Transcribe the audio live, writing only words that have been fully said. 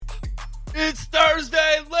It's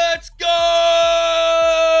Thursday. Let's go.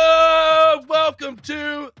 Welcome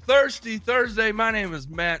to Thirsty Thursday. My name is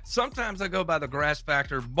Matt. Sometimes I go by the Grass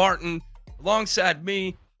Factor. Martin, alongside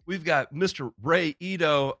me, we've got Mr. Ray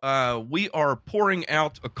Ito. We are pouring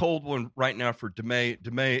out a cold one right now for DeMay.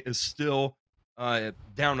 DeMay is still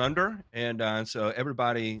down under, and so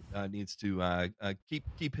everybody needs to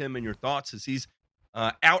keep him in your thoughts as he's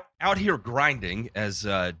out here grinding, as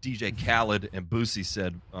DJ Khaled and Boosie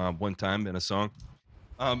said one time in a song.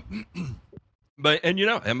 But I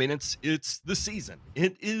mean, it's the season.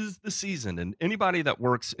 It is the season, and anybody that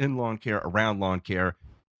works in lawn care, around lawn care,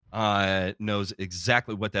 knows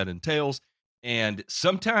exactly what that entails. And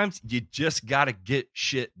sometimes you just gotta get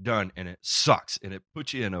shit done, and it sucks, and it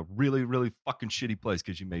puts you in a really, really fucking shitty place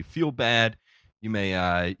because you may feel bad. You may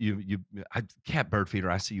Cat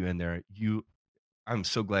Birdfeeder, I see you in there. I'm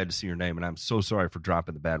so glad to see your name, and I'm so sorry for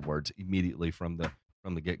dropping the bad words immediately from the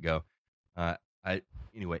get go.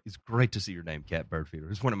 Anyway, it's great to see your name, Cat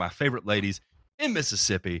Birdfeeder. It's one of my favorite ladies in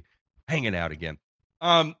Mississippi, hanging out again.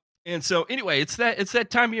 And so anyway, it's that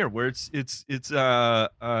time of year where it's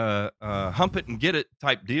hump it and get it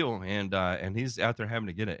type deal, and he's out there having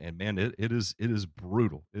to get it, and man, it is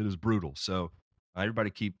brutal. It is brutal. So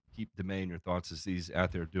everybody keep DeMay in your thoughts as he's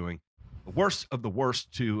out there doing the worst of the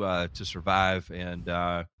worst to survive, and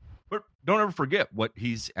but don't ever forget what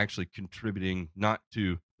he's actually contributing, not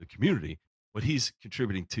to the community, but he's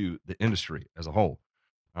contributing to the industry as a whole.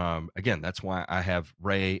 Again, that's why I have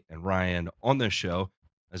Ray and Ryan on this show,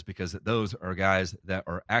 is because those are guys that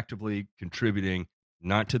are actively contributing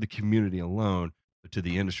not to the community alone, but to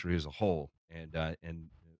the industry as a whole. And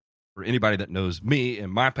for anybody that knows me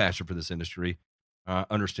and my passion for this industry,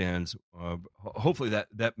 understands, hopefully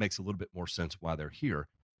that makes a little bit more sense why they're here,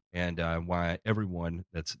 and why everyone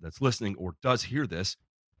that's listening or does hear this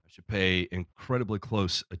should pay incredibly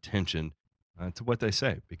close attention to what they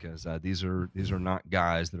say, because these are not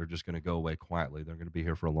guys that are just going to go away quietly. They're going to be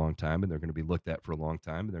here for a long time, and they're going to be looked at for a long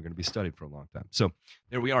time, and they're going to be studied for a long time. So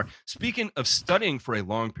there we are. Speaking of studying for a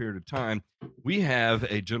long period of time, we have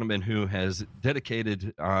a gentleman who has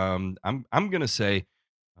dedicated, I'm going to say,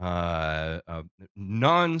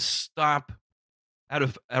 nonstop, out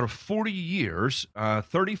of 40 years,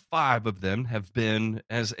 35 of them have been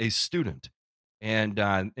as a student, and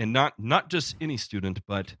not just any student,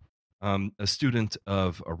 but a student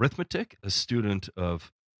of arithmetic, a student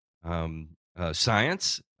of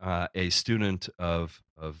science, a student of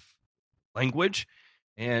language,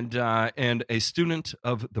 and a student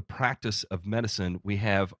of the practice of medicine. We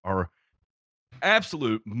have our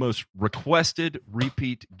absolute most requested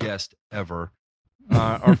repeat guest ever,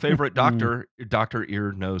 our favorite doctor, Dr.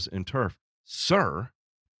 Ear, Nose, and Turf. Sir,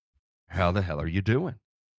 how the hell are you doing?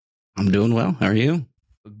 I'm doing well. How are you?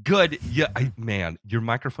 Good. Yeah, man, your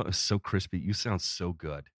microphone is so crispy. You sound so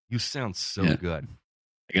good. You sound so good.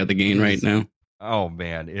 I got the gain right now. Oh,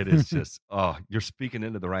 man, it is just, you're speaking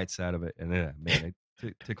into the right side of it, and man,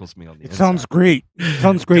 it tickles me on the inside. Sounds great.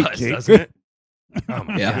 Sounds great, Jake. Doesn't it? Oh,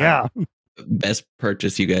 my God. Yeah. Best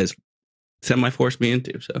purchase you guys semi-forced me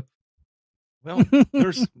into, so. Well,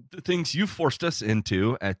 there's the things you forced us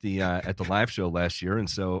into at the live show last year, and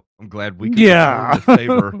so I'm glad we could return the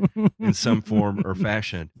favor in some form or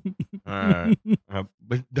fashion. But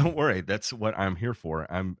don't worry, that's what I'm here for.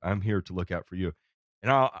 I'm here to look out for you,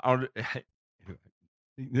 and I'll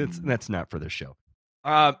that's not for this show.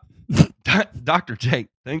 Dr. Jake,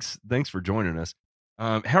 thanks for joining us.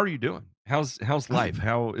 How are you doing? How's life?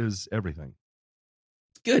 How is everything?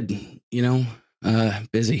 Good.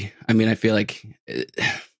 Busy. I mean, I feel like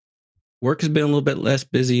work has been a little bit less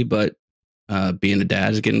busy, but being a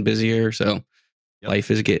dad is getting busier. So life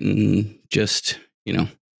is getting just,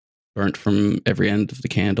 burnt from every end of the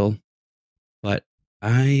candle. But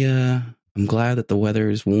I'm glad that the weather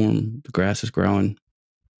is warm. The grass is growing,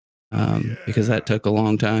 because that took a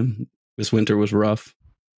long time. This winter was rough.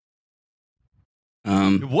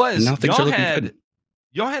 It was. Now things are looking good.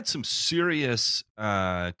 Y'all had some serious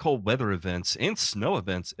cold weather events and snow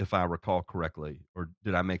events, if I recall correctly, or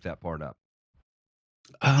did I make that part up?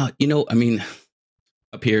 I mean,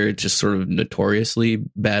 up here it's just sort of notoriously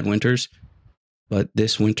bad winters, but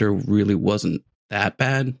this winter really wasn't that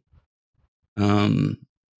bad.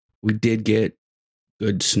 We did get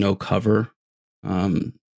good snow cover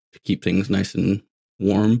to keep things nice and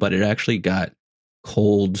warm, but it actually got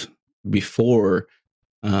cold before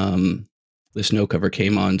the snow cover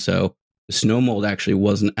came on. So the snow mold actually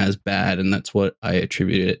wasn't as bad, and that's what I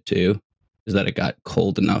attributed it to, is that it got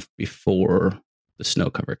cold enough before the snow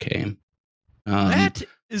cover came. That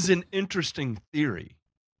is an interesting theory.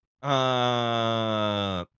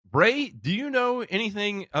 Bray, do you know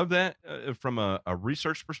anything of that from a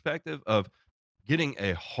research perspective of getting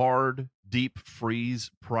a hard, deep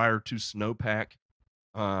freeze prior to snowpack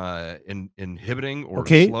inhibiting or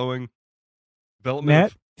Okay, slowing development Matt,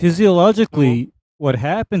 of snowmold? physiologically, what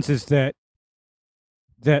happens is that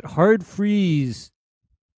hard freeze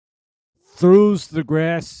throws the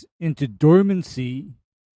grass into dormancy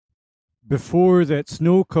before that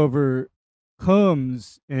snow cover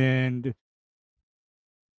comes, and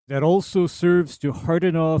that also serves to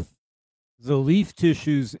harden off the leaf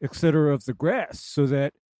tissues, etc., of the grass, so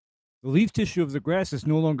that the leaf tissue of the grass is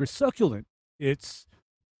no longer succulent. It's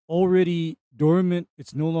already dormant.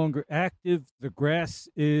 It's no longer active. The grass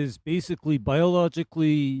is basically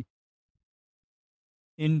biologically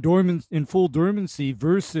in full dormancy,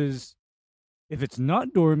 versus if it's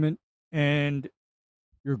not dormant and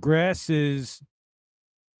your grass is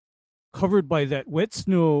covered by that wet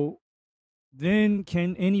snow, then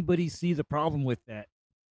can anybody see the problem with that?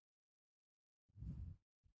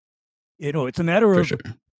 It's a matter For of, sure.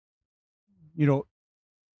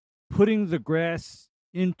 putting the grass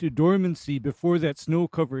into dormancy before that snow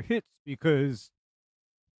cover hits, because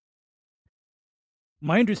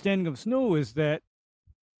my understanding of snow is that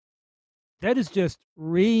is just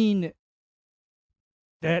rain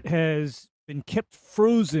that has been kept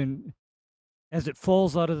frozen as it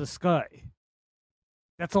falls out of the sky.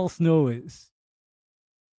 That's all snow is.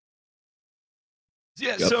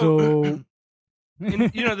 Yeah. Yep. So, and,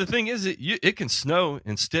 the thing is, it can snow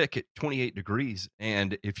and stick at 28 degrees,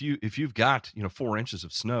 and if you've got 4 inches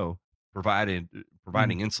of snow providing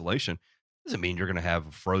insulation, doesn't mean you're going to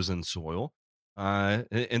have frozen soil, and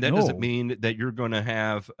that doesn't No. mean that you're going to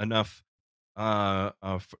have enough a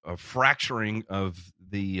fracturing of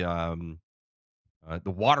the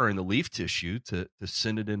water in the leaf tissue to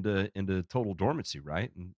send it into total dormancy,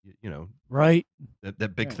 right? And Right.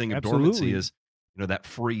 that big Yeah, thing of dormancy absolutely. is that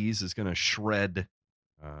freeze is going to shred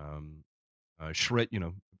um,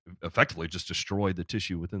 effectively just destroy the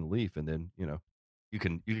tissue within the leaf, and then you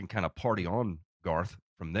can kind of party on, Garth,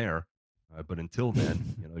 from there. But until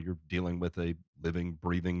then, you're dealing with a living,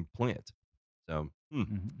 breathing plant. So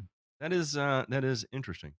Mhm. that is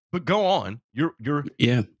interesting. But go on.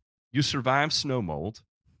 Yeah. You survived snow mold.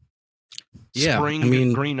 Yeah. Spring I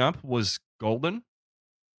mean, green up was golden.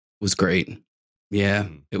 was great. Yeah,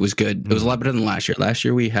 Mm. it was good. It was a lot better than last year. Last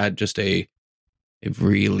year we had just a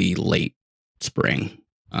really late spring.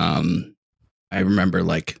 I remember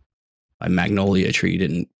like my magnolia tree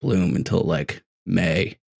didn't bloom until like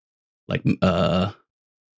May, like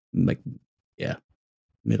like yeah,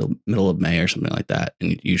 middle of May or something like that,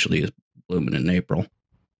 and it usually is blooming in April.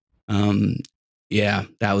 Yeah,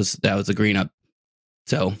 that was the green up.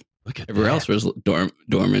 So Look at everywhere that. else was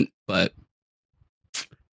dormant, but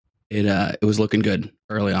it was looking good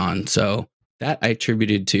early on. So that I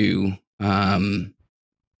attributed to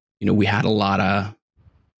we had a lot of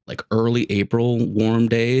like early April warm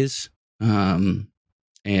days, and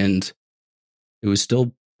it was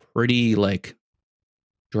still pretty like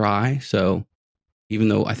dry. So even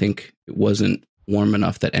though I think it wasn't warm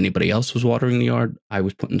enough that anybody else was watering the yard, I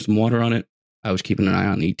was putting some water on it. I was keeping an eye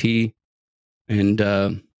on ET and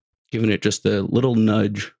giving it just a little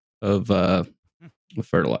nudge of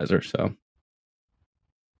fertilizer. So,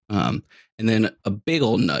 and then a big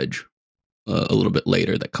old nudge a little bit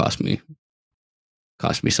later that cost me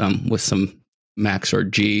some with some Max or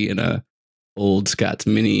G and a old Scott's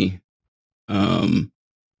Mini.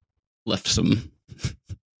 Left some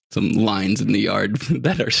lines in the yard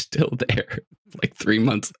that are still there like 3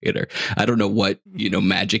 months later. I don't know what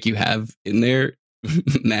magic you have in there,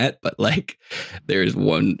 Matt, but like there's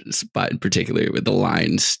one spot in particular with the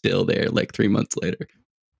line still there like 3 months later.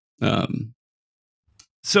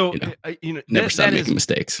 So never stop that making is,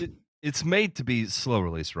 mistakes. It's made to be slow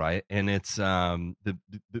release, right? And it's the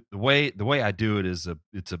way I do it is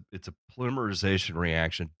it's a polymerization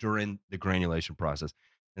reaction during the granulation process.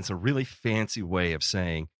 And it's a really fancy way of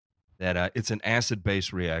saying that it's an acid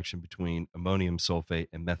base reaction between ammonium sulfate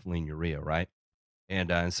and methylene urea, right?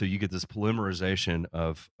 And so you get this polymerization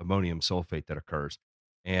of ammonium sulfate that occurs,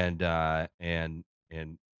 and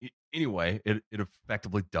anyway, it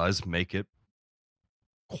effectively does make it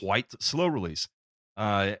quite slow release.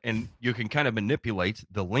 And you can kind of manipulate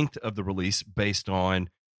the length of the release based on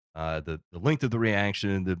the length of the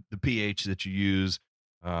reaction, the pH that you use,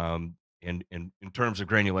 and in terms of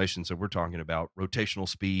granulation. So we're talking about rotational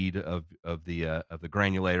speed of the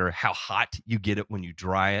granulator, how hot you get it when you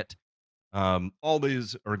dry it. All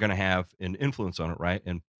these are going to have an influence on it, right?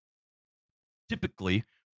 And typically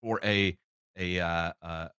for a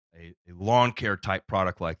lawn care type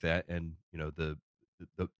product like that, and the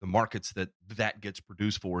the markets that gets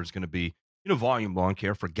produced for is going to be, volume lawn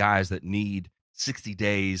care for guys that need 60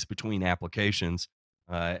 days between applications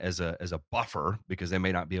as a buffer because they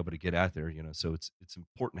may not be able to get out there. So it's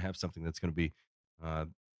important to have something that's going to be uh,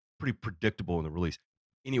 pretty predictable in the release.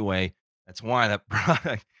 Anyway, that's why that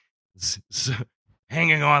product is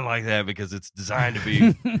hanging on like that, because it's designed to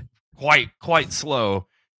be quite slow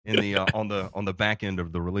in the on the back end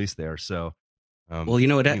of the release there. So, well,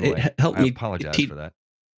 anyway, it helped I me. apologize for that.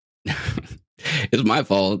 It's my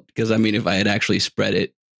fault, because if I had actually spread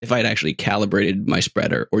it, if I had actually calibrated my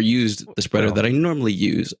spreader or used the spreader that I normally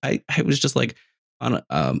use, I was just like, on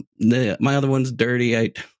my other one's dirty.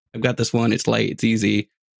 I've got this one. It's light. It's easy.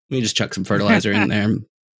 Let me just chuck some fertilizer in there.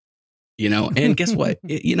 And guess what?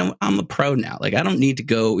 I'm a pro now. Like, I don't need to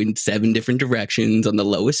go in 7 different directions on the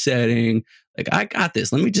lowest setting. Like, I got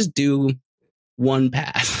this. Let me just do one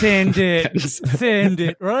pass. Send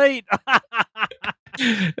it, right?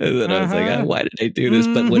 And then I was like, why did I do this?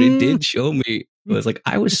 But what it did show me was, like,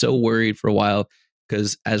 I was so worried for a while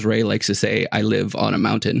because, as Ray likes to say, I live on a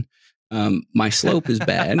mountain. My slope is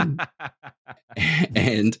bad.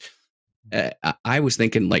 And I was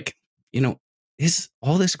thinking, like, is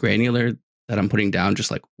all this granular that I'm putting down just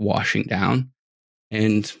like washing down?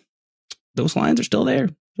 And those lines are still there.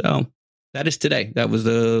 So that is today. That was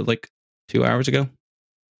like 2 hours ago.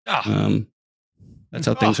 That's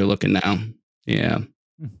how things are looking now. Yeah.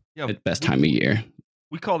 It's best time of year.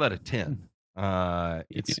 We call that a 10.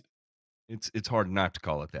 It's hard not to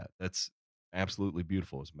call it that. That's absolutely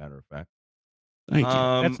beautiful, as a matter of fact. Thank you.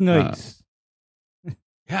 That's nice.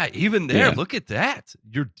 Yeah, even there, look at that.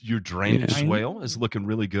 Your drainage swale is looking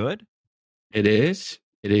really good. It is.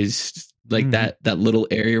 It is like that little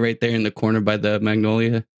area right there in the corner by the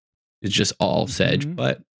magnolia is just all sedge.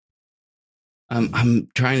 But I'm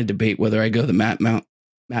trying to debate whether I go the Matt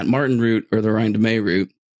Martin route or the Ryan DeMay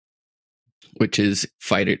route, which is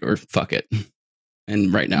fight it or fuck it.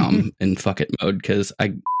 And right now I'm in fuck it mode because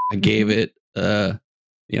I gave it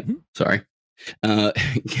sorry.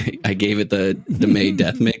 I gave it the May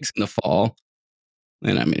Death Mix in the fall,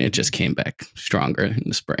 and I mean, it just came back stronger in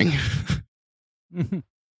the spring.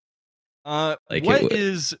 What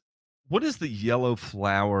is the yellow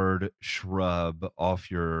flowered shrub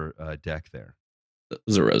off your deck there?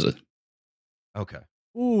 Zarosa. Okay.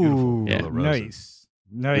 Ooh, yeah, nice.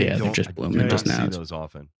 Yeah, they're just blooming just now. See those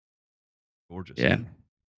often. Gorgeous. Yeah.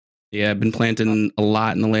 I've been planting a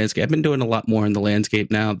lot in the landscape. I've been doing a lot more in the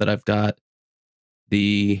landscape now that I've got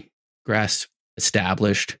the grass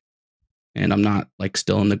established and I'm not like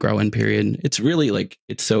still in the growing period. It's really like,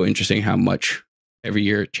 it's so interesting how much every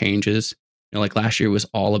year it changes. Like last year was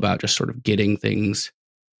all about just sort of getting things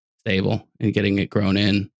stable and getting it grown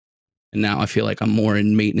in. And now I feel like I'm more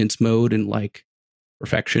in maintenance mode and like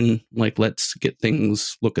perfection. Like, let's get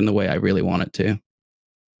things looking the way I really want it to.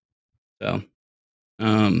 So,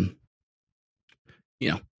 and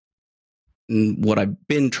what I've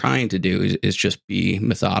been trying to do is just be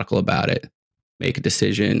methodical about it, make a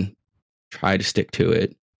decision, try to stick to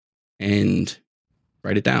it, and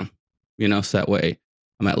write it down, so that way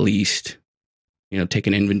I'm at least,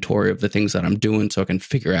 taking inventory of the things that I'm doing so I can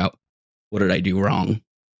figure out what did I do wrong?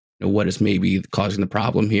 What is maybe causing the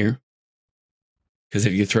problem here? Because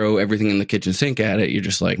if you throw everything in the kitchen sink at it, you're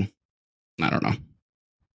just like, I don't know.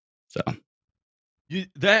 So.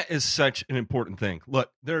 That is such an important thing.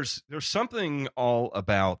 Look, there's something all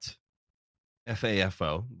about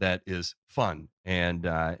FAFO that is fun and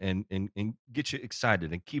gets you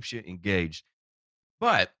excited and keeps you engaged.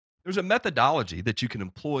 But there's a methodology that you can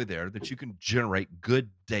employ there that you can generate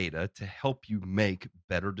good data to help you make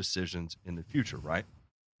better decisions in the future, right?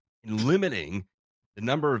 And limiting the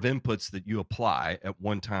number of inputs that you apply at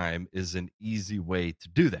one time is an easy way to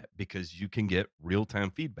do that because you can get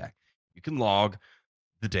real-time feedback. You can log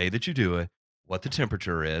the day that you do it, what the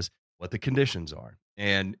temperature is, what the conditions are.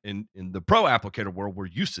 And in the pro applicator world, we're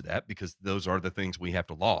used to that because those are the things we have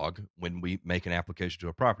to log when we make an application to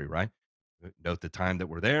a property, right? Note the time that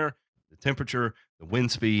we're there, the temperature, the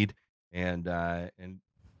wind speed, and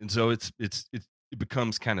so it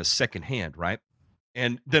becomes kind of secondhand, right?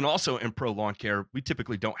 And then also in pro lawn care, we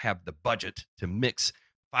typically don't have the budget to mix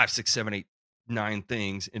 5, 6, 7, 8, 9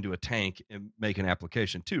 things into a tank and make an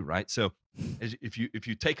application too, right? So if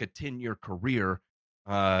you take a 10-year career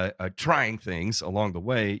trying things along the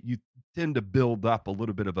way, you tend to build up a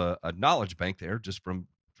little bit of a knowledge bank there just from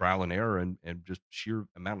trial and error and just sheer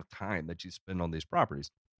amount of time that you spend on these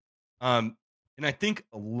properties. And I think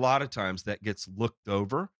a lot of times that gets looked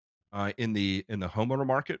over in the homeowner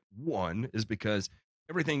market. One is because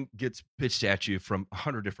everything gets pitched at you from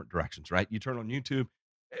 100 different directions, right? You turn on YouTube,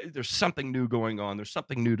 there's something new going on. There's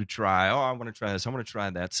something new to try. Oh, I want to try this. I want to try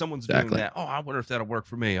that. Someone's doing Exactly. that. Oh, I wonder if that'll work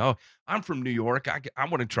for me. Oh, I'm from New York. I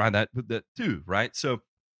want to try that with that too, right? So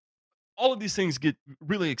all of these things get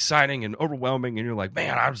really exciting and overwhelming, and you're like,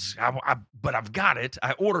 man, but I've got it.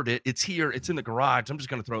 I ordered it. It's here. It's in the garage. I'm just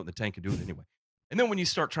going to throw it in the tank and do it anyway. And then when you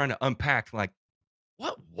start trying to unpack, like,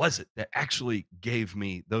 what was it that actually gave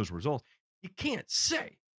me those results? You can't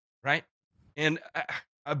say, right? And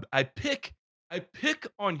I pick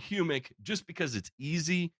on humic just because it's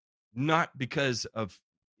easy, not because of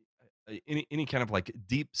any kind of like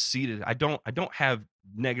deep seated. I don't have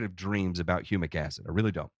negative dreams about humic acid. I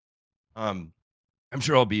really don't. Um, I'm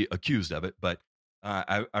sure I'll be accused of it, but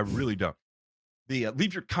I really don't.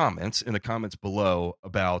 Leave your comments in the comments below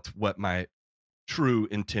about what my true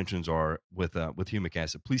intentions are with humic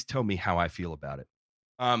acid. Please tell me how I feel about it.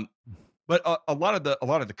 But a lot of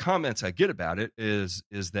the comments I get about it is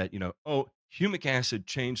that, oh, humic acid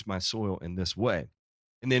changed my soil in this way,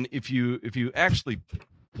 and then if you actually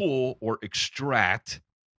pull or extract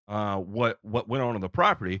what went on the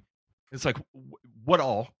property, it's like, what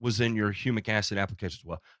all was in your humic acid applications?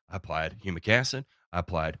 Well, I applied humic acid, I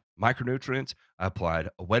applied micronutrients, I applied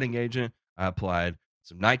a wetting agent, I applied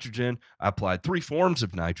some nitrogen, I applied 3 forms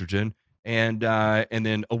of nitrogen, and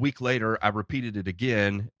then a week later I repeated it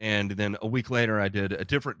again, and then a week later I did a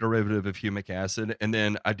different derivative of humic acid, and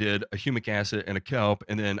then I did a humic acid and a kelp,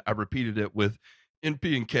 and then I repeated it with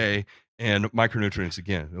NP and K and micronutrients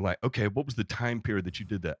again. They're like, okay, what was the time period that you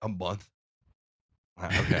did that? A month.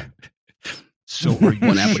 Okay. So are you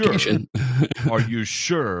One sure? application. Are you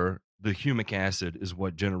sure the humic acid is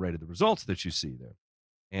what generated the results that you see there?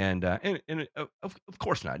 And of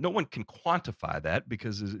course not. No one can quantify that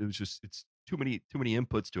because it's too many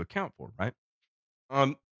inputs to account for, right?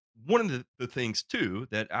 One of the things too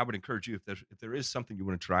that I would encourage you, if there is something you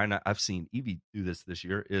want to try, and I've seen Evie do this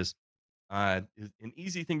year, is an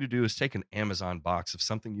easy thing to do is take an Amazon box of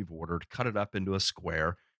something you've ordered, cut it up into a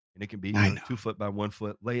square, and it can be 2 foot by 1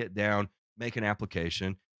 foot. Lay it down, make an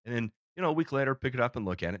application, and then a week later pick it up and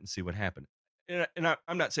look at it and see what happened. And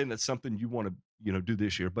I'm not saying that's something you want to do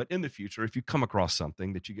this year, but in the future, if you come across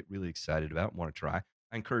something that you get really excited about and want to try,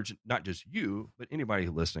 I encourage not just you, but anybody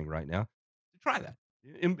listening right now to try that.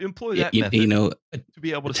 Employ that method to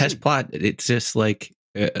be able to test see. plot. It's just like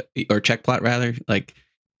or check plot rather. Like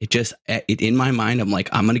it in my mind, I'm like,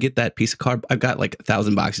 I'm gonna get that piece of card. I've got like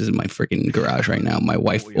 1,000 boxes in my freaking garage right now. My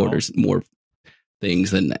wife orders more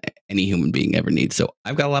things than any human being ever needs, so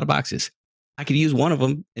I've got a lot of boxes. I could use one of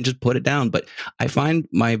them and just put it down. But I find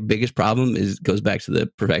my biggest problem goes back to the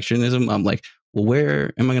perfectionism. I'm like, well,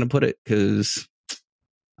 where am I going to put it? Because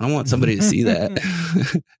I don't want somebody to see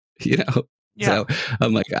that, Yeah. So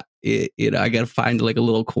I'm like, I got to find like a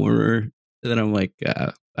little corner. And then I'm like,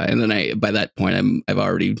 and then by that point, I've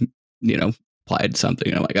already, applied something.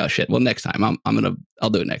 And I'm like, oh shit. Well, next time I'll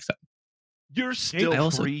do it next time. You're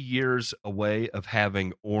still 3 years away of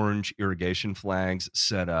having orange irrigation flags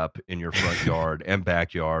set up in your front yard and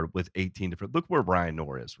backyard with 18 different. Look where Brian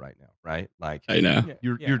Knorr is right now, right? Like, I know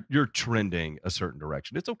you're trending a certain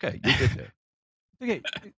direction. It's okay. You'll get there. Okay,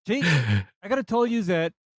 Jake, I got to tell you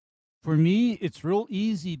that for me, it's real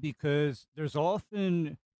easy because there's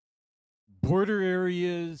often border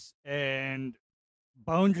areas and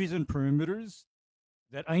boundaries and perimeters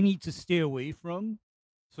that I need to stay away from.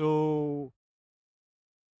 So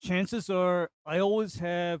chances are I always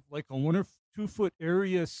have like a 1 or 2 foot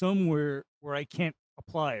area somewhere where I can't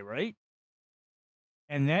apply, right?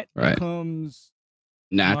 And that becomes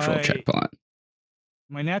natural check plot.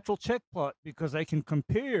 My natural check plot, because I can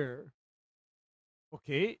compare,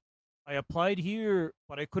 okay, I applied here,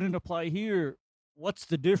 but I couldn't apply here. What's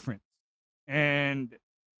the difference? And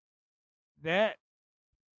that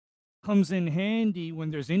comes in handy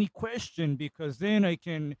when there's any question, because then I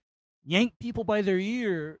can yank people by their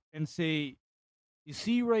ear and say, you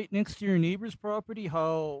see right next to your neighbor's property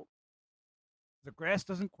how the grass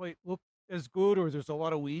doesn't quite look as good, or there's a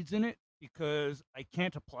lot of weeds in it because I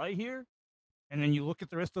can't apply here? And then you look at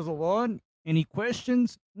the rest of the lawn. Any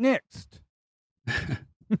questions? Next.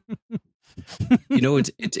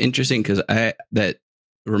 It's interesting because that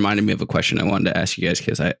reminded me of a question I wanted to ask you guys,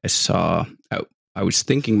 because I was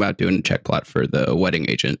thinking about doing a check plot for the wetting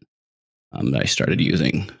agent that I started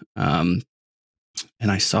using. And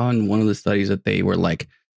I saw in one of the studies that they were like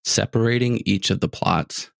separating each of the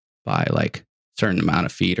plots by like certain amount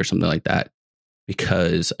of feet or something like that,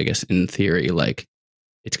 because I guess in theory, like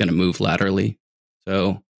it's going to move laterally.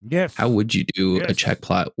 So yes, how would you do a check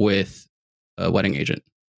plot with a wetting agent?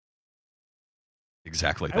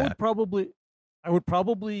 Exactly that. I would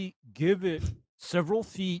probably give it several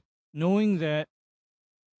feet, knowing that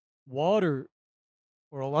water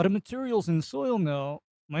or a lot of materials in soil now,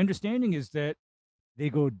 my understanding is that they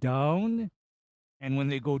go down, and when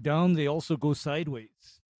they go down, they also go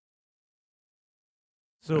sideways.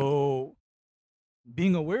 So,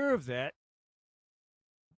 being aware of that,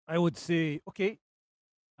 I would say, okay,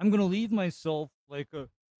 I'm going to leave myself like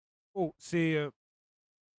say a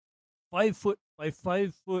 5 foot by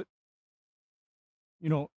 5 foot,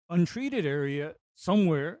 untreated area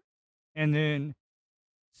somewhere, and then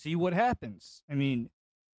see what happens. I mean,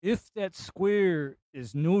 if that square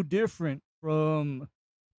is no different from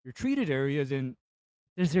your treated area, then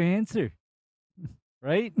there's your answer,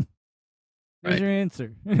 right? There's Right. your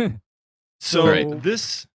answer. So Right.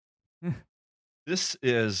 this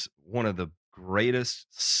is one of the greatest,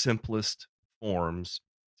 simplest forms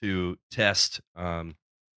to test.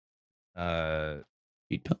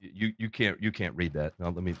 Heat pill. You can't read that. Now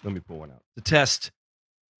let me pull one out to test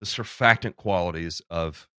the surfactant qualities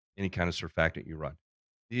of any kind of surfactant you run.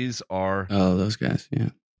 These are Oh, those guys. Yeah.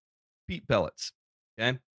 peat pellets.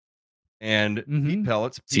 Okay. And peat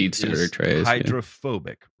pellets, Seed peat starter is trays. Yeah.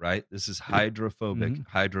 hydrophobic, right? This is hydrophobic.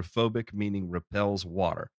 Hydrophobic meaning repels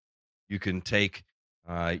water. You can take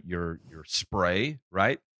your spray,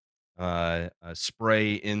 right?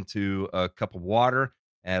 Spray into a cup of water,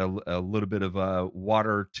 add a little bit of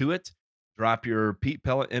water to it, drop your peat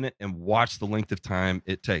pellet in it, and watch the length of time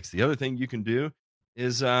it takes. The other thing you can do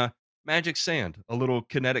is magic sand, a little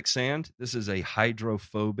kinetic sand. This is a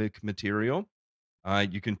hydrophobic material.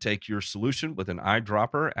 You can take your solution with an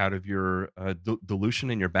eyedropper out of your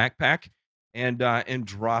dilution in your backpack and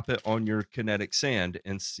drop it on your kinetic sand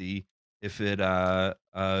and see if it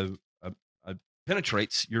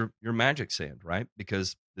penetrates your magic sand, right?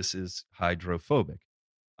 Because this is hydrophobic.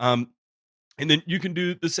 Um, and then you can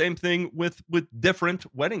do the same thing with different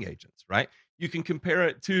wetting agents, right? You can compare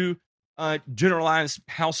it to generalized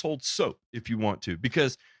household soap if you want to,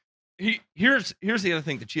 because here's the other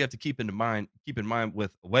thing that you have to keep in mind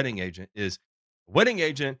with a wetting agent is a wetting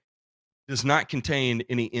agent does not contain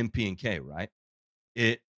any NP and K, right?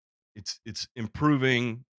 It's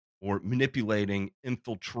improving or manipulating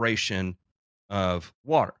infiltration of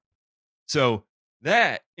water. So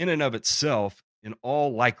that in and of itself, in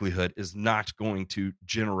all likelihood, is not going to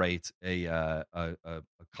generate a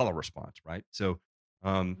color response, right? So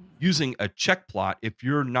using a check plot, if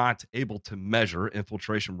you're not able to measure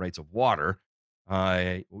infiltration rates of water,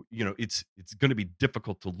 it's going to be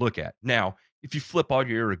difficult to look at. Now, if you flip all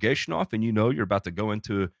your irrigation off and you're about to go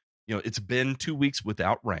into, it's been 2 weeks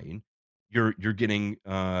without rain, you're getting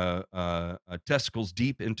testicles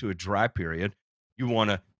deep into a dry period. You want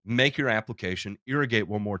to make your application, irrigate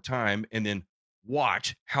one more time, and then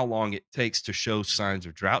watch how long it takes to show signs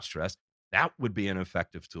of drought stress. That would be an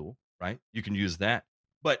effective tool, right? You can use that,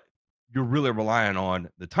 but you're really relying on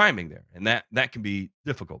the timing there, and that can be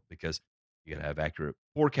difficult because you got to have accurate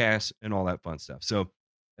forecasts and all that fun stuff. So,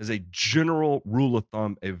 as a general rule of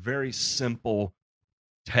thumb, a very simple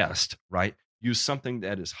test, right? Use something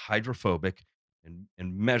that is hydrophobic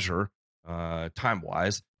and measure time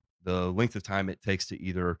wise the length of time it takes to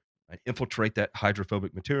either infiltrate that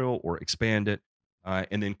hydrophobic material or expand it,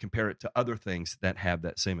 and then compare it to other things that have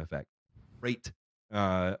that same effect. Rate,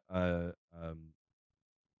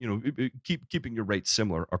 keeping your rates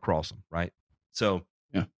similar across them, right? So,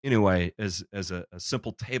 anyway, as a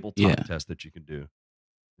simple tabletop test that you can do,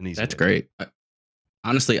 that's great.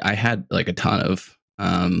 Honestly, I had like a ton of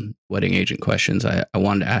wetting agent questions I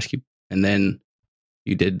wanted to ask you, and then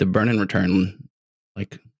you did the burn and return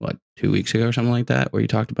like 2 weeks ago or something like that, where you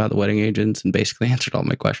talked about the wetting agents and basically answered all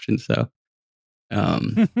my questions. So,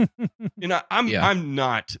 I'm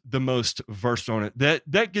not the most versed on it.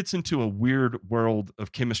 That gets into a weird world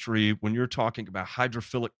of chemistry when you're talking about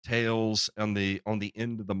hydrophilic tails on the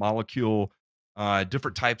end of the molecule,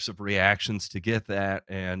 different types of reactions to get that,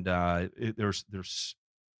 and there's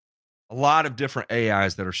a lot of different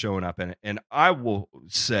AIs that are showing up in it. And I will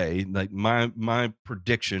say, like, my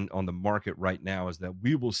prediction on the market right now is that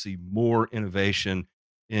we will see more innovation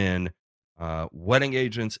in wetting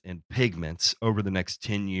agents and pigments over the next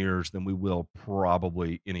 10 years than we will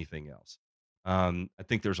probably anything else. I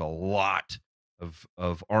think there's a lot of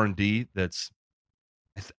R&D that's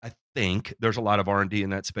I think there's a lot of R&D in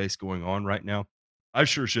that space going on right now. I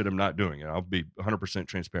sure shit am not doing it. I'll be 100%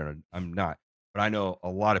 transparent. I'm not. But I know a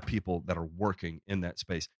lot of people that are working in that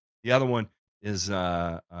space. The other one is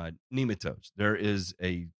nematodes. There is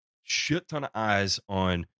a shit ton of eyes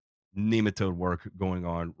on nematode work going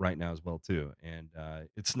on right now as well too, and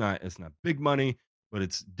it's not big money, but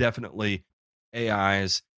it's definitely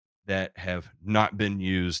AIs that have not been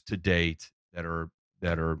used to date that are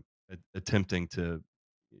attempting to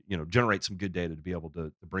generate some good data to be able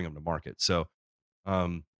to bring them to market. So,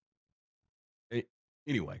 um,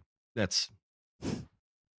 anyway, that's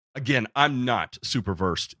again, I'm not super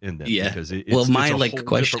versed in them Yeah. because Well, it's my a like whole different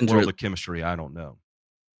questions world were of chemistry. I don't know.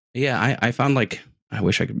 yeah, I found like I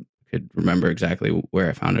wish I could remember exactly where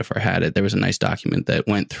I found it if I had it. There was a nice document that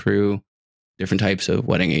went through different types of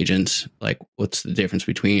wetting agents. Like, what's the difference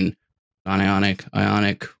between non-ionic,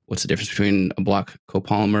 ionic? What's the difference between a block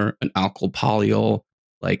copolymer, an alkyl polyol?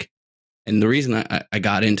 Like, and the reason I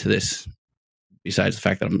got into this, besides the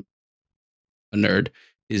fact that I'm a nerd,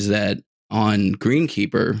 is that on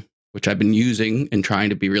Greenkeeper, which I've been using and trying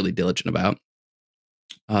to be really diligent about,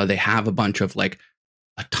 they have a bunch of like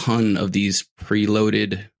a ton of these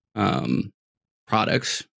preloaded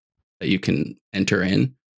products that you can enter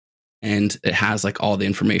in, and it has like all the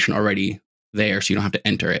information already there, so you don't have to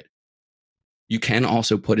enter it. You can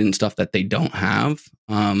also put in stuff that they don't have.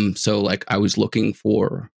 So like I was looking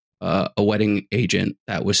for a wetting agent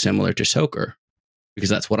that was similar to Soaker because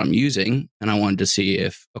that's what I'm using, and I wanted to see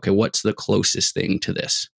if what's the closest thing to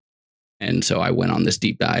this. And so I went on this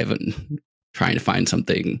deep dive and trying to find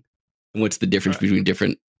something. And what's the difference between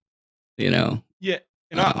different, Yeah,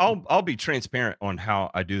 and I'll be transparent on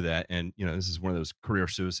how I do that. And this is one of those career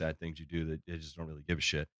suicide things you do that you just don't really give a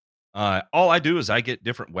shit. All I do is I get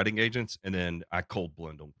different wetting agents and then I cold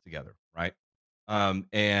blend them together, right?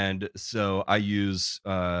 And so I use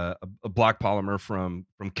a block polymer from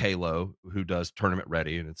Kalo, who does Tournament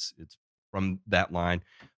Ready, and it's from that line.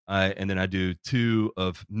 And then I do 2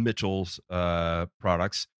 of Mitchell's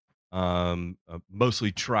products,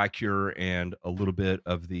 mostly Tricure and a little bit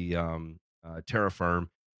of the Terraform,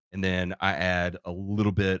 and then I add a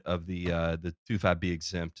little bit of the 2,5-B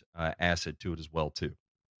exempt acid to it as well too.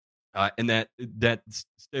 And that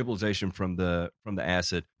stabilization from the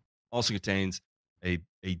acid also contains a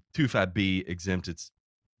 2,5-B exempt. It's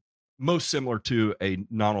most similar to a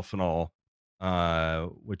nonylphenol,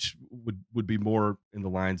 which would be more in the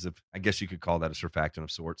lines of, I guess you could call that a surfactant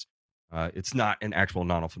of sorts. It's not an actual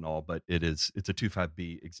nonylphenol, but it's a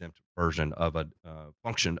 2,5-B exempt version of a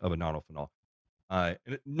function of a nonylphenol. And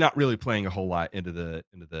not really playing a whole lot into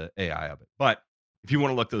the AI of it. But if you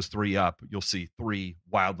want to look those 3 up, you'll see 3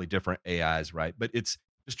 wildly different AIs, right? But it's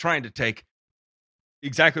just trying to take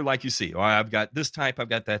exactly like you see. Oh, I've got this type, I've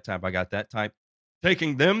got that type, I got that type.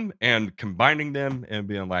 Taking them and combining them and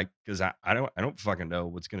being like, because I don't fucking know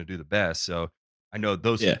what's going to do the best. So I know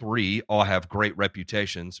those 3 all have great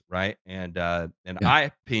reputations, right? And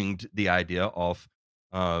I pinged the idea of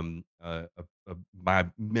my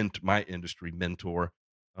industry mentor,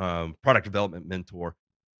 product development mentor,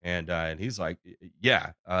 and he's like,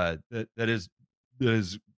 yeah, that is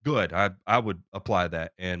good. I would apply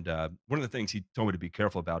that. And one of the things he told me to be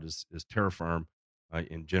careful about is Terraform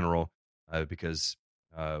in general, because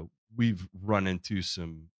we've run into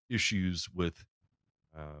some issues with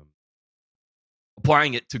um,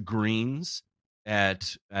 applying it to greens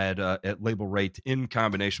at label rate in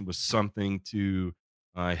combination with something to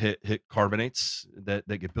hit carbonates that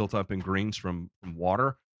get built up in greens from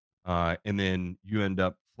water, and then you end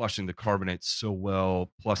up flushing the carbonates so well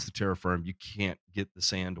plus the Terraform you can't get the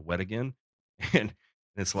sand wet again, and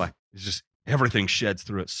it's like it's just everything sheds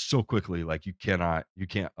through it so quickly, like you can't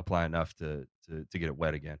apply enough to get it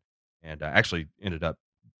wet again, and actually ended up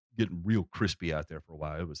getting real crispy out there for a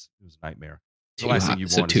while. It was a nightmare. The last thing you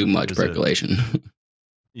want too much percolation.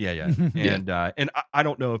 Yeah. And I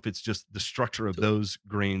don't know if it's just the structure of those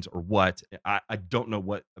greens or what. I don't know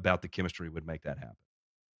what about the chemistry would make that happen.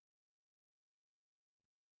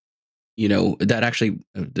 That actually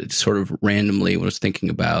sort of randomly was thinking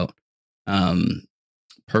about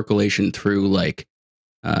percolation through like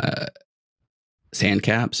sand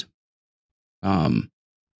caps. You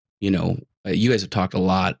guys have talked a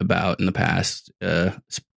lot about in the past,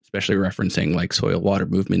 especially referencing like soil water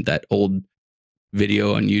movement, that old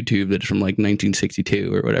video on YouTube that's from like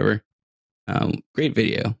 1962 or whatever. Great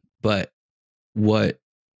video. But what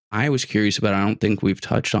I was curious about, I don't think we've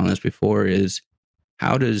touched on this before, is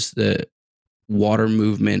how does the water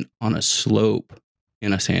movement on a slope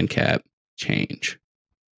in a sand cap change?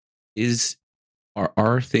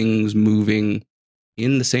 Are things moving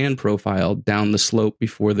in the sand profile down the slope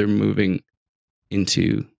before they're moving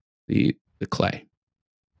into the clay?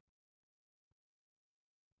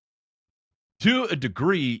 To a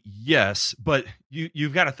degree, yes, but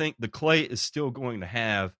you've got to think the clay is still going to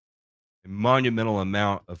have a monumental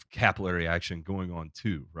amount of capillary action going on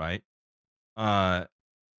too, right?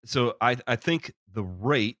 So I think the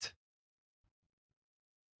rate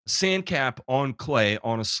sand cap on clay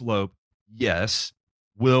on a slope, yes,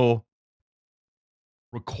 will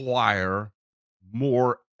require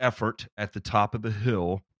more effort at the top of the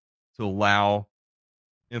hill to allow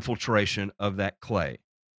infiltration of that clay.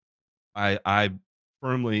 I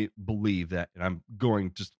firmly believe that, and I'm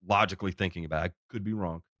going just logically thinking about it. I could be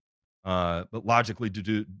wrong, but logically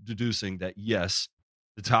deducing that yes,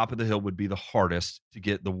 the top of the hill would be the hardest to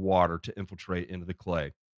get the water to infiltrate into the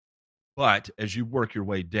clay. But as you work your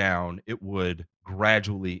way down, it would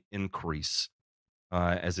gradually increase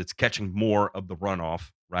as it's catching more of the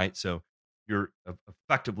runoff, right? So you're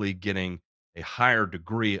effectively getting a higher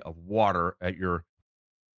degree of water at your,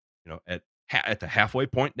 at the halfway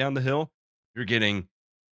point down the hill. You're getting,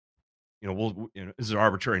 this is an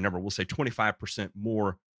arbitrary number. We'll say 25%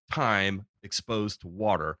 more time exposed to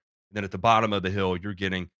water. And then at the bottom of the hill, you're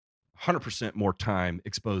getting 100% more time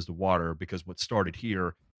exposed to water because what started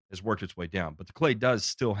here has worked its way down. But the clay does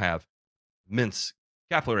still have immense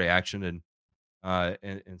capillary action,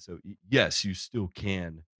 and so yes, you still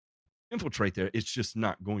can infiltrate there. It's just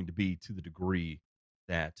not going to be to the degree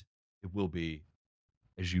that it will be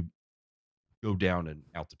as you go down in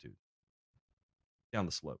altitude, down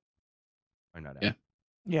the slope. Or not out. Yeah.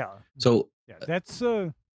 Yeah. So Yeah, that's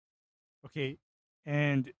okay.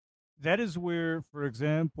 And that is where, for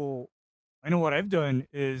example, I know what I've done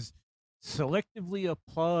is selectively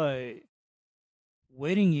apply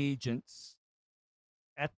wetting agents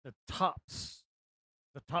at the tops,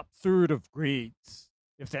 the top third of grades,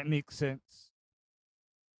 if that makes sense.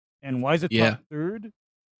 And why is it Yeah. top third?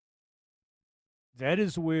 That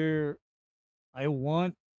is where I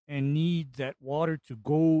want and need that water to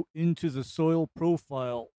go into the soil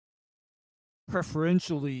profile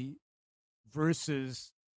preferentially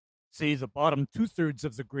versus, say, the bottom 2/3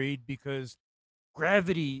 of the grade, because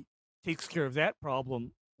gravity takes care of that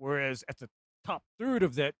problem. Whereas at the top third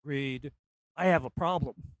of that grade, I have a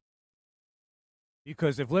problem.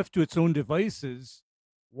 Because if left to its own devices,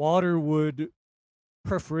 water would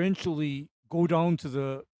preferentially go down to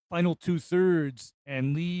the final 2/3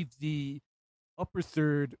 and leave the upper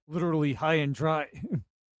third literally high and dry.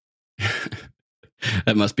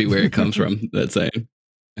 that must be where it comes from, that saying.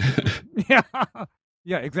 Yeah.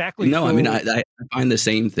 Yeah, exactly. No, I mean, So, I find the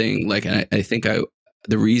same thing. Like, I think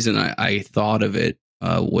the reason I thought of it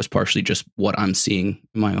was partially just what I'm seeing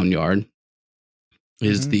in my own yard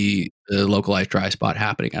is Mhm. the localized dry spot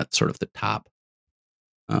happening at sort of the top,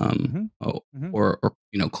 Mhm. Mhm. or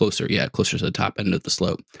closer to the top end of the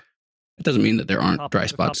slope. It doesn't mean that there aren't dry the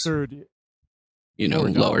top spots, third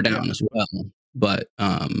lower down yeah. as well, but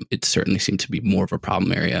it certainly seemed to be more of a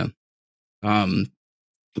problem area.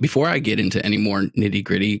 Before I get into any more nitty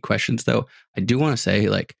gritty questions, though, I do want to say,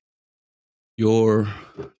 like, your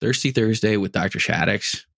Thirsty Thursday with Dr.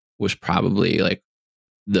 Shaddix was probably like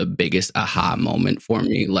the biggest aha moment for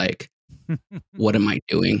me. Like, what am I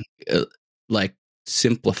doing? Like,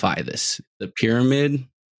 simplify this. The pyramid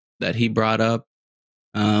that he brought up,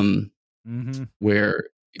 Mhm. where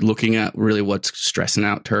looking at really what's stressing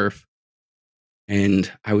out turf. And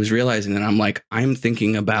I was realizing that I'm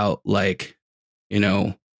thinking about, like,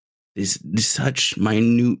 this such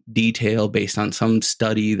minute detail based on some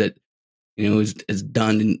study that, is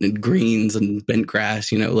done in greens and bent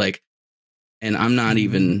grass, and I'm not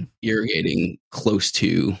even irrigating close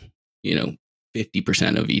to,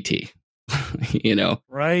 50% of ET,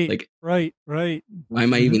 Right. like, Right. why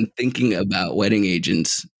am I even thinking about wetting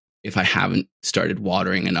agents if I haven't started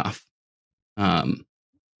watering enough?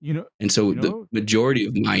 You know, And so the majority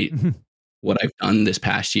of what I've done this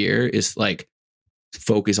past year is like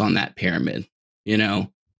focus on that pyramid,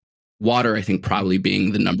 water, I think, probably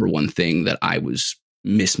being the number one thing that I was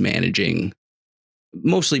mismanaging,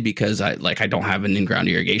 mostly because I don't have an in-ground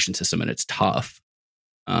irrigation system and it's tough.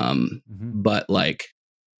 But like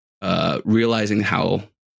realizing how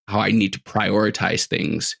I need to prioritize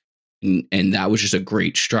things, and that was just a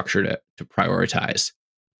great structure to prioritize.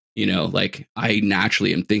 Like, I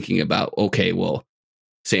naturally am thinking about, okay, well,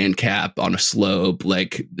 sand cap on a slope,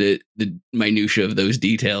 like the minutia of those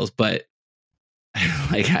details, but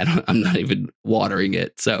like I'm not even watering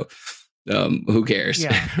it, so who cares?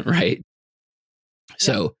 Yeah. Right?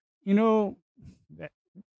 So that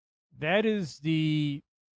that is the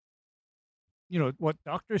what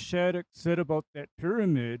Dr. Shattuck said about that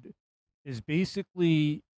pyramid is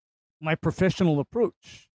basically my professional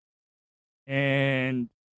approach. And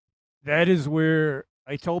that is where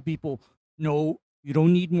I tell people, no, you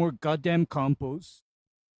don't need more goddamn compost.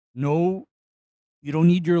 No, you don't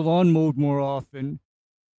need your lawn mowed more often.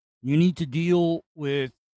 You need to deal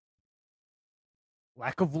with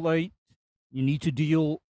lack of light. You need to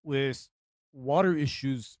deal with water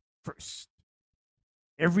issues first.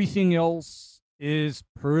 Everything else is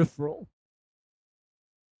peripheral.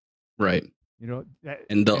 right.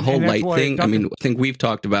 And the whole that's light why thing, I mean, I think we've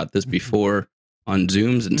talked about this before on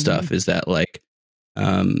Zooms and stuff, is that like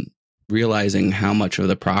realizing how much of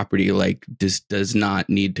the property like does not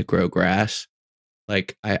need to grow grass.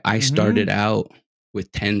 Like I started out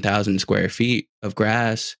with 10,000 square feet of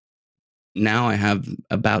grass. Now I have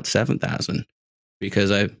about 7,000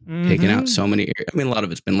 because I've taken out so many areas. I mean, a lot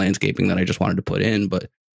of it's been landscaping that I just wanted to put in, but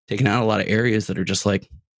taking out a lot of areas that are just like,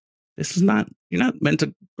 this is not, you're not meant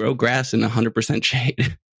to grow grass in 100%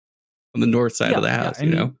 shade on the north side of the house,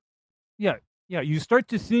 Yeah. You start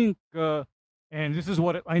to think, and this is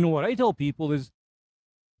what I know what I tell people is,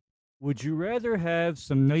 would you rather have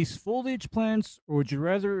some nice foliage plants, or would you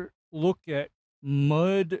rather look at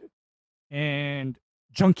mud and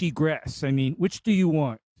junky grass? I mean, which do you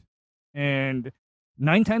want? And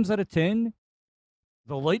 9 times out of 10,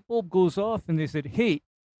 the light bulb goes off and they said, hey,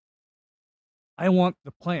 I want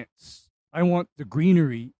the plants. I want the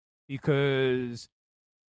greenery, because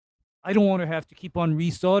I don't want to have to keep on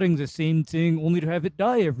resodding the same thing only to have it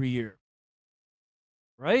die every year.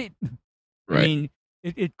 Right? Right. I mean,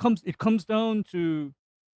 it comes down to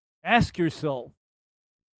ask yourself,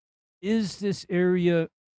 is this area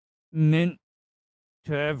meant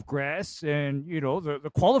to have grass? And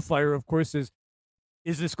the qualifier, of course, is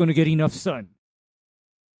this going to get enough sun?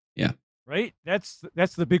 Yeah. Right? That's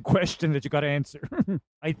the big question that you got to answer,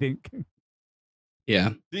 I think.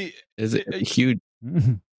 Yeah. Is it huge?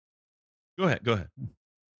 Go ahead.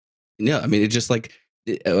 No, I mean, it's just like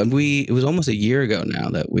it was almost a year ago now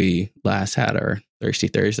that we last had our Thirsty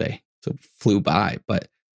Thursday. So it flew by, but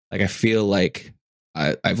like I feel like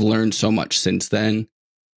I've learned so much since then,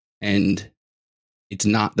 and it's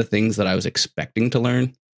not the things that I was expecting to learn.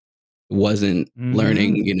 It wasn't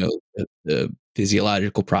learning, the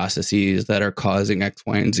physiological processes that are causing X,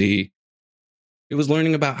 Y, and Z. It was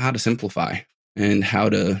learning about how to simplify and how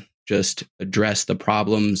to just address the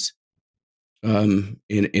problems in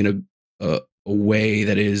a way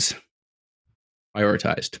that is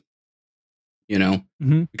prioritized,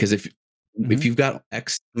 because if you've got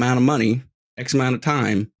X amount of money, X amount of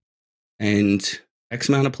time, and X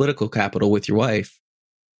amount of political capital with your wife,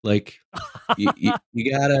 like you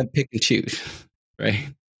gotta pick and choose,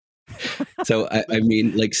 right? So I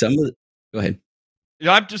mean, like go ahead.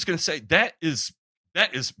 I'm just gonna say that is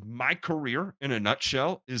my career in a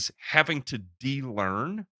nutshell, is having to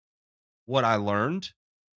de-learn what I learned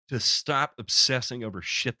to stop obsessing over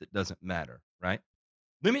shit that doesn't matter, right?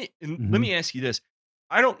 Let me ask you this.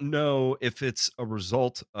 I don't know if it's a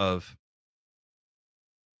result of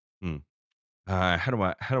how do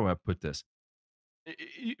I put this?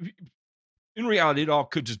 In reality, it all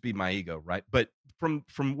could just be my ego, right? But from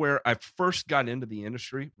where I first got into the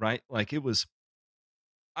industry, right? Like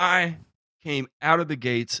I came out of the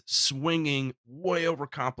gates swinging, way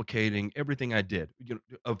overcomplicating everything I did,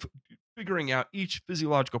 of figuring out each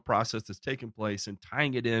physiological process that's taking place and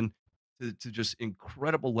tying it in to just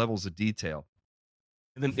incredible levels of detail.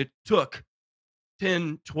 And then it took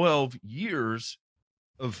 10, 12 years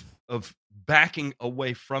of backing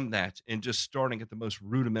away from that and just starting at the most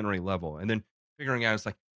rudimentary level, and then figuring out, it's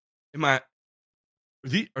like,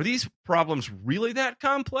 are these problems really that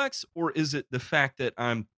complex, or is it the fact that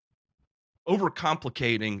I'm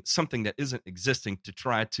overcomplicating something that isn't existing to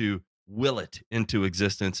try to will it into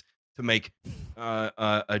existence to make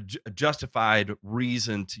a justified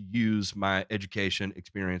reason to use my education,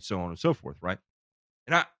 experience, so on and so forth, right?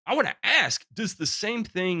 And I want to ask, does the same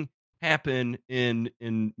thing happen in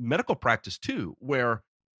medical practice too, where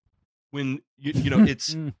when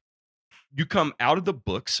it's you come out of the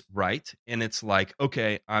books, right? And it's like,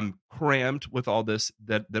 okay, I'm crammed with all this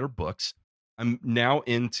that are books. I'm now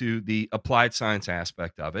into the applied science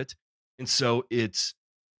aspect of it. And so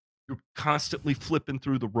you're constantly flipping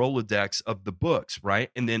through the Rolodex of the books, right?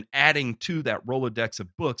 And then adding to that Rolodex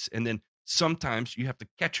of books. And then sometimes you have to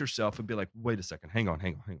catch yourself and be like, wait a second, hang on.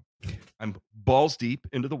 I'm balls deep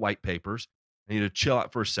into the white papers. I need to chill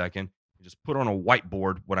out for a second and just put on a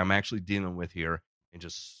whiteboard what I'm actually dealing with here and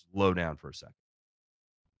just slow down for a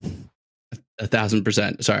second.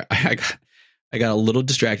 1,000%. Sorry, I got a little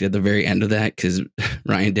distracted at the very end of that because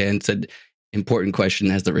Ryan Dan said, important question,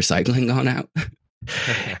 has the recycling gone out?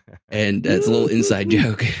 And that's a little inside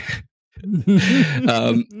joke. And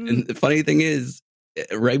the funny thing is,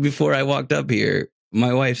 right before I walked up here,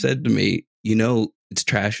 my wife said to me, it's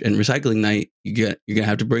trash and recycling night. You're gonna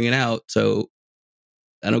have to bring it out. So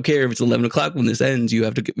I don't care if it's 11 o'clock when this ends. You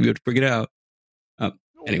have to bring it out.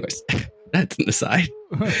 Anyways, that's an aside.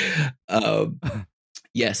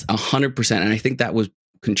 Yes, 100%. And I think that was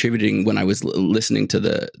contributing when I was listening to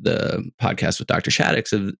the podcast with Dr.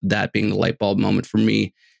 Shaddix, of that being the light bulb moment for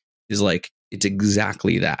me, is like, it's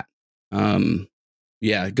exactly that. Going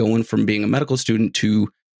from being a medical student to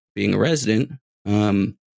being a resident,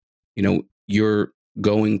 you're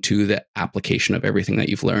going to the application of everything that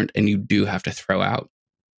you've learned, and you do have to throw out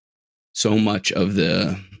so much of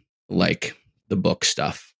the book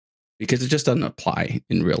stuff because it just doesn't apply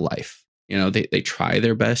in real life. They try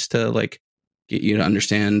their best to get you to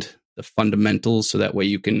understand the fundamentals so that way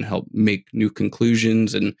you can help make new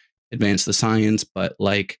conclusions and advance the science. But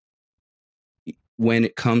when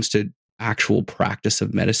it comes to actual practice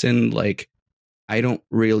of medicine, I don't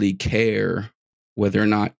really care whether or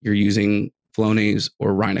not you're using Flonase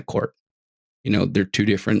or Rhinocort. They're two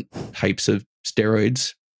different types of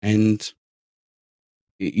steroids, and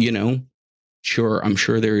sure, I'm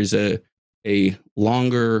sure there is a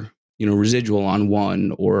longer residual on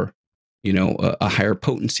one, or a higher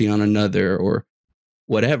potency on another, or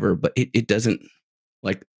whatever, but it doesn't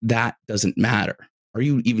that doesn't matter. Are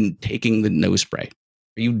you even taking the nose spray?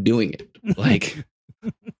 Are you doing it?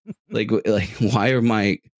 Why am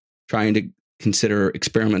I trying to consider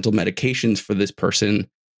experimental medications for this person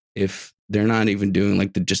if they're not even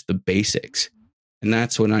doing just the basics? And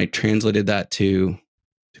that's when I translated that to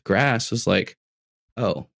grass, was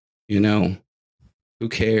oh, who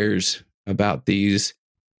cares about these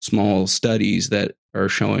small studies that are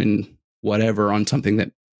showing whatever on something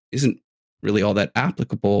that isn't really all that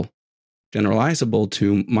applicable, generalizable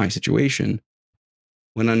to my situation,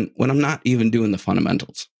 when I'm not even doing the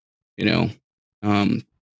fundamentals, and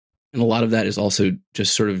a lot of that is also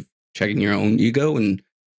just sort of checking your own ego and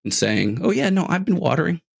saying, oh yeah, no, I've been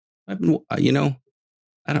watering. I've been, I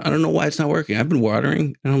don't know why it's not working. I've been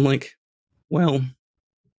watering. And I'm like, well,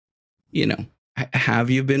 have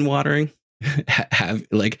you been watering? How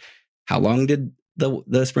long did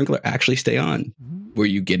the sprinkler actually stay on? Were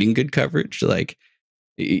you getting good coverage?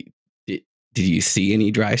 Did you see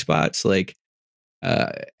any dry spots? So yeah.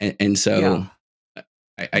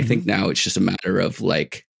 I think now it's just a matter of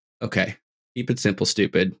okay, keep it simple,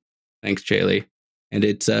 stupid. Thanks, Jaylee. And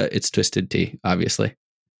it's Twisted Tea, obviously.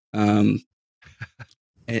 And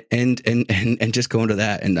just go into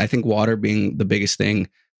that. And I think water being the biggest thing,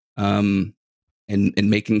 and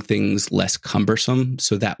making things less cumbersome,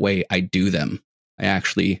 so that way I do them. I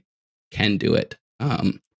actually can do it.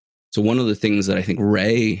 So one of the things that I think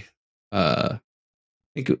Ray, I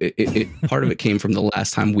think part of it came from the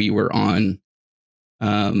last time we were on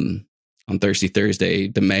Thirsty Thursday.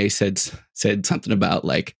 DeMay said something about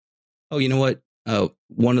oh, you know what?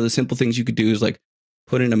 One of the simple things you could do is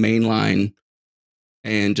put in a main line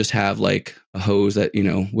and just have a hose that,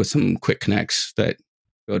 with some quick connects that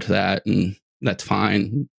go to that, and that's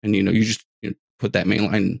fine. And, you just put that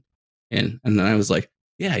main line in. And then I was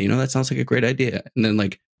yeah, that sounds like a great idea. And then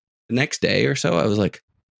the next day or so, I was I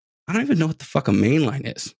don't even know what the fuck a main line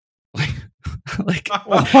is.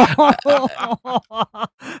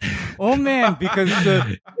 Oh man, because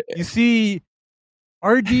you see,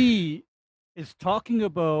 RD is talking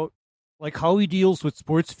about how he deals with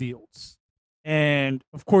sports fields. And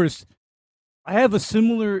of course, I have a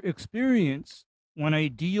similar experience when I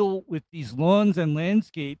deal with these lawns and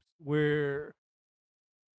landscapes where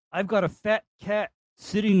I've got a fat cat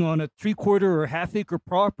sitting on a 3/4 or half acre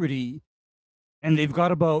property, and they've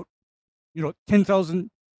got about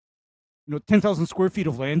 10,000 square feet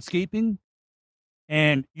of landscaping,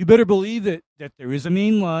 and you better believe it that there is a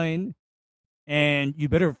main line, and you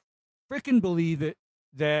better frickin' believe it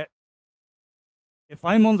that if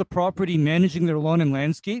I'm on the property managing their lawn and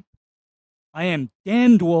landscape, I am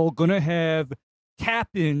damned well gonna have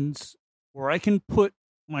tap-ins where I can put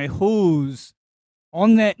my hose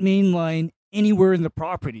on that main line anywhere in the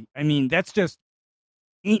property. I mean, that's just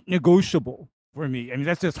ain't negotiable for me. I mean,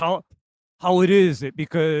 that's just how it is.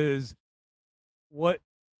 Because what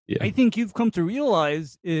I think you've come to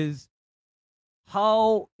realize is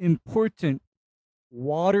how important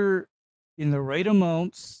water in the right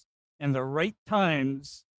amounts and the right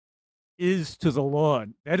times is to the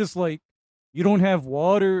lawn. That is you don't have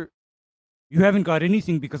water, you haven't got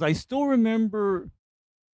anything. Because I still remember,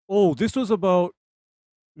 this was about,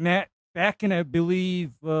 Matt, back in, I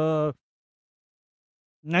believe,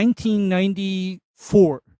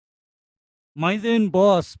 1994. My then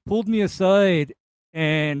boss pulled me aside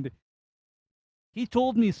and he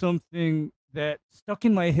told me something that stuck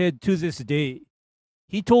in my head to this day.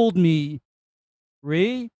 He told me,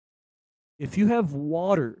 Ray, if you have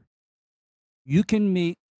water, you can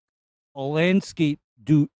make a landscape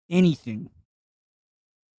do anything.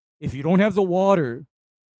 If you don't have the water,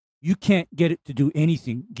 you can't get it to do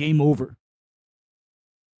anything. Game over.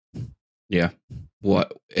 Yeah.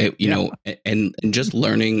 What, and just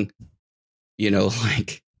learning,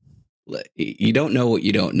 you don't know what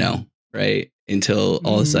you don't know, right? Until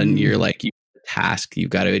all of a sudden you're like, you have a task you've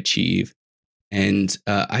got to achieve. And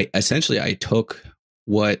I took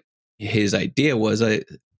what his idea was. I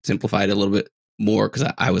simplified it a little bit more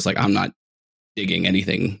because I was like, I'm not digging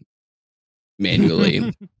anything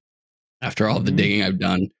manually after all the digging I've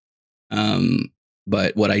done.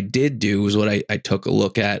 But what I did do was I took a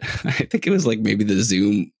look at, I think it was like maybe the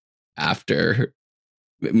Zoom after,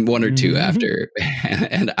 one or two after.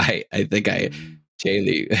 And I think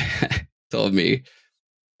Jaylee told me,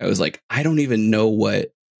 I was like, I don't even know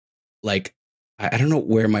what, like, I don't know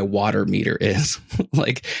where my water meter is.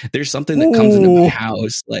 Like, there's something that comes into my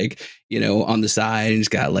house, like, on the side, and it's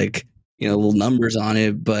got like, little numbers on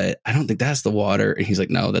it, but I don't think that's the water. And he's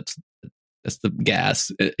like, no, that's the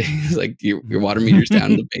gas. He's like, your water meter's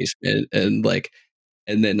down in the basement.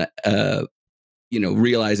 And then,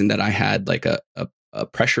 realizing that I had like a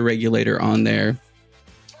pressure regulator on there.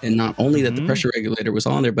 And not only that the pressure regulator was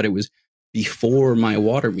on there, but it was before my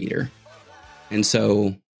water meter. And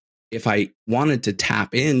so if I wanted to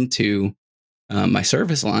tap into my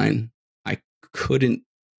service line, I couldn't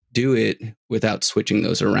do it without switching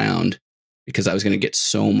those around, because I was going to get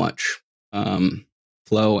so much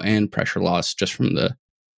flow and pressure loss just from the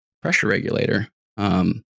pressure regulator.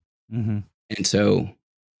 And so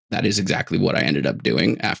that is exactly what I ended up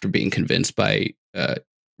doing after being convinced by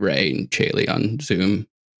Ray and Chaley on Zoom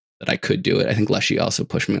that I could do it. I think Leshy also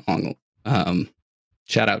pushed me along.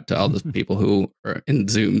 Shout out to all those people who are in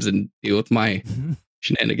Zooms and deal with my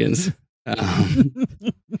shenanigans.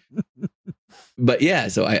 But yeah,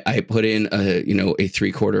 so I put in a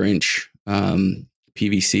 3/4 inch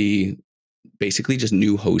PVC, basically just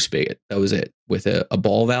new hose spigot. That was it, with a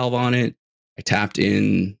ball valve on it. I tapped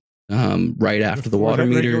in right after the water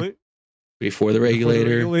meter, before the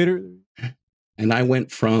regulator. And I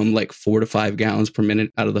went from like 4 to 5 gallons per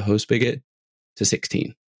minute out of the hose spigot to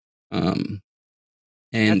 16. And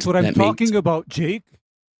that's what I'm talking about, Jake.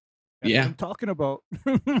 That's what I'm talking about.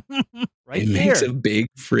 It makes a big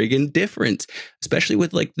friggin' difference, especially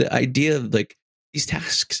with like the idea of like these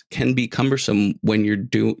tasks can be cumbersome when you're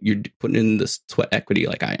putting in the sweat equity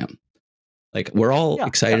like I am. Like, we're all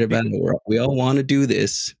excited about it. We all want to do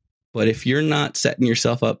this, but if you're not setting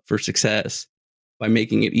yourself up for success by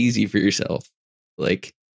making it easy for yourself,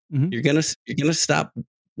 like you're gonna stop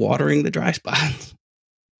watering the dry spots.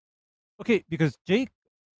 Okay, because Jake,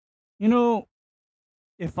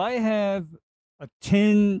 if I have a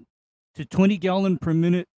 10 to 20 gallon per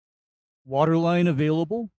minute water line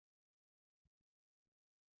available,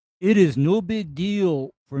 it is no big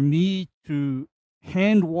deal for me to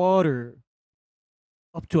hand water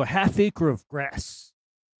up to a half acre of grass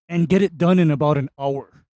and get it done in about an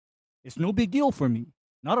hour. It's no big deal for me.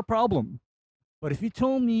 Not a problem. But if you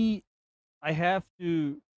tell me I have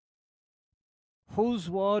to hose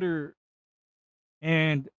water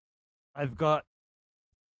and I've got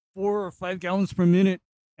 4 or 5 gallons per minute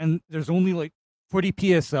and there's only like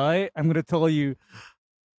 40 psi, I'm going to tell you,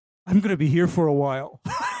 I'm going to be here for a while.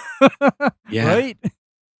 Right?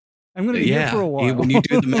 I'm going to be here for a while. When you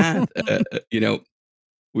do the math,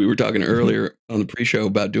 we were talking earlier on the pre-show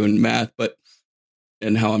about doing math,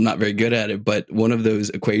 and how I'm not very good at it. But one of those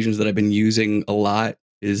equations that I've been using a lot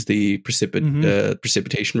is the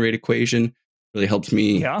precipitation rate equation. Really helps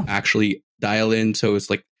me actually dial in. So it's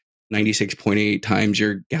like 96.8 times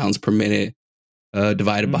your gallons per minute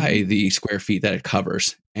divided by the square feet that it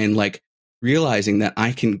covers. And like realizing that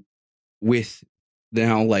I can, with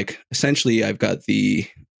now, like essentially I've got the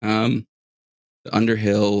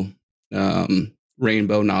Underhill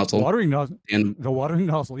rainbow nozzle, watering nozzle, and the watering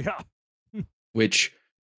nozzle, which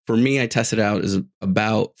for me, I tested out is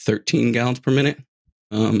about 13 gallons per minute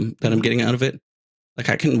that I'm getting out of it. Like,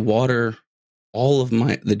 I can water all of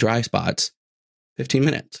the dry spots 15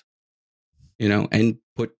 minutes, and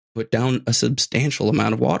put down a substantial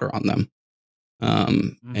amount of water on them.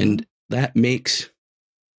 And that makes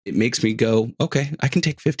me go, okay, I can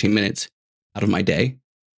take 15 minutes out of my day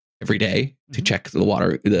every day to check the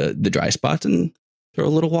water, the dry spots, and throw a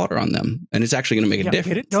little water on them. And it's actually going to make a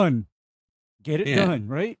difference. Get it done,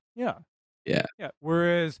 right? Yeah. Yeah.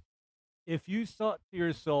 Whereas if you thought to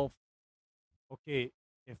yourself, okay,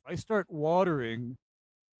 if I start watering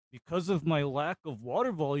because of my lack of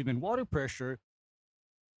water volume and water pressure,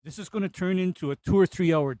 this is going to turn into a 2 or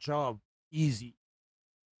 3 hour job. Easy.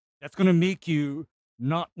 That's going to make you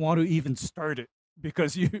not want to even start it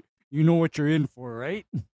because you know what you're in for, right?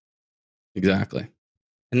 Exactly.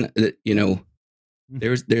 And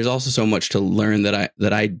there's also so much to learn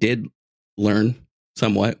that I did learn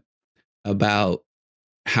somewhat about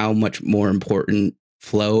how much more important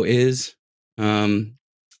flow is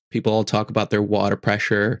people all talk about their water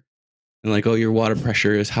pressure and like, oh, your water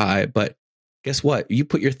pressure is high. But guess what? You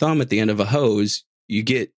put your thumb at the end of a hose, you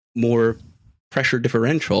get more pressure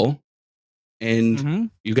differential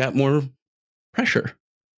and you got more pressure,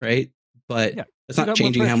 right? But it's not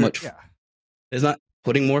changing how much. Yeah. It's not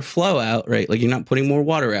putting more flow out, right? Like you're not putting more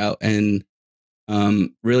water out, and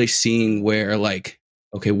really seeing where, like,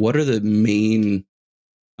 okay, what are the main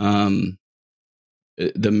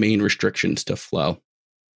restrictions to flow?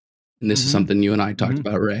 And this is something you and I talked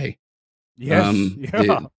about, Ray. Yes.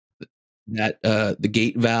 The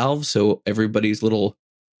gate valve. So everybody's little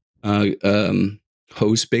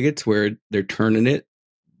hose spigots where they're turning it,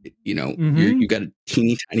 you know, you got a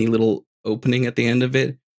teeny tiny little opening at the end of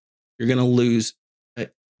it. You're gonna lose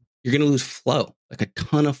flow, like a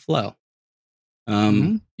ton of flow.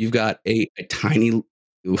 You've got a tiny.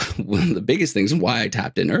 One of the biggest things, and why I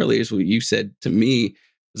tapped in earlier, is what you said to me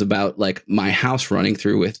was about like my house running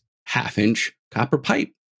through with 1/2-inch copper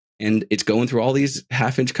pipe, and it's going through all these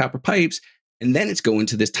 1/2-inch copper pipes, and then it's going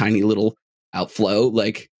to this tiny little outflow,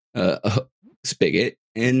 like a spigot,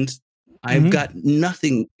 and I've got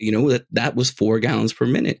nothing. You know, that was 4 gallons per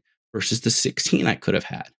minute versus the 16 I could have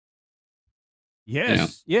had. Yes, you know?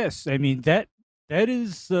 Yes. I mean that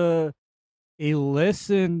is a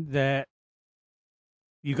lesson that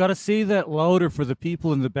you got to say that louder for the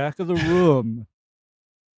people in the back of the room.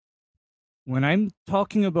 When I'm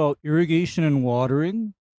talking about irrigation and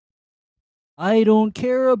watering, I don't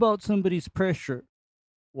care about somebody's pressure.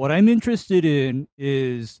 What I'm interested in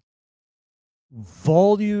is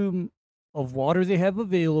volume of water they have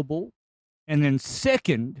available. And then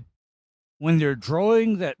second, when they're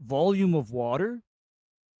drawing that volume of water,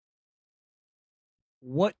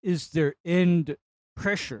 what is their end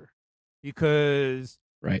pressure? Because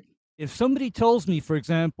if somebody tells me, for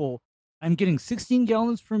example, I'm getting 16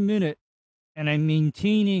 gallons per minute and I'm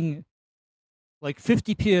maintaining like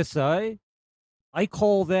 50 PSI, I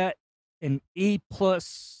call that an A+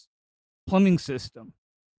 plumbing system.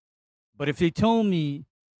 But if they tell me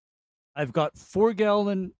I've got 4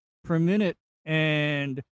 gallon per minute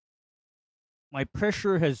and my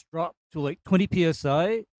pressure has dropped to like 20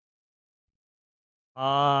 PSI,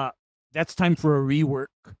 that's time for a rework.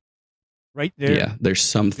 Right there. Yeah, there's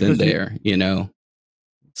something there, you know.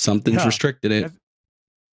 Something's restricted it.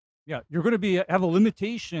 You're going to have a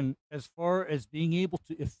limitation as far as being able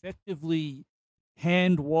to effectively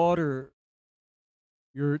hand water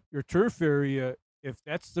your turf area if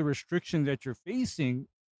that's the restriction that you're facing.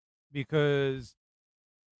 Because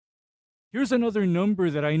here's another number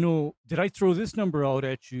that I know. Did I throw this number out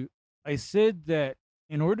at you? I said that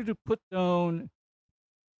in order to put down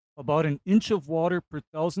about 1 inch of water per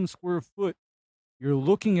 1,000 square foot, you're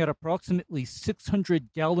looking at approximately 600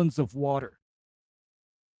 gallons of water,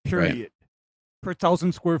 period, per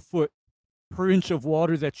 1,000 square foot, per inch of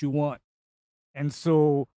water that you want. And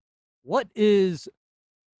so what is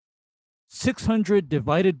 600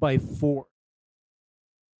 divided by 4?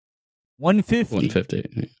 150.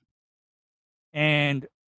 150. And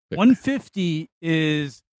 150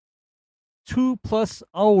 is 2+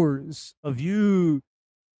 hours of you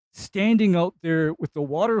standing out there with the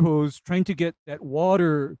water hose trying to get that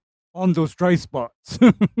water on those dry spots.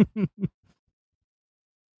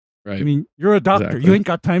 Right. I mean, you're a doctor. Exactly. You ain't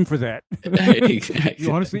got time for that. Exactly.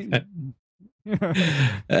 You honestly...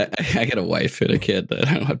 I got a wife and a kid that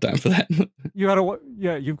I don't have time for that.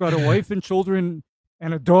 You've got a wife and children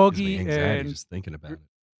and a doggy, and just thinking about it.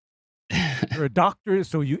 You're a doctor,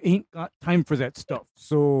 so you ain't got time for that stuff.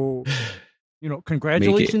 So, you know,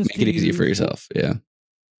 congratulations. Make it easy for yourself. Yeah,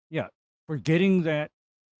 for getting that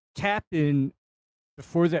tap in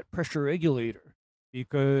before that pressure regulator.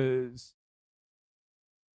 Because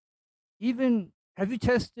have you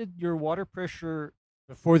tested your water pressure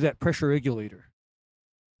before that pressure regulator?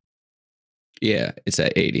 Yeah, it's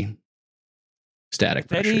at 80. Static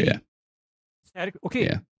pressure, 80. Static, okay.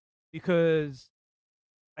 Yeah. Because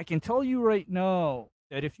I can tell you right now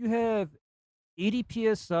that if you have 80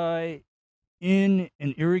 PSI in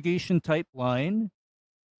an irrigation type line,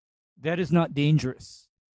 that is not dangerous.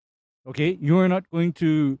 Okay? You are not going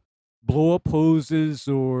to blow up hoses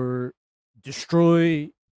or destroy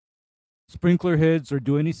sprinkler heads or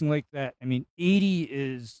do anything like that. I mean, 80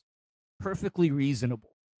 is perfectly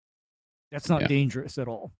reasonable. That's not dangerous at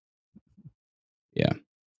all. Yeah.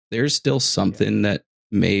 There's still something that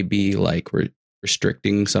may be like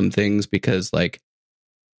restricting some things because like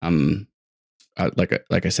like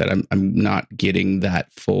I said, I'm not getting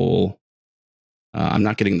that full I'm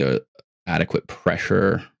not getting the adequate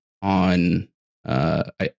pressure on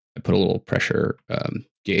I put a little pressure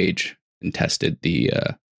gauge and tested the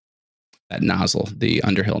nozzle, the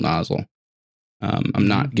underhill nozzle. I'm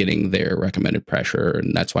not getting their recommended pressure,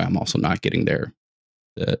 and that's why I'm also not getting the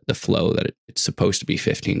flow that it's supposed to be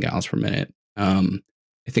 15 gallons per minute. I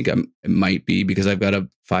think it might be because I've got a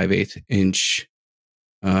 5/8 inch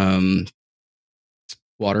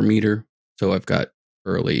water meter, so I've got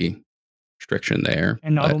early restriction there.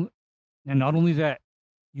 And not only that,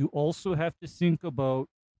 you also have to think about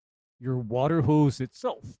your water hose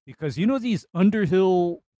itself, because these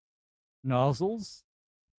underhill nozzles,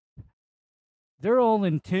 they're all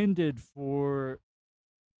intended for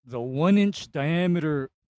the 1-inch diameter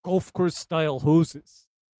golf course style hoses.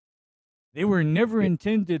 They were never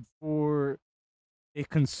intended for a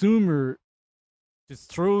consumer to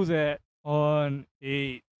throw that on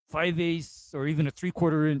a 5/8 or even a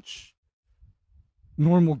 3/4 inch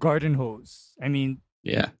normal garden hose. I mean,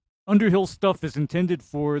 Yeah. underhill stuff is intended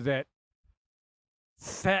for that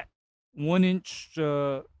fat 1-inch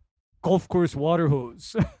golf course water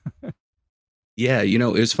hose. Yeah, it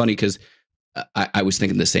was funny because I was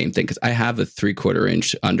thinking the same thing, because I have a 3/4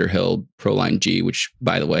 inch Underhill Proline G, which,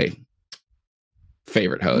 by the way,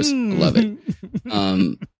 favorite hose. Love it.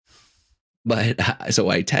 But so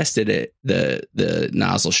I tested it, the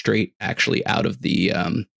nozzle straight actually out of the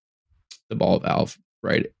ball valve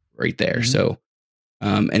right there. Mhm. So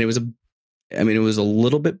and it was a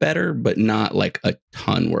little bit better, but not like a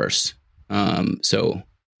ton worse. So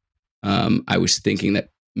I was thinking that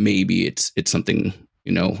maybe it's something,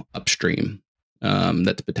 upstream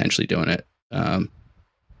that's potentially doing it,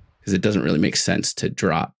 because it doesn't really make sense to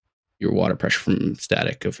drop your water pressure from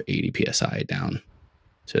static of 80 psi down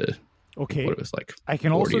to what it was like. I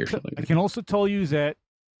can 40 also or something. I can also tell you that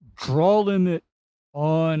draw limit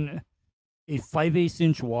on a 5/8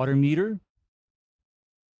 inch water meter,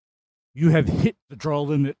 you have hit the draw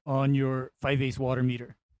limit on your 5/8 water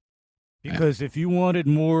meter. Because if you wanted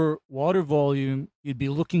more water volume, you'd be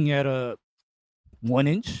looking at a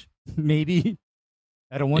 1-inch, maybe,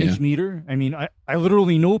 at a 1-inch meter. I mean, I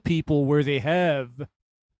literally know people where they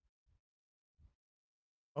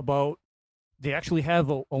actually have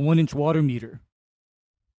a 1-inch water meter.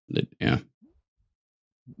 Yeah.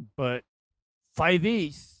 But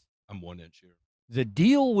 5/8, I'm 1 inch here. the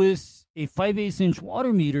deal with a 5/8 inch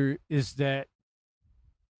water meter is that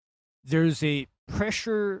there's a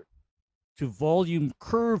pressure to volume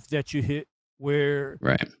curve that you hit where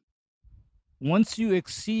once you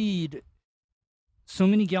exceed so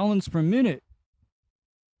many gallons per minute,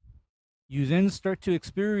 you then start to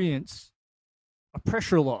experience a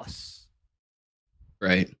pressure loss.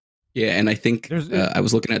 Right. Yeah, and I think I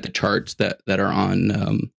was looking at the charts that are on.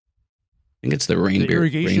 I think it's the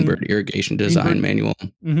Rainbird Irrigation Design Manual.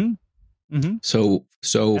 Mm-hmm. So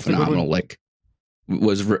phenomenal. Like,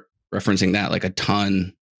 was referencing that like a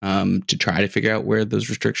ton to try to figure out where those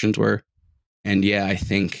restrictions were. And yeah, I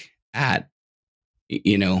think at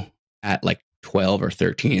like 12 or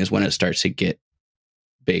 13 is when it starts to get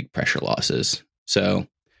big pressure losses. So,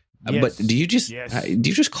 but do you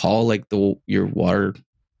just call like your water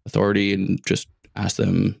authority and just ask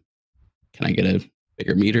them, can I get a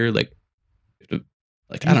bigger meter? Like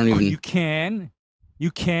I don't even.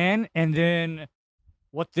 You can, and then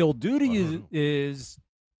what they'll do to you is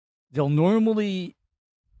they'll normally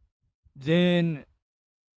then,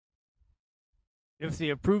 if they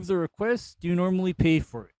approve the request, you normally pay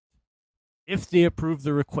for it. If they approve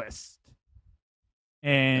the request.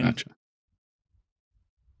 And Gotcha.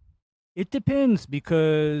 It depends,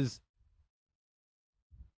 because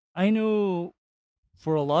I know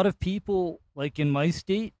for a lot of people, like in my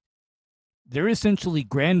state, they're essentially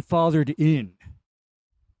grandfathered in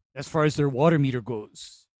as far as their water meter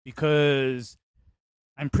goes, because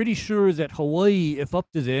I'm pretty sure that Hawaii, if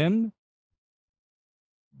up to them,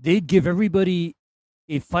 they'd give everybody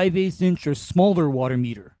a 5/8 inch or smaller water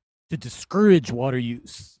meter to discourage water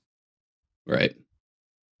use. Right.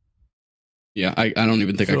 Yeah, I don't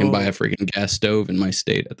even think I can buy a freaking gas stove in my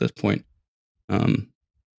state at this point. I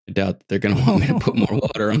doubt that they're going to want me to put more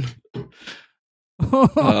water on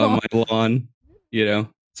my lawn,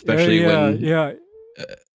 especially when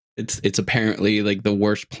it's apparently like the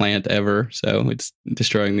worst plant ever. So it's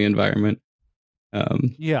destroying the environment.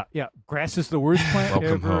 Yeah. Grass is the worst plant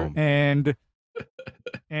Welcome ever. home.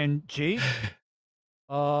 And Jake,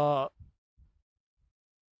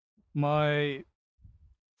 my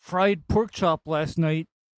fried pork chop last night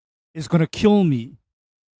is going to kill me.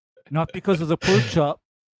 Not because of the pork chop,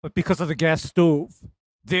 but because of the gas stove.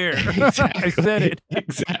 There. Exactly. I said it.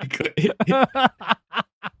 Exactly.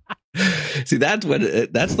 See, that's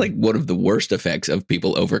like one of the worst effects of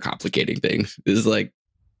people overcomplicating things. Is like,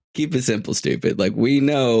 keep it simple, stupid. Like, we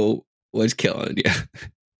know what's killing you.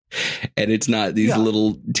 And it's not these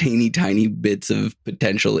little teeny tiny bits of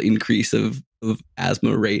potential increase of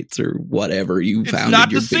asthma rates or whatever you It's found not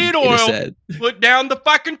in your the big seed data oil. set. Put down the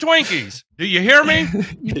fucking Twinkies. Do you hear me?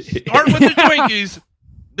 Start with the Twinkies,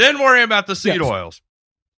 then worry about the seed oils.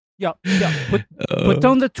 Yeah. Put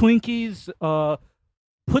down the Twinkies.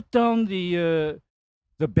 Put down the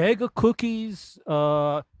bag of cookies.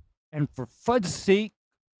 And for fudge's sake,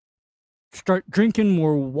 start drinking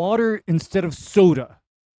more water instead of soda.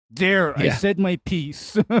 There, I said my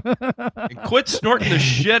piece. And quit snorting the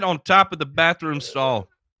shit on top of the bathroom stall.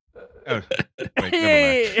 Oh,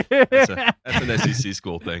 wait, never mind. That's an SEC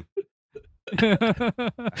school thing. I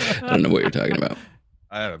don't know what you're talking about.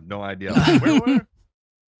 I have no idea. Where?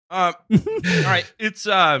 All right, it's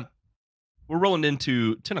we're rolling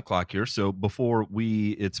into 10 o'clock here. So before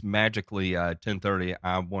it's magically 10:30.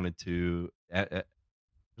 I wanted to.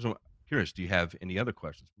 Curious, do you have any other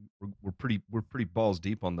questions? We're pretty balls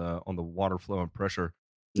deep on the water flow and pressure.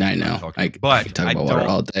 I know. I could talk about water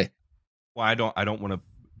all day. Well, I don't want to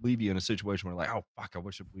leave you in a situation where like, oh fuck, I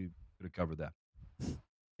wish we could have covered that.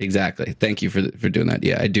 Exactly. Thank you for doing that.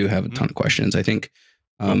 Yeah, I do have a ton of questions. I think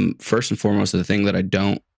first and foremost, the thing that I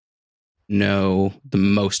don't know the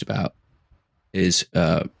most about is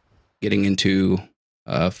getting into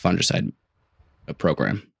a fungicide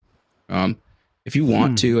program. If you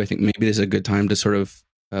want to, I think maybe this is a good time to sort of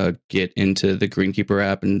get into the Greenkeeper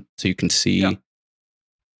app, and so you can see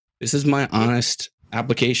this is my honest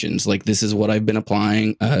applications. Like, this is what I've been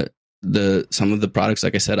applying. Some of the products,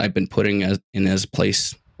 like I said, I've been putting as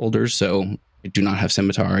placeholders. So I do not have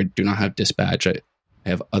Scimitar. I do not have Dispatch. I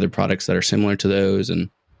have other products that are similar to those, and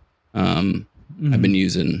I've been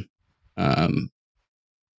using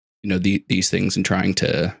these things and trying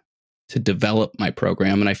to develop my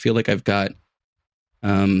program. And I feel like I've got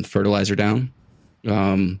fertilizer down,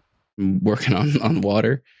 working on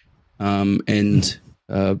water, and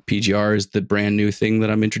PGR is the brand new thing that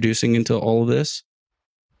I'm introducing into all of this.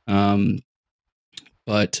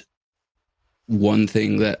 But one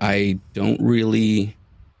thing that I don't really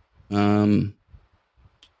know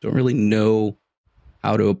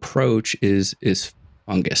how to approach is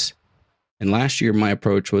fungus. And last year my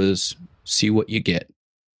approach was see what you get.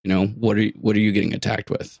 What are you getting attacked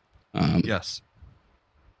with? Yes.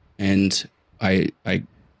 And I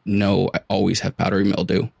know I always have powdery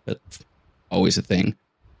mildew. That's always a thing.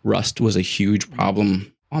 Rust was a huge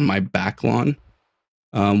problem on my back lawn,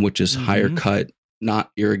 which is higher cut,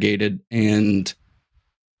 not irrigated, and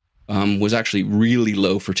was actually really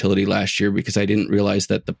low fertility last year because I didn't realize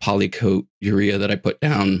that the polycoat urea that I put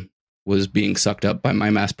down was being sucked up by my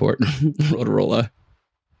Massport Rotorola.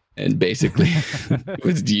 And basically it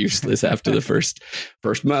was useless after the first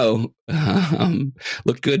mow.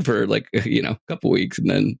 Looked good for a couple weeks, and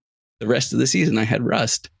then the rest of the season I had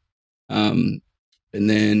rust. And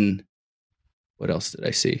then what else did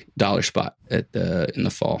I see? Dollar spot in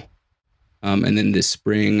the fall. And then this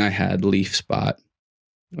spring I had leaf spot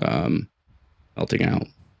melting out.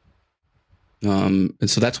 And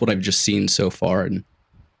so that's what I've just seen so far.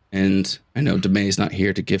 And I know DeMay's not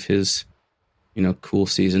here to give his cool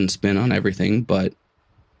season spin on everything, but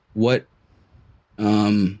what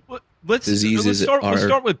diseases let's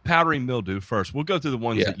start with powdery mildew first. We'll go through the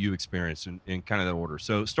ones that you experienced in kind of that order.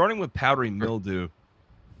 So starting with powdery mildew,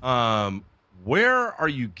 where are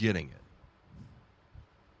you getting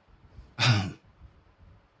it?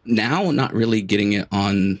 Now, not really getting it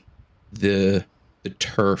on the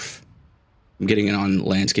turf. I'm getting it on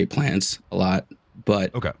landscape plants a lot,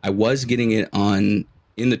 but I was getting it in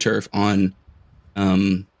the turf on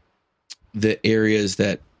the areas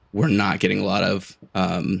that were not getting a lot of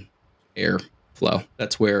air flow.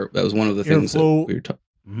 That was one of the things that we were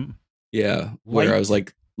talking. Yeah, where I was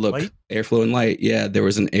like, look, light? Airflow and light. Yeah, there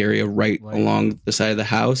was an area along the side of the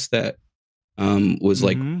house that was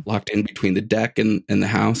like locked in between the deck and the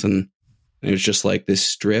house, and it was just like this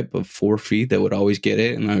strip of 4 feet that would always get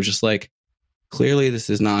it. And I was just like, clearly this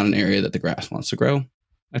is not an area that the grass wants to grow.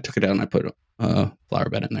 I took it out and I put a flower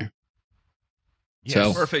bed in there. Yes.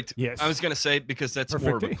 So perfect. Yes. I was going to say, because that's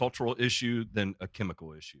more of a cultural issue than a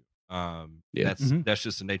chemical issue. That's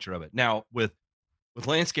just the nature of it. Now with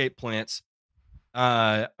landscape plants,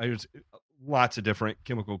 there's lots of different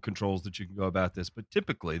chemical controls that you can go about this, but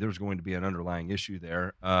typically there's going to be an underlying issue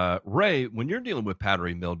there. Ray, when you're dealing with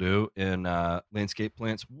powdery mildew in landscape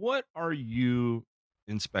plants, what are you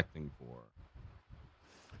inspecting for?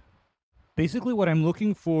 Basically, what I'm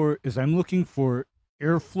looking for is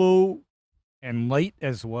airflow and light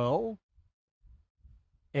as well.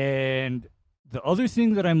 And the other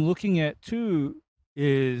thing that I'm looking at too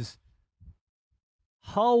is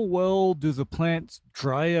how well do the plants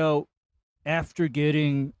dry out after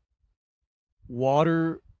getting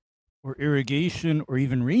water or irrigation or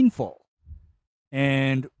even rainfall?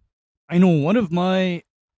 And I know one of my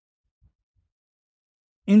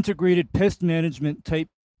integrated pest management type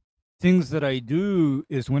things that I do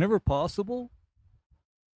is whenever possible,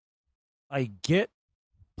 I get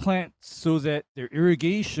plants so that their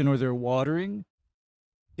irrigation or their watering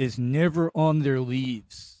is never on their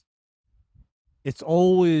leaves. It's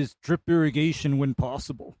always drip irrigation when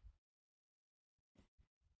possible.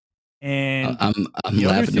 And I'm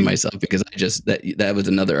laughing to myself because I just that was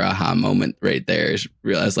another aha moment right there. I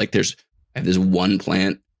realized like I have this one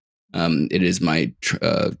plant. It is my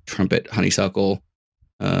trumpet honeysuckle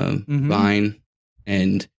vine,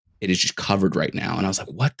 and it is just covered right now. And I was like,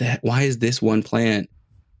 "What the heck? Why is this one plant?"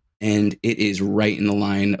 And it is right in the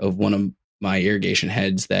line of one of my irrigation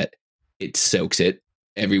heads that it soaks it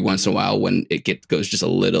every once in a while when it goes just a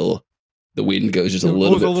little. The wind goes just a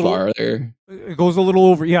little bit farther. It goes a little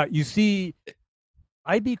over. Yeah, you see,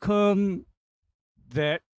 I become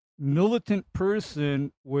that militant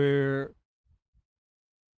person where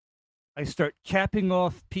I start capping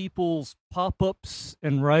off people's pop-ups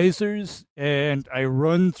and risers, and I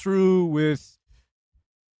run through with,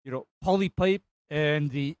 polypipe and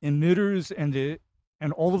the emitters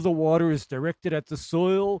and all of the water is directed at the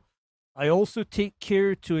soil. I also take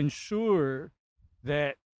care to ensure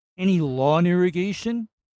that any lawn irrigation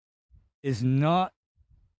is not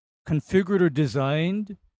configured or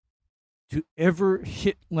designed to ever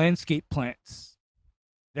hit landscape plants.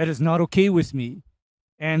 That is not okay with me.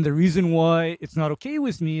 And the reason why it's not okay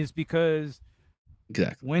with me is because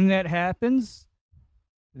when that happens,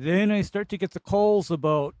 then I start to get the calls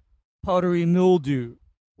about powdery mildew,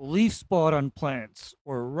 leaf spot on plants,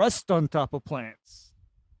 or rust on top of plants.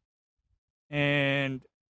 And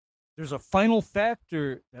there's a final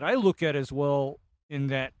factor that I look at as well, in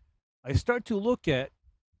that I start to look at,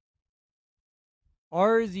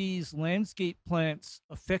 are these landscape plants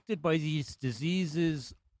affected by these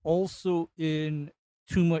diseases also in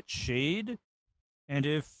too much shade? And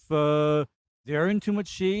if they are in too much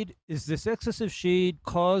shade, is this excessive shade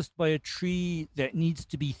caused by a tree that needs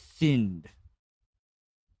to be thinned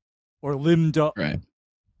or limbed up? Right.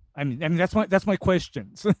 I mean that's my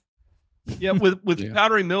questions. Yeah, with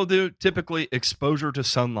powdery mildew, typically exposure to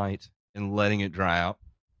sunlight and letting it dry out.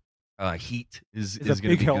 Heat is going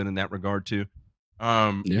to be good in that regard too.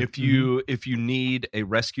 If you need a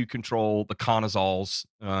rescue control, the conazoles,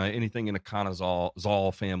 anything in a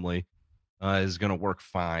conazole family is going to work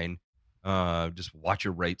fine. Just watch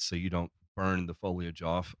your rates so you don't burn the foliage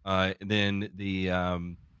off. And then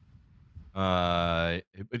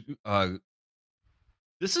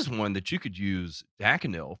this is one that you could use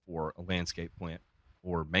daconil for a landscape plant,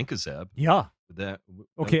 or mancozeb. Yeah. That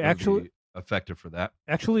actually be effective for that.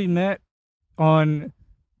 Actually, Matt, on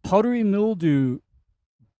powdery mildew,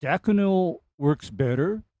 daconil works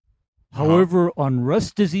better. However, on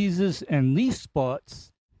rust diseases and leaf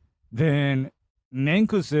spots, then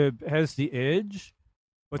mancozeb has the edge.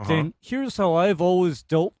 But then here's how I've always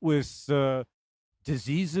dealt with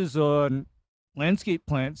diseases on landscape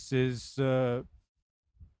plants is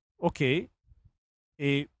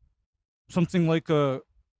something like a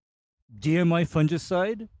DMI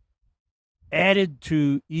fungicide added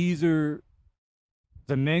to either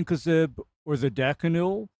the mancozeb or the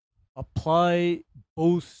daconil. Apply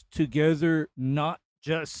both together, not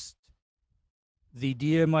just the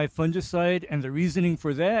DMI fungicide. And the reasoning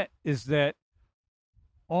for that is that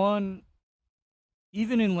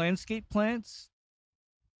even in landscape plants,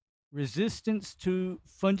 resistance to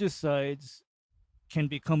fungicides can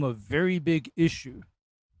become a very big issue.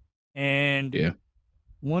 And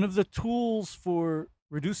one of the tools for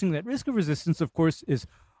reducing that risk of resistance, of course, is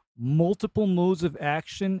multiple modes of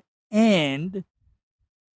action, and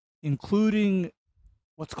including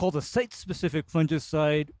what's called a site-specific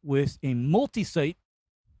fungicide with a multi-site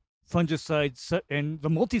fungicide, and the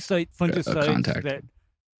multi-site fungicides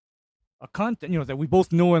that we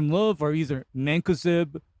both know and love are either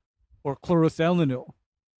mancozeb or chlorothalonil.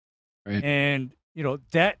 Right. And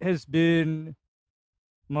that has been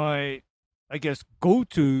my, I guess,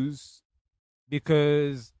 go-tos,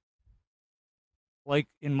 because like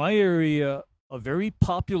in my area, a very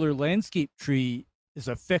popular landscape tree is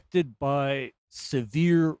affected by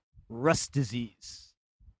severe rust disease.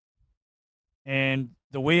 And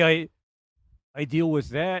the way I deal with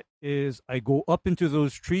that is I go up into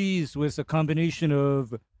those trees with a combination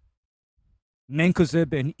of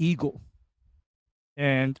mancozeb and eagle.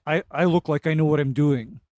 And I look like I know what I'm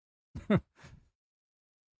doing.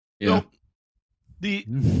 So,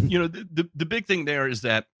 The big thing there is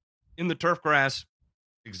that in the turf grass,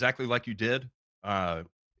 exactly like you did,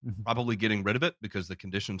 probably getting rid of it because the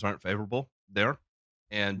conditions aren't favorable there.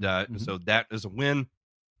 And so that is a win.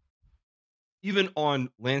 Even on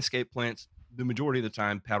landscape plants, the majority of the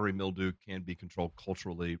time, powdery mildew can be controlled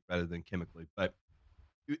culturally rather than chemically. But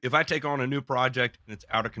if I take on a new project and it's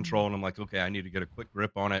out of control and I'm like, okay, I need to get a quick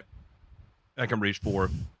grip on it, I can reach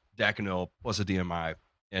for Daconil plus a DMI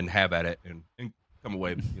and have at it and come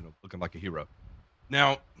away, looking like a hero.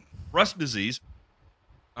 Now, rust disease,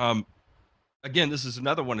 again, this is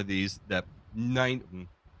another one of these that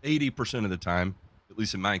 80% of the time, at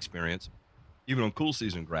least in my experience, even on cool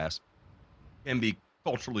season grass, can be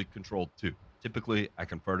culturally controlled too. Typically, I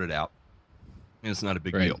convert it out, and it's not a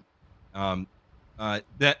big deal.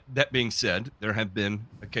 That being said, there have been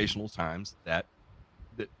occasional times that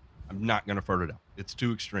I'm not going to fert it out. It's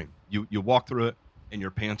too extreme. You walk through it, and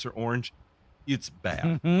your pants are orange. It's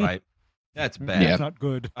bad, right? That's bad. That's not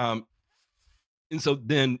good. And so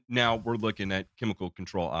then now we're looking at chemical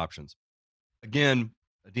control options. Again,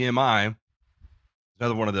 a DMI is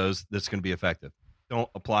another one of those that's going to be effective. Don't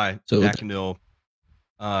apply Daconil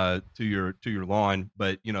to your lawn,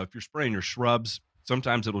 but if you're spraying your shrubs,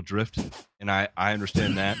 sometimes it'll drift, and I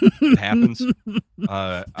understand that it happens.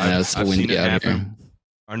 I've seen it happen.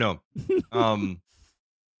 I know.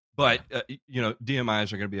 But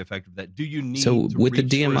DMIs are going to be effective. That do you need to with the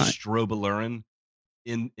DMI strobilurin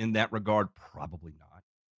in that regard? Probably not.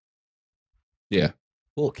 Yeah.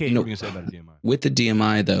 Well, what are you going to say about a DMI? With the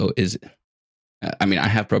DMI though, I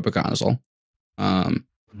have propiconazole,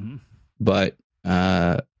 but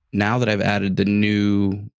now that I've added the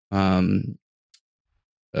new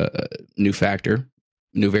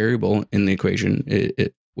new variable in the equation,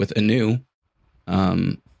 with a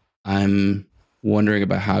I'm wondering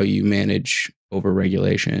about how you manage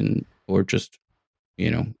overregulation, or just,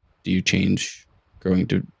 do you change growing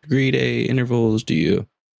degree day intervals? Do you,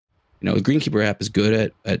 the Greenkeeper app is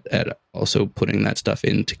good at also putting that stuff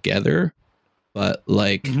in together, but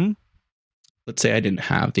like, let's say I didn't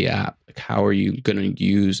have the app, like how are you going to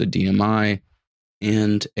use a DMI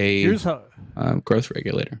and a growth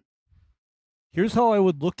regulator? Here's how I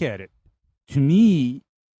would look at it. To me,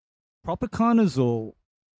 propiconazole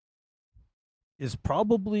is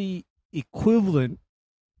probably equivalent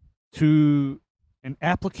to an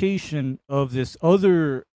application of this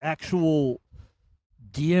other actual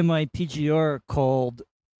DMI PGR called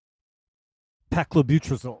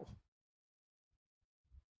paclobutrazol.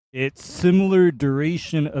 It's similar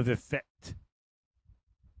duration of effect.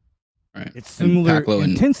 Right. It's similar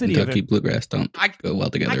intensity and Kentucky bluegrass don't go well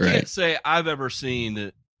together, right? I can't say I've ever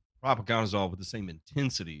seen propiconazole with the same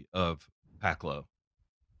intensity of Paclo.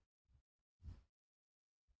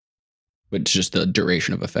 But it's just the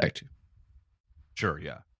duration of effect. Sure,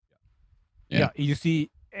 yeah. You see,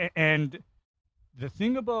 and the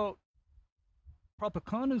thing about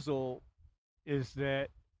propiconazole is that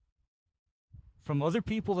from other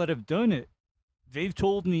people that have done it, they've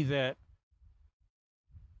told me that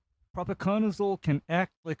propiconazole can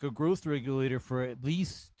act like a growth regulator for at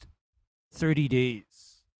least 30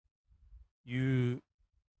 days. You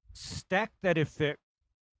stack that effect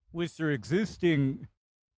with your existing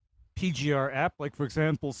PGR app. Like, for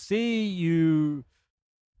example, say you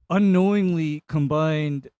unknowingly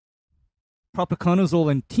combined propiconazole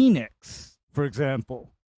and Tenex, for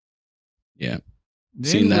example. Yeah.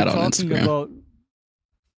 Seen that on Instagram.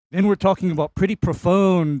 Then we're talking about pretty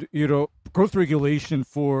profound, growth regulation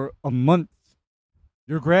for a month.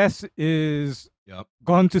 Your grass is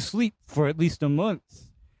gone to sleep for at least a month.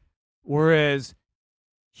 Whereas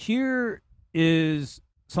here is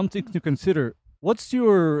something to consider. What's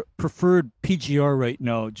your preferred PGR right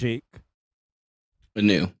now, Jake? A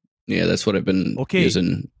new. Yeah, that's what I've been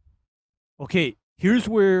using. Okay, here's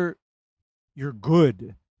where you're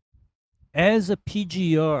good. As a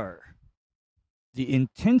PGR, the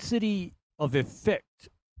intensity of effect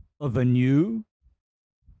of a new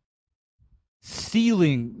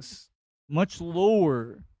ceilings much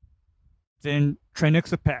lower than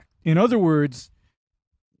Trinexapac. In other words,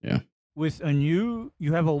 with a new,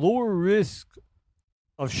 you have a lower risk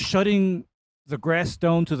of shutting the grass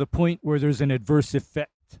down to the point where there's an adverse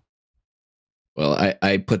effect. Well,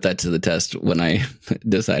 I put that to the test when I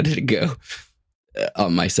decided to go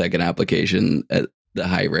on my second application at the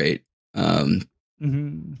high rate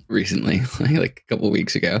recently, like a couple of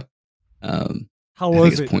weeks ago. How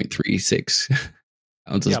was it? It's 0.36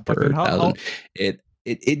 ounces per thousand.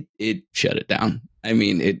 It shut it down. I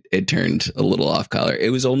mean, it turned a little off color.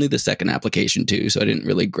 It was only the second application too, so I didn't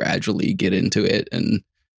really gradually get into it. And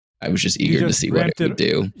I was just eager to see what it would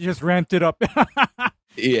do. You just ramped it up.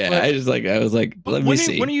 Yeah, But- I was like, let me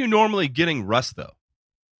see. When are you normally getting rust though?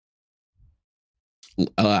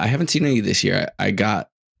 I haven't seen any this year. I got,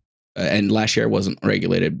 and last year I wasn't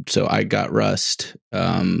regulated, so I got rust.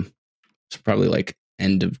 It's probably like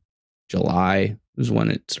end of July was when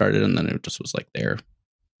it started, and then it just was like there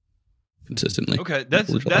consistently. Okay,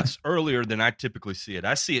 that's earlier than I typically see it.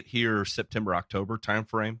 I see it here September, October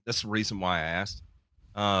timeframe. That's the reason why I asked.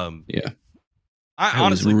 Yeah, I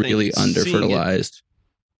honestly was really think under fertilized.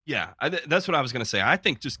 Yeah, that's what I was going to say. I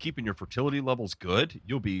think just keeping your fertility levels good,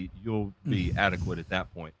 you'll be adequate at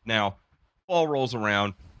that point. Now, fall rolls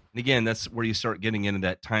around, and again, that's where you start getting into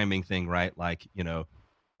that timing thing, right? Like,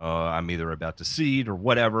 I'm either about to seed or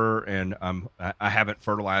whatever, and I haven't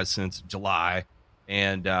fertilized since July,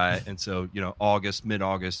 and so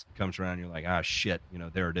mid-August comes around, you're like, shit,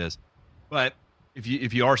 there it is. But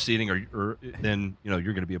if you are seeding, or then you're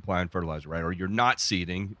going to be applying fertilizer, right? Or you're not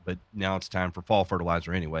seeding, but now it's time for fall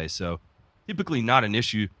fertilizer anyway. So typically not an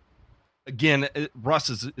issue. Again, rust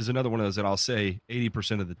is another one of those that I'll say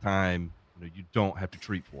 80% of the time you don't have to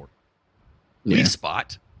treat for. Yeah. Leaf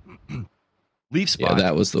spot. Yeah,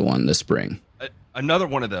 that was the one this spring. Another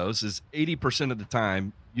one of those is 80% of the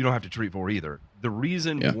time you don't have to treat for either. The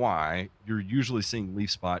reason why you're usually seeing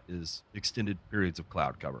leaf spot is extended periods of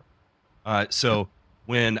cloud cover. So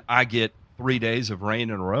when I get 3 days of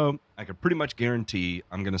rain in a row, I can pretty much guarantee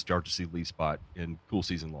I'm going to start to see leaf spot in cool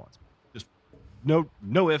season lawns. Just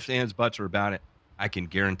no ifs, ands, buts or about it. I can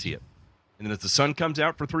guarantee it. And then as the sun comes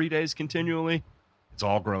out for 3 days continually, it's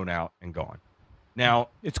all grown out and gone. Now,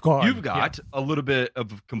 it's gone. You've got a little bit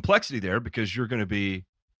of complexity there because you're going to be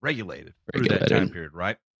regulated through that time period,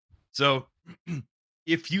 right? So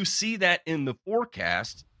if you see that in the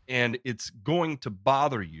forecast and it's going to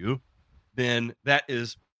bother you, then that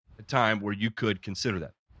is a time where you could consider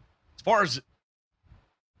that. As far as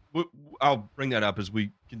I'll bring that up as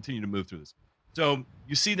we continue to move through this. So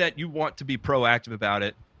you see that you want to be proactive about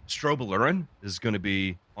it. Strobilurin is going to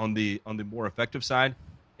be on the more effective side.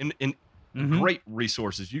 In great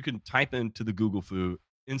resources, you can type into the Google Foo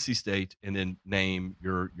NC State and then name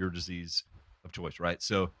your disease of choice, right?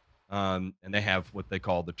 So and they have what they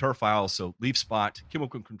call the turf files. So leaf spot,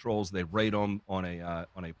 chemical controls, they rate them on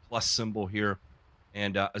a plus symbol here.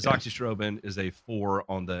 And azoxystrobin is a 4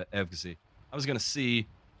 on the efficacy. I was going to see.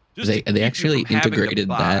 They actually integrated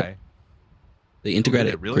that. They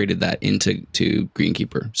integrated that into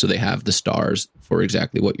Greenkeeper. So they have the stars for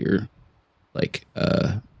exactly what you're like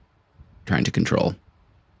trying to control,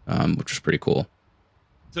 which is pretty cool.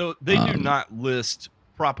 So they do not list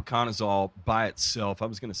propiconazole by itself. I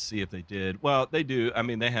was going to see if they did. Well, they do. I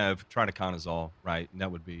mean, they have triticonazole, right? And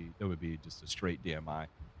that would be just a straight DMI.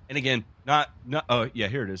 And again, not. Oh, yeah,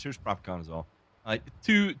 here it is. Here's propiconazole.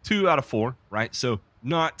 2 out of 4, right? So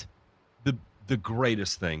not the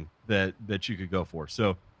greatest thing that you could go for.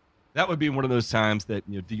 So that would be one of those times that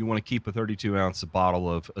do you want to keep a 32-ounce bottle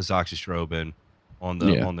of azoxystrobin on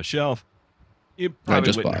the shelf? It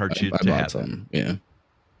probably wouldn't hurt you to have some. Yeah.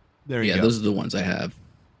 There you go. Those are the ones I have.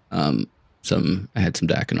 I had some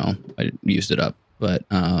Daconol. I used it up, but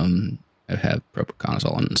I have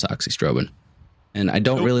propiconazole and azoxystrobin. And I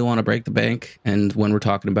don't really want to break the bank. And when we're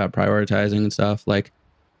talking about prioritizing and stuff, like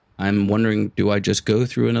I'm wondering, do I just go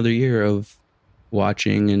through another year of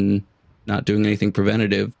watching and not doing anything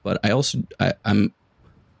preventative? But I'm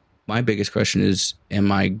my biggest question is,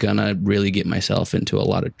 am I gonna really get myself into a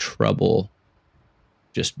lot of trouble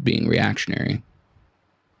just being reactionary?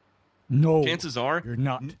 No, chances are you're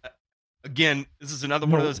not. Again, this is another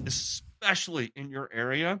one of those, especially in your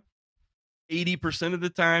area. 80% of the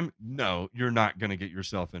time, no, you're not going to get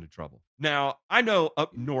yourself into trouble. Now, I know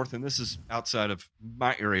up north, and this is outside of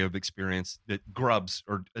my area of experience, that grubs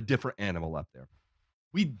are a different animal up there.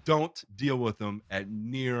 We don't deal with them at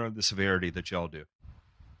near the severity that y'all do.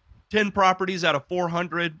 10 properties out of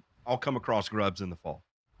 400, I'll come across grubs in the fall.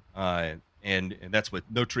 And that's with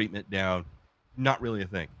no treatment down, not really a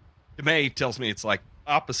thing. DeMay tells me it's like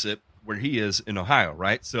opposite where he is in Ohio,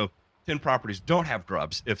 right? So 10 properties don't have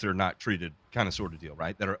grubs if they're not treated, kind of sort of deal,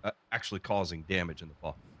 right? That are actually causing damage in the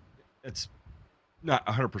fall. It's not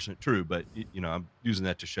 100% true, but I'm using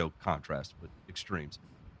that to show contrast with extremes.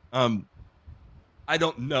 I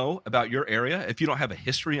don't know about your area. If you don't have a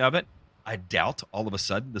history of it, I doubt all of a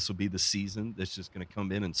sudden this will be the season that's just going to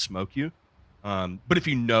come in and smoke you. But if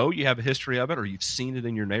you have a history of it or you've seen it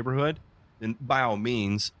in your neighborhood, then by all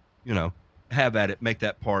means, have at it, make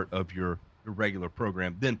that part of your regular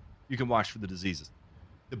program. Then you can watch for the diseases.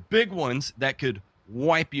 The big ones that could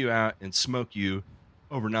wipe you out and smoke you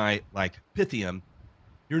overnight, like Pythium,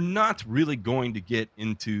 you're not really going to get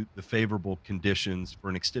into the favorable conditions for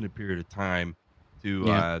an extended period of time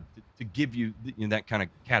to give you, that kind of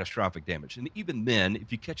catastrophic damage. And even then, if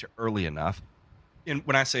you catch it early enough, and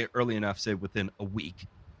when I say early enough, say within a week,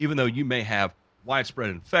 even though you may have widespread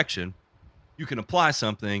infection, you can apply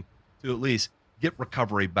something to at least get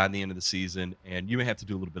recovery by the end of the season. And you may have to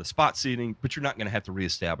do a little bit of spot seeding, but you're not going to have to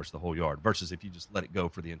reestablish the whole yard. Versus if you just let it go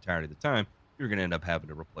for the entirety of the time, you're going to end up having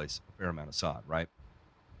to replace a fair amount of sod, right?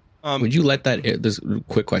 Would you let that, this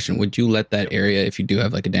quick question, would you let that area, if you do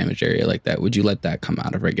have like a damaged area like that, would you let that come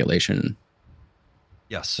out of regulation?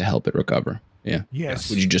 Yes. To help it recover? Yeah.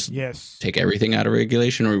 Yes. Would you just take everything out of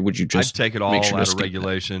regulation, or would you just I'd take it all out of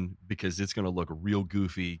regulation because it's going to look real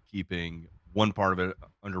goofy keeping one part of it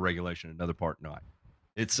under regulation, another part not.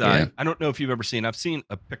 It's I don't know if you've ever seen, I've seen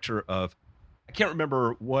a picture of, I can't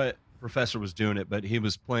remember what professor was doing it, but he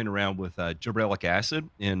was playing around with gibberellic acid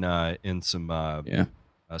in some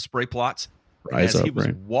spray plots. As he was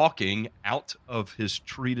walking out of his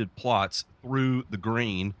treated plots through the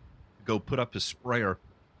green to go put up his sprayer,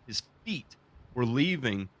 his feet were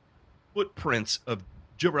leaving footprints of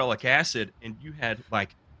gibberellic acid, and you had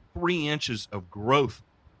like 3 inches of growth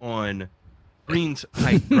on green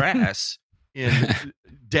type grass in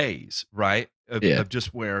days, right? Of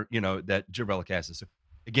just where, that gibberellic acid. So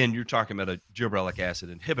again, you're talking about a gibberellic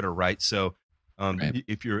acid inhibitor, right? So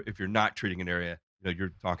if you're not treating an area,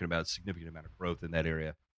 you're talking about a significant amount of growth in that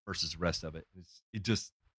area versus the rest of it.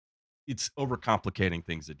 It's overcomplicating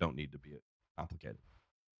things that don't need to be complicated.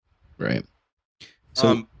 Right.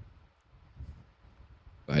 So,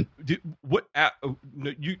 go ahead.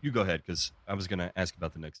 You go ahead, because I was going to ask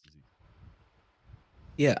about the next disease.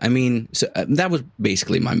 Yeah, I mean, so that was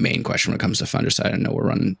basically my main question when it comes to fungicide. I know we're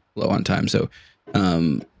running low on time, so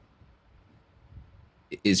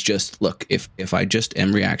it's just, look, if I just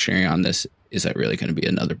am reactionary on this, is that really going to be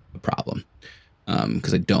another problem?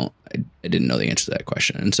 Because I didn't know the answer to that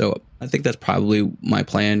question, and so I think that's probably my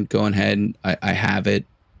plan. Going ahead, I have it.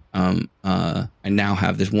 I now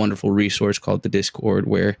have this wonderful resource called the Discord,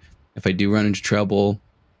 where if I do run into trouble,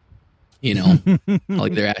 I'll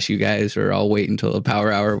either ask you guys, or I'll wait until a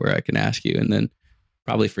power hour where I can ask you, and then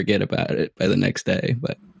probably forget about it by the next day.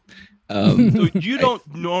 But so you don't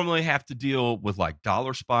normally have to deal with like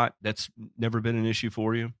dollar spot. That's never been an issue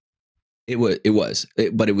for you. It was,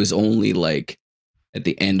 but it was only like at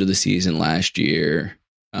the end of the season last year,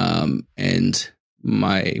 and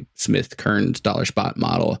my Smith Kearns dollar spot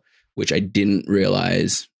model, which I didn't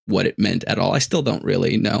realize what it meant at all. I still don't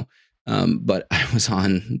really know. But I was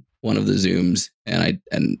on one of the Zooms, and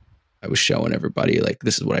I was showing everybody, like,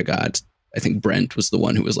 this is what I got. I think Brent was the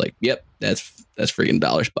one who was like, yep, that's freaking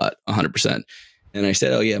dollar spot 100%. And I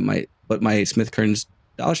said, oh yeah, my Smith Kearns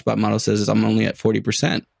dollar spot model says I'm only at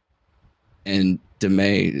 40%. And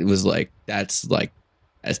DeMay was like, that's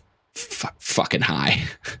fucking high.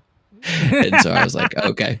 And so I was like,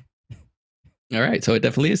 okay, all right. So it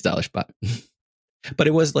definitely is dollar spot. But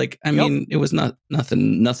it was like, I mean, it was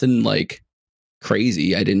nothing like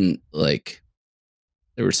crazy. I didn't like,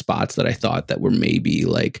 there were spots that I thought that were maybe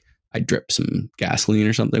like I dripped some gasoline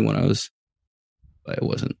or something when I was, but it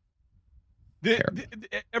wasn't.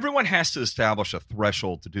 Everyone has to establish a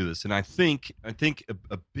threshold to do this. And I think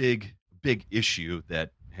a big issue that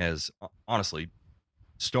has honestly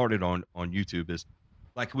started on YouTube is,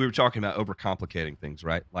 like we were talking about, overcomplicating things,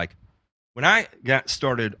 right? Like when I got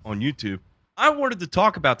started on YouTube, I wanted to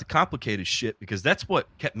talk about the complicated shit because that's what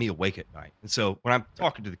kept me awake at night. And so when I'm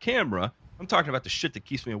talking to the camera, I'm talking about the shit that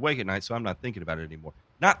keeps me awake at night. So I'm not thinking about it anymore.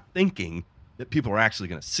 Not thinking that people are actually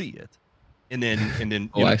going to see it. And then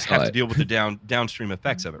have to deal with the downstream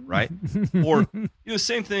effects of it, right? Or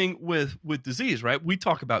same thing with disease, right? We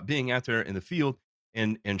talk about being out there in the field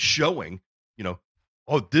and showing,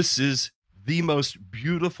 oh, this is the most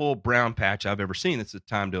beautiful brown patch I've ever seen. It's the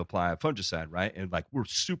time to apply a fungicide, right? And like we're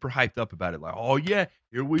super hyped up about it, like, oh yeah,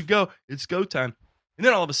 here we go, it's go time. And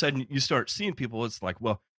then all of a sudden you start seeing people. It's like,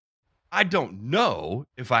 well, I don't know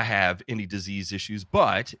if I have any disease issues,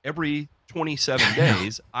 but every 27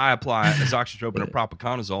 days I apply azoxystrobin and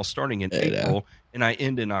propiconazole starting in April and I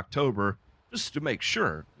end in October just to make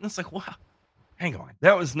sure. And it's like, wow, hang on,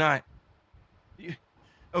 that was not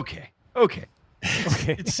okay.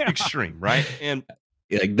 It's extreme, right? And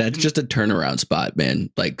like that's just a turnaround spot, man.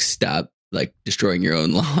 Like, stop like destroying your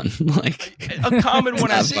own lawn. Like a common one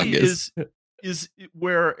I see is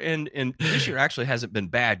where, and this year actually hasn't been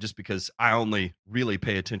bad just because I only really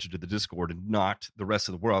pay attention to the Discord and not the rest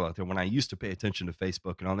of the world out there. When I used to pay attention to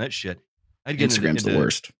Facebook and all that shit, I'd get Instagram's the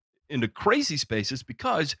worst, into crazy spaces,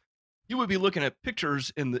 because you would be looking at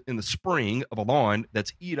pictures in the spring of a lawn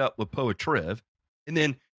that's eat up with poatriv, And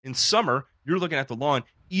then in summer, you're looking at the lawn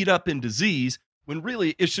eat up in disease when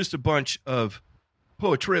really it's just a bunch of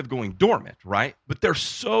poatriv going dormant, right? But they're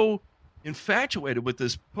so infatuated with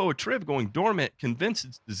this poatriv going dormant, convinced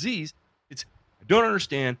it's disease. I don't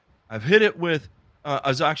understand. I've hit it with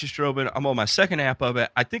azoxystrobin. I'm on my second app of it.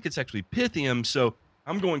 I think it's actually Pythium, so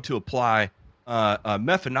I'm going to apply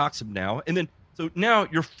mefenoxam now. And then, so now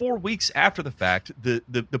you're 4 weeks after the fact. The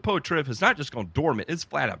poatriv has not just gone dormant; it's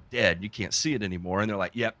flat out dead. You can't see it anymore. And they're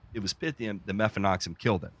like, "Yep, it was Pythium. The mefenoxam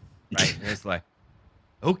killed it." Right? And it's like,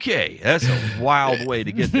 okay, that's a wild way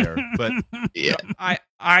to get there. But Yeah.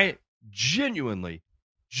 I genuinely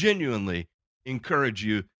encourage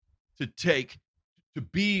you to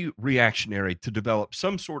be reactionary, to develop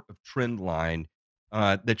some sort of trend line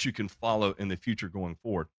that you can follow in the future going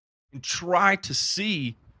forward, and try to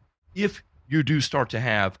see if you do start to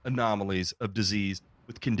have anomalies of disease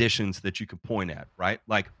with conditions that you can point at, right?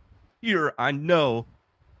 Like here, I know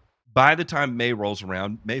by the time May rolls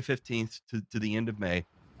around, May 15th to the end of May,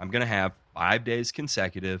 I'm going to have 5 days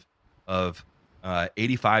consecutive of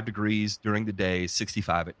 85 degrees during the day,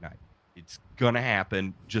 65 at night. It's going to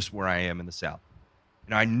happen just where I am in the South.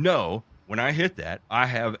 And I know when I hit that, I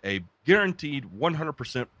have a guaranteed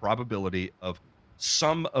 100% probability of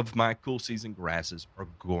some of my cool season grasses are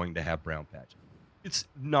going to have brown patch. It's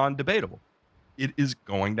non-debatable. It is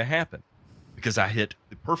going to happen because I hit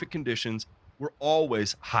the perfect conditions. We're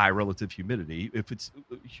always high relative humidity. If it's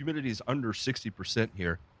humidity is under 60%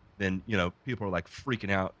 here, then people are like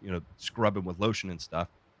freaking out, scrubbing with lotion and stuff.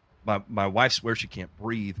 My wife swears she can't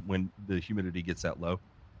breathe when the humidity gets that low.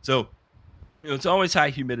 So it's always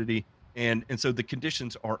high humidity, and so the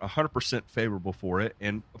conditions are 100% favorable for it.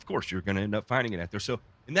 And of course, you're going to end up finding it out there. So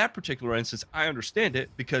in that particular instance, I understand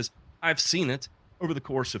it because I've seen it over the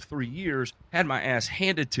course of 3 years. Had my ass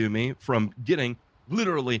handed to me from getting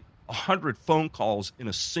literally 100 phone calls in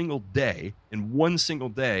a single day, in one single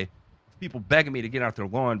day, of people begging me to get out their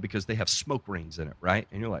lawn because they have smoke rings in it, right?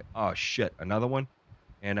 And you're like, oh shit, another one.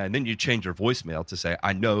 And then you change your voicemail to say,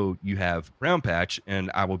 I know you have brown patch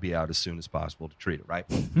and I will be out as soon as possible to treat it, right?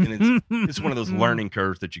 And it's one of those learning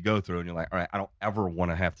curves that you go through and you're like, all right, I don't ever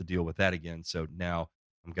want to have to deal with that again. So now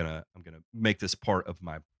I'm gonna make this part of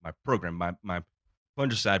my program, my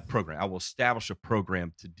fungicide program. I will establish a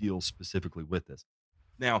program to deal specifically with this.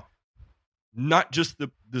 Now, not just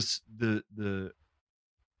the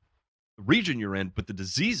region you're in, but the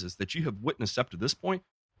diseases that you have witnessed up to this point,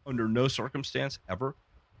 under no circumstance ever,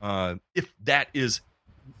 if that is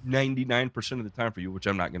 99% of the time for you, which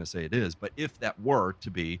I'm not going to say it is, but if that were to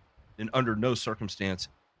be, then under no circumstance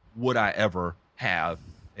would I ever have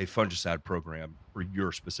a fungicide program for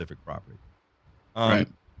your specific property. Right.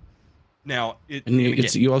 Now,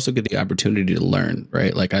 you also get the opportunity to learn,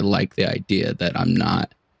 right? Like I like the idea that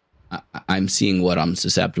I'm seeing what I'm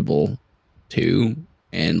susceptible to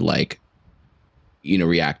and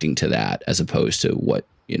reacting to that as opposed to what,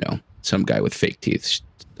 some guy with fake teeth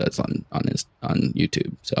does on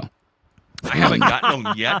YouTube. So I haven't gotten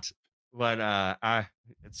them yet, but at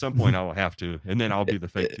some point I will have to, and then I'll be the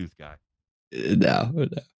fake tooth guy. No.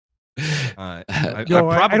 I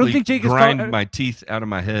probably don't think grind my teeth out of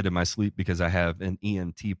my head in my sleep because I have an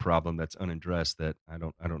ENT problem that's unaddressed that I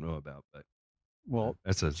don't know about. But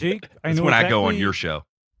Jake, I know when I go on your show.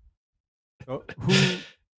 Who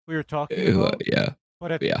we were talking about? Yeah,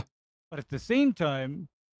 but at the same time,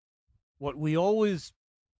 what we always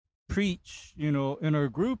preach, in our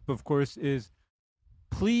group, of course, is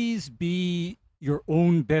please be your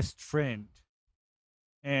own best friend.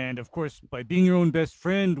 And of course, by being your own best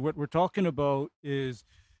friend, what we're talking about is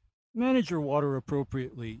manage your water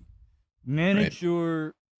appropriately, manage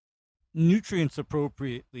your nutrients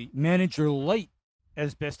appropriately, manage your light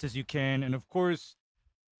as best as you can. And of course,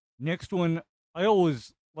 next one I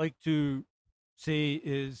always like to say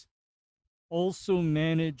is also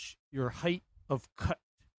manage your height of cut,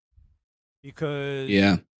 because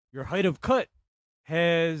your height of cut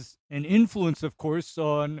has an influence, of course,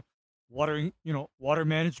 on water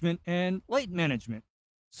management and light management.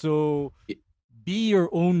 So be your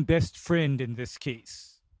own best friend in this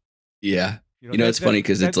case. Yeah. It's funny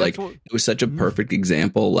because it was such a perfect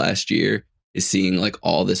example last year is seeing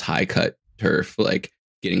all this high cut turf,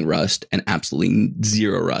 getting rust and absolutely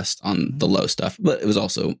zero rust on the low stuff, but it was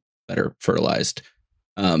also better fertilized.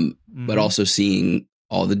 But also seeing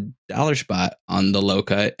all the dollar spot on the low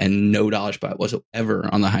cut and no dollar spot whatsoever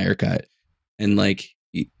on the higher cut. And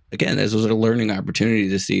again, this was a learning opportunity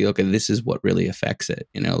to see, okay, this is what really affects it.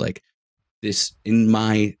 This in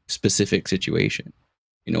my specific situation,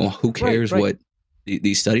 who cares what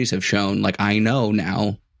these studies have shown? I know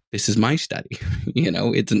now this is my study,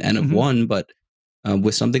 it's an N of one, but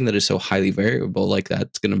with something that is so highly variable, like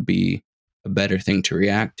that's going to be a better thing to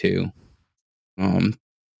react to. And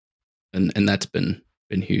that's been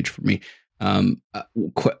huge for me.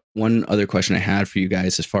 One other question I had for you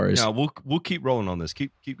guys, as far as we'll keep rolling on this.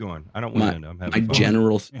 Keep going. I don't want to end. I'm having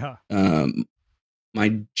my fun.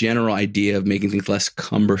 My general idea of making things less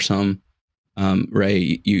cumbersome.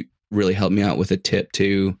 Ray, you really helped me out with a tip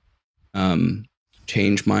to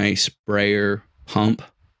change my sprayer pump,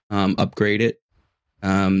 upgrade it,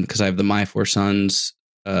 because I have the My Four Sons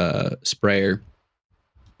sprayer,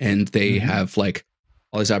 and they have like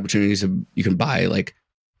all these opportunities of, you can buy like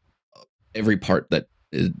every part that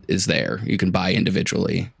is there. You can buy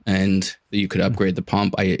individually, and you could upgrade the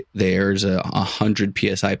pump. There's a 100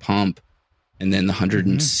 psi pump, and then the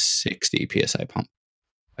 160 psi pump.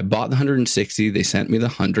 I bought the 160. They sent me the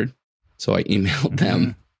 100, so I emailed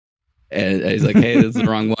them, and I was like, "Hey, this is the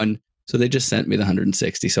wrong one." So they just sent me the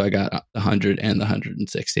 160. So I got the 100 and the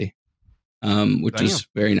 160, which was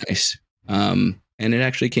very nice. And it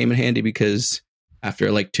actually came in handy because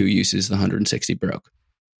after like 2 uses, the 160 broke.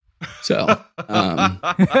 So,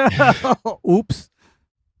 oops.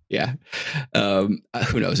 Yeah.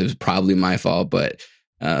 Who knows? It was probably my fault, but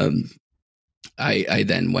I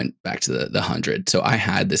then went back to the 100. So I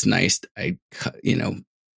had this nice,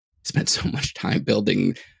 spent so much time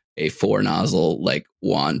building a 4 nozzle like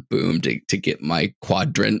wand boom to get my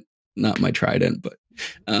quadrant, not my trident, but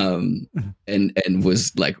and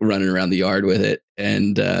was like running around the yard with it,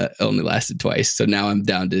 and only lasted twice. So now I'm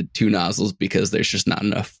down to 2 nozzles because there's just not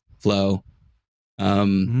enough flow.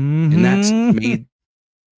 And that's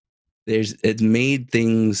made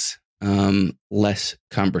things less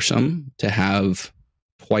cumbersome to have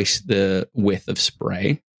twice the width of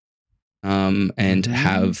spray, and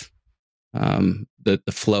have the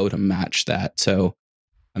flow to match that. So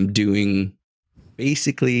I'm doing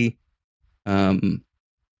basically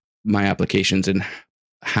my applications in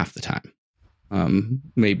half the time,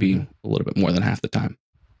 maybe a little bit more than half the time.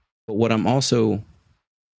 But what I'm also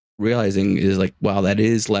realizing is like, wow, that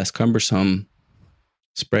is less cumbersome.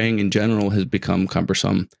 Spraying in general has become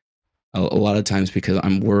cumbersome a lot of times because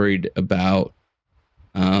I'm worried about,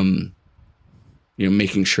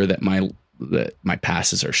 making sure that my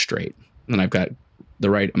passes are straight and I've got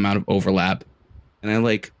the right amount of overlap. And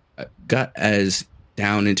I got as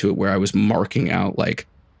down into it where I was marking out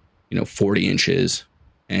 40 inches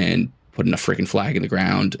and putting a freaking flag in the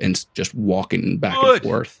ground and just walking back and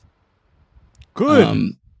forth.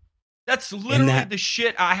 Good. That's literally the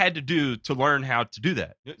shit I had to do to learn how to do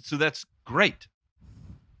that. So that's great.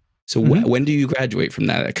 So when do you graduate from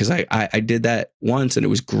that? Because I did that once and it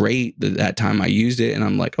was great. That time I used it and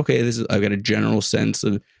I'm like, okay, I've got a general sense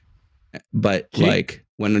of, but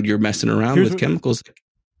when you're messing around with chemicals,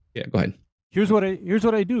 yeah, go ahead. Here's what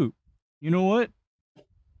I do. You know what?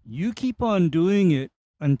 You keep on doing it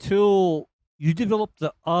until you develop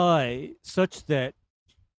the eye such that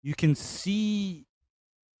you can see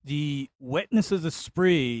the wetness of the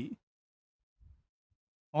spray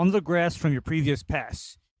on the grass from your previous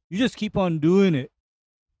pass. You just keep on doing it,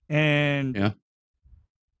 and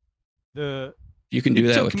you can do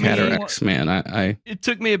that with cataracts, man. It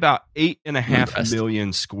took me about 8.5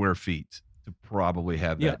 million square feet to probably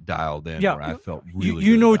have that dialed in. Where I felt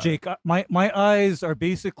really. Jake, my eyes are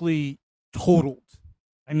basically totaled.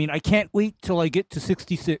 I mean, I can't wait till I get to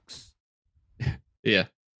 66. Yeah,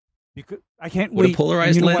 because I can't wait. Would a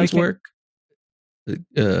polarized lens work?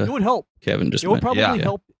 It would help. Kevin just. It would probably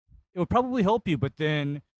help. It would probably help you, but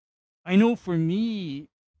then I know for me,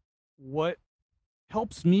 what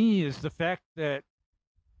helps me is the fact that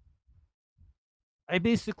I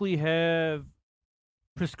basically have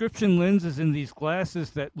prescription lenses in these glasses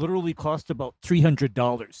that literally cost about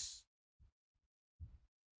 $300.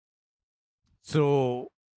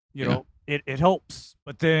 So, it helps.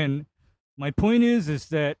 But then my point is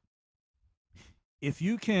that if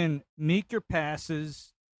you can make your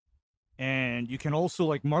passes and you can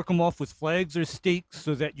also mark them off with flags or stakes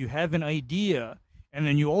so that you have an idea, and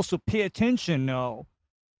then you also pay attention now,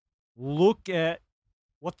 look at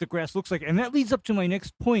what the grass looks like. And that leads up to my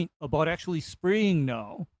next point about actually spraying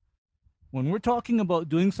now. When we're talking about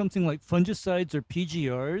doing something like fungicides or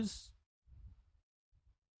PGRs,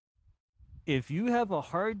 if you have a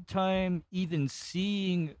hard time even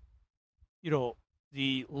seeing,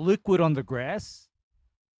 the liquid on the grass,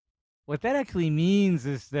 what that actually means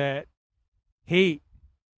is that, hey,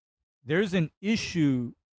 there's an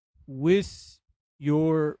issue with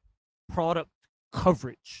your product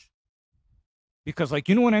coverage. Because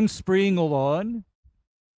when I'm spraying a lawn,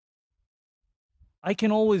 I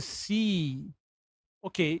can always see,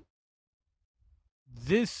 okay,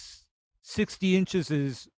 this 60 inches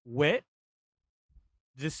is wet,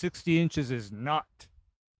 this 60 inches is not.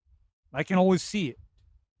 I can always see it.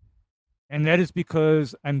 And that is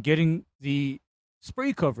because I'm getting the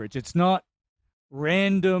spray coverage. It's not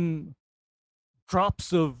random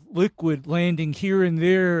drops of liquid landing here and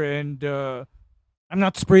there, and I'm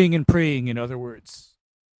not spraying and praying, in other words.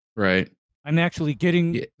 Right. I'm actually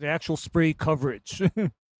getting the actual spray coverage.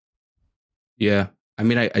 Yeah. I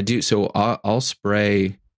mean, I do. So I'll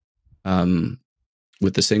spray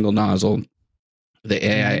with the single nozzle, the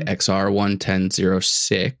AI XR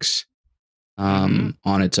 11006 on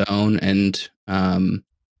its own. And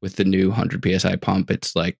with the new 100 PSI pump,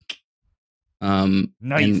 it's like,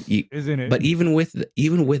 nice, isn't it? But even with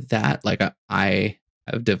that, like I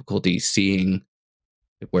have difficulty seeing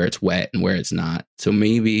where it's wet and where it's not. So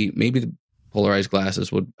maybe the polarized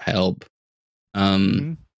glasses would help.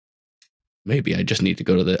 Maybe I just need to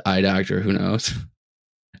go to the eye doctor. Who knows?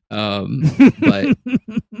 But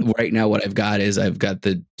right now, what I've got is I've got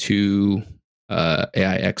the two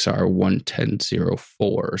AIXR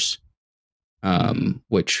 11004s,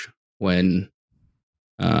 which when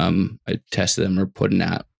I tested them are putting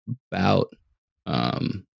at about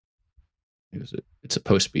it's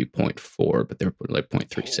supposed to be 0.4, but they're putting like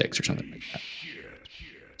 0.36 or something like that.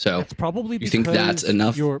 So that's probably you think that's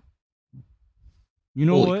enough? You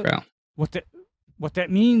know Holy what? Crow. What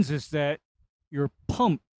that means is that your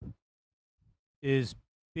pump is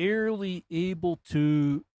barely able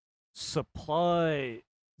to supply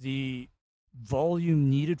the volume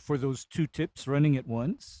needed for those two tips running at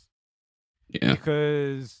once. Yeah.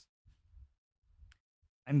 Because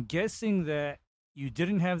I'm guessing that you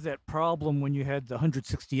didn't have that problem when you had the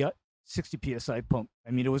 60 PSI pump.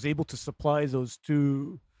 I mean, it was able to supply those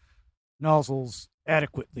two nozzles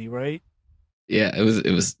adequately, right? Yeah, it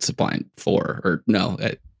was supplying 4 or no,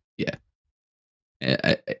 yeah.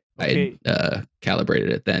 I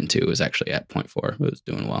calibrated it then too. It was actually at 0.4. It was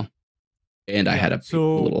doing well, and I had a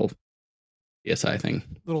little PSI thing.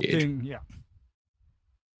 Little gauge. thing, yeah.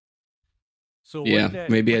 So yeah,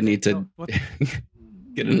 maybe I need to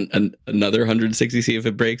get another 160, see if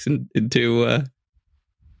it breaks into 2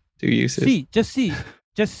 uses. Just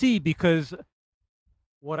see, because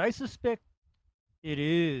what I suspect it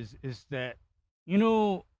is that, you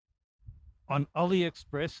know, on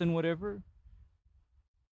AliExpress and whatever,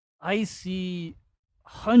 I see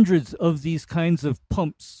hundreds of these kinds of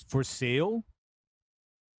pumps for sale.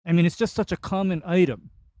 I mean, it's just such a common item.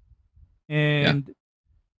 And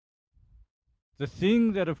the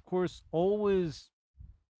thing that, of course, always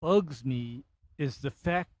bugs me is the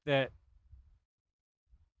fact that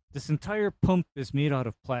this entire pump is made out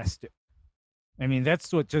of plastic. I mean,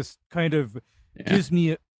 that's what just kind of gives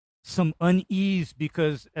me some unease,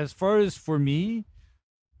 because as far as for me,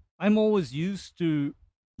 I'm always used to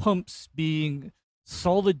pumps being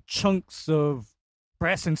solid chunks of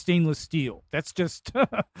brass and stainless steel. That's just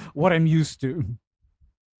what I'm used to.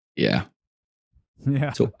 Yeah.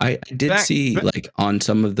 Yeah. So I did see like on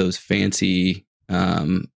some of those fancy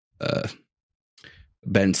Ben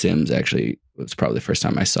Sims, actually, it was probably the first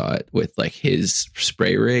time I saw it, with like his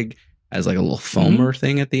spray rig as like a little foamer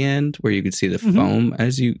thing at the end where you could see the foam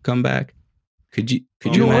as you come back. Could you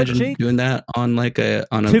imagine doing that on like a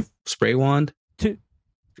spray wand?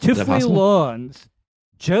 Tiffany Lawns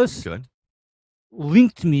just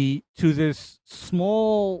linked me to this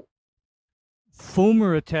small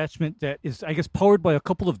foamer attachment that is, I guess, powered by a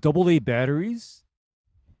couple of AA batteries.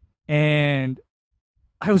 And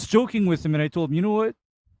I was joking with him, and I told him, you know what,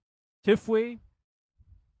 Tiffway,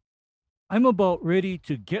 I'm about ready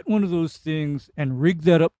to get one of those things and rig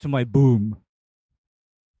that up to my boom,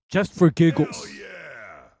 just for giggles. Hell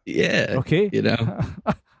yeah. Okay. You know,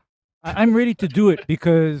 I'm ready to do it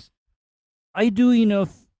because I do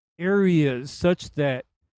enough areas such that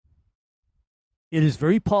it is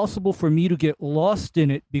very possible for me to get lost in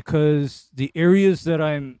it, because the areas that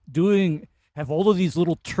I'm doing have all of these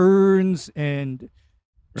little turns and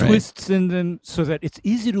twists in them, so that it's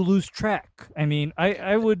easy to lose track. I mean,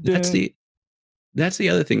 I would. That's the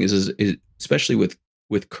other thing is especially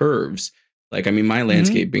with curves. Like, I mean, my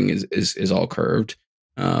landscaping is all curved,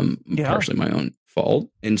 partially my own fault.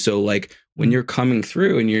 And so like when you're coming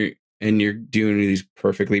through and you're doing these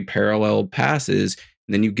perfectly parallel passes,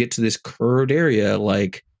 and then you get to this curved area,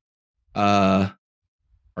 like, are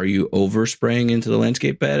you overspraying into the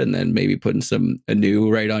landscape bed and then maybe putting a new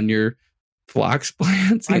right on your phlox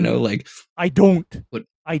plants? I don't.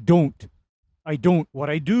 What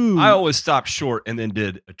I do, I always stopped short and then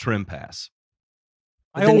did a trim pass.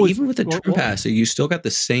 Even with the trim pass, you still got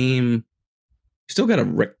a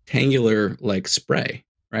rectangular like spray,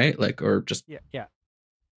 right? Like, or just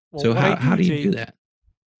Well, So what I how do you Jake, do that?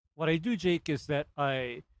 what I do, Jake, is that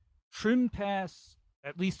I trim pass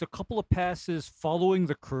at least a couple of passes following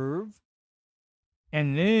the curve,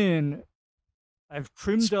 and then I've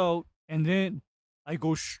trimmed out, and then I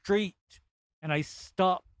go straight and I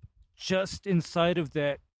stop just inside of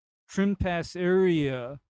that trim pass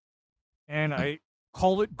area, and I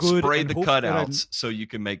call it good Spray and the hope that I'm cutouts so you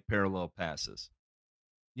can make parallel passes.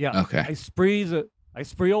 yeah. Okay. I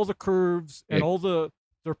spray all the curves and Yeah. all the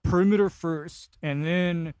perimeter first, and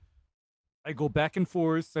then I go back and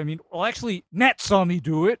forth. I mean, well, actually, Nat saw me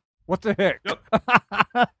do it. What the heck?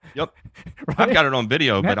 Yep. Right? I've got it on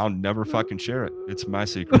video, Nat- but I'll never fucking share it. It's my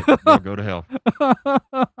secret. Y'all go to hell.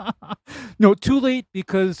 No, too late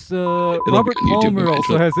because Robert be on YouTube Palmer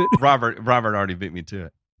also eventually. has it. Robert already beat me to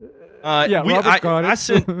it. Yeah, Robert's got it. I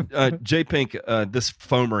sent J Pink this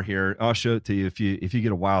foamer here. I'll show it to you if you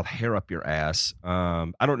get a wild hair up your ass.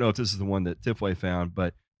 I don't know if this is the one that Tipway found,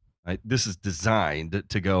 but this is designed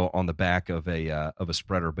to go on the back of a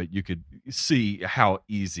spreader. But you could see how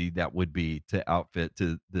easy that would be to outfit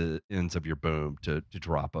to the ends of your boom to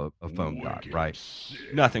drop a foam dot. Right?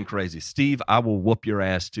 Nothing crazy. Steve, I will whoop your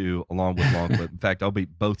ass too, along with Longfoot. In fact, I'll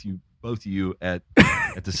beat both of you at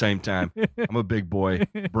the same time. I'm a big boy.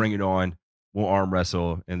 Bring it on. We'll arm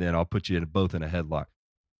wrestle, and then I'll put you both in a headlock.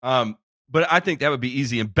 But I think that would be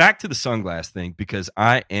easy. And back to the sunglass thing, because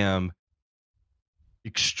I am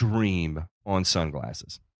extreme on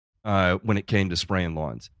sunglasses when it came to spraying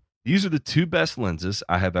lawns. These are the two best lenses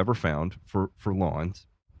I have ever found for lawns.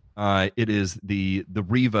 It is the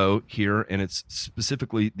Revo here, and it's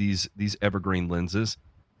specifically these evergreen lenses.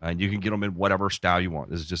 And you can get them in whatever style you want.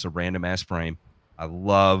 This is just a random ass frame. I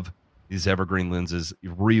love these evergreen lenses.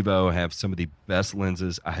 Revo have some of the best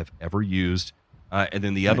lenses I have ever used. And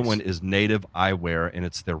then the other one is Native Eyewear, and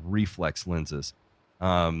it's their reflex lenses.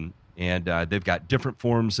 And they've got different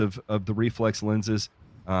forms of the reflex lenses.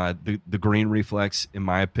 The green reflex, in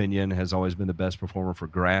my opinion, has always been the best performer for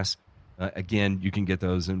grass. Again, you can get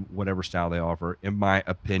those in whatever style they offer. In my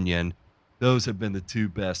opinion, those have been the two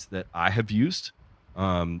best that I have used.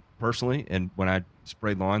 Personally, and when I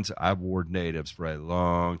sprayed lawns, I wore Natives for a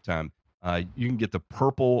long time. You can get the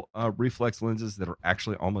purple reflex lenses that are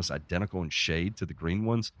actually almost identical in shade to the green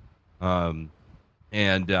ones, and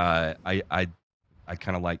I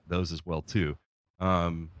kind of like those as well too.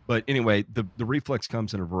 But anyway, the reflex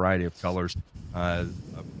comes in a variety of colors: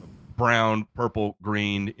 brown, purple,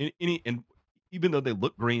 green. And even though they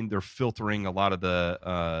look green, they're filtering a lot of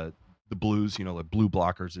the blues. You know, the blue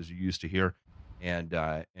blockers as you used to hear. And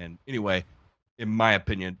anyway, in my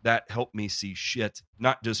opinion, that helped me see shit,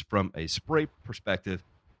 not just from a spray perspective,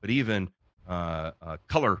 but even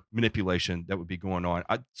color manipulation that would be going on.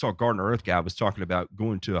 I saw Garden Earth guy was talking about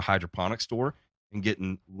going to a hydroponic store and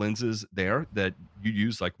getting lenses there that you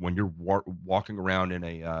use like when you're walking around in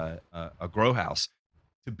a grow house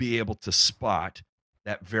to be able to spot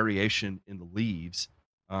that variation in the leaves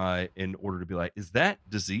in order to be like, is that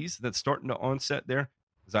disease that's starting to onset there?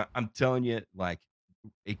 Because I'm telling you, like,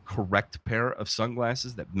 a correct pair of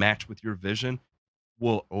sunglasses that match with your vision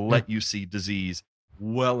will let you see disease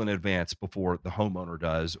well in advance before the homeowner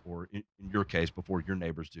does, or in your case, before your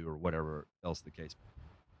neighbors do, or whatever else the case.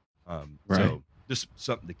 So just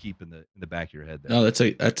something to keep in the back of your head there. No,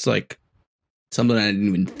 that's like something I didn't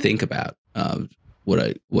even think about. What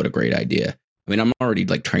a great idea. I mean, I'm already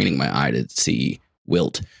like training my eye to see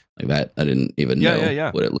wilt like that. I didn't even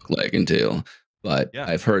know what it looked like until. But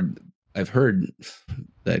I've heard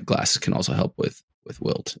that glasses can also help with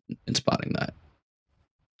wilt and spotting that.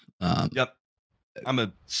 Yep, I'm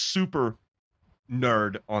a super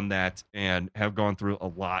nerd on that and have gone through a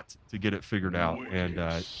lot to get it figured out.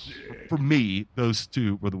 And for me, those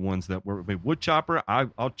two were the ones that were. I mean, wood chopper,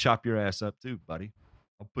 I'll chop your ass up too, buddy.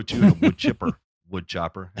 I'll put you in a wood chipper, wood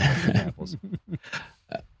chopper. Apples.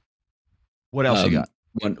 What else you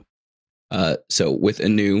got? So with a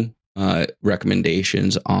new.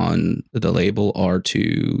 Recommendations on the label are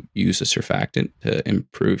to use a surfactant to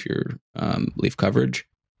improve your leaf coverage.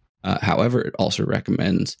 However, it also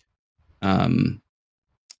recommends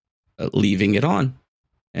leaving it on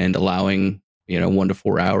and allowing 1 to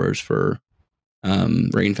 4 hours for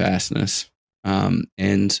rain fastness.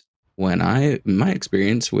 And in my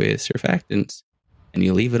experience with surfactants, and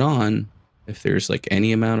you leave it on, if there's like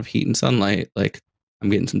any amount of heat and sunlight, like I'm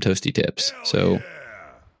getting some toasty tips.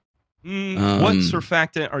 What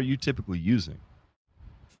surfactant are you typically using?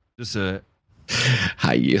 Just a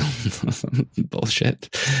high yield bullshit.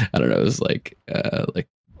 I don't know. It was like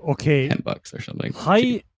okay, $10 or something.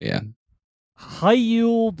 High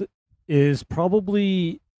yield is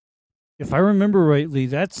probably, if I remember rightly,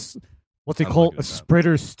 that's what they I'm call looking a it up.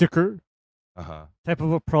 spreader sticker Uh-huh. type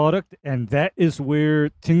of a product, and that is where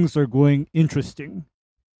things are going interesting.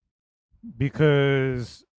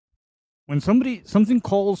 Because when something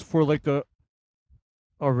calls for like a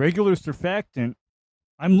regular surfactant,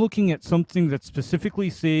 I'm looking at something that specifically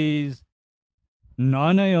says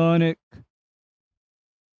non-ionic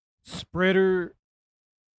spreader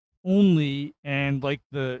only, and like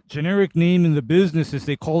the generic name in the business is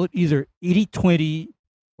they call it either 80/20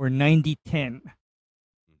 or 90/10.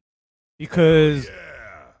 Because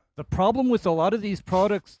the problem with a lot of these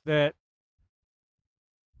products that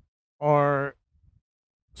are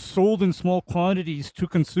sold in small quantities to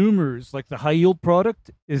consumers, like the high yield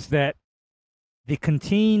product, is that they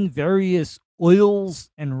contain various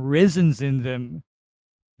oils and resins in them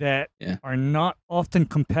that are not often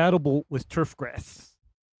compatible with turf grass.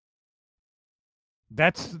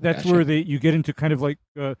 That's where you get into kind of like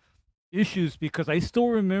issues, because I still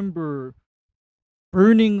remember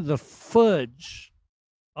burning the fudge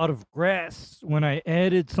out of grass when I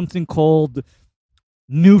added something called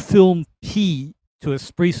New Film P to a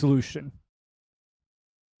spray solution.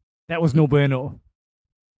 That was no bueno.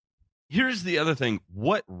 Here's the other thing.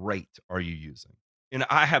 What rate are you using? And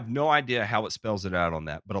I have no idea how it spells it out on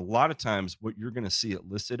that, but a lot of times what you're going to see it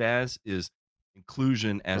listed as is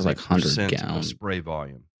inclusion as like a 100 percent gallon of spray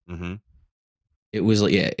volume. Mm-hmm. It was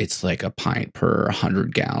it's like a pint per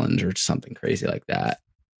 100 gallons or something crazy like that,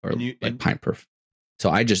 or pint per. So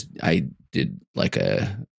I did like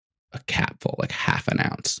a capful, like half an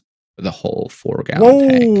ounce for the whole 4-gallon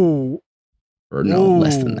tank. Or no,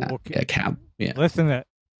 less than that. Okay. Yeah, cap. Yeah, less than that.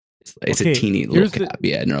 It's a teeny little cap.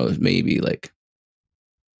 Maybe like.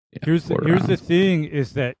 Here's the thing: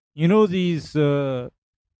 is that these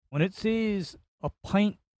when it says a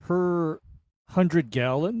pint per 100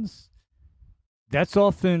 gallons, that's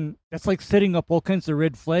like setting up all kinds of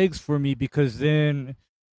red flags for me, because then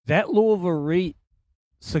that low of a rate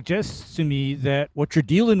suggests to me that what you're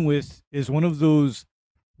dealing with is one of those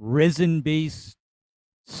resin-based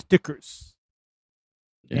stickers.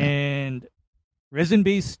 Yeah. And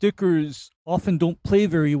resin-based stickers often don't play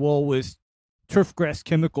very well with turf grass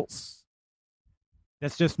chemicals.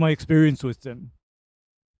 That's just my experience with them.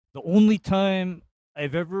 The only time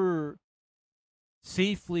I've ever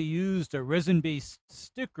safely used a resin-based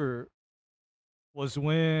sticker was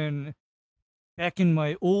when, back in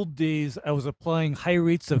my old days, I was applying high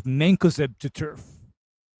rates of mancozeb to turf.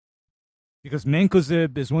 Because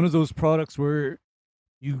mancozeb is one of those products where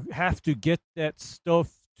you have to get that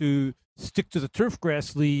stuff to stick to the turf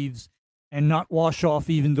grass leaves and not wash off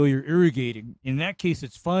even though you're irrigating. In that case,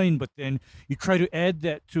 it's fine, but then you try to add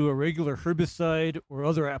that to a regular herbicide or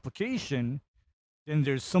other application, then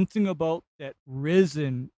there's something about that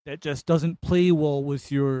resin that just doesn't play well with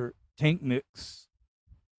your tank mix.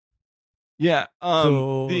 Yeah.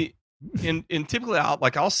 In typically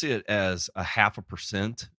I'll see it as a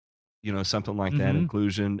 0.5%, something like that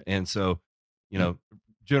inclusion. And so,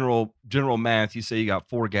 general math, you say you got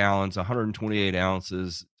 4 gallons, 128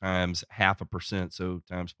 ounces times 0.5%, so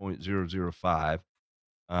times 0.005,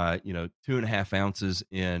 2.5 ounces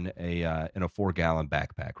in a 4-gallon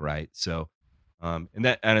backpack, right? So, and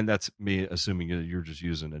that's me assuming you're just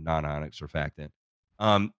using a non-ionic surfactant.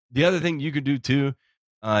 The other thing you could do too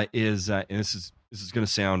is, and this is going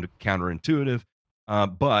to sound counterintuitive,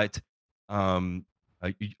 but a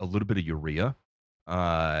little bit of urea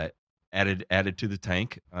added to the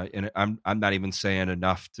tank, and I'm not even saying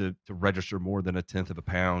enough to register more than 1/10 of a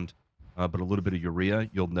pound, but a little bit of urea,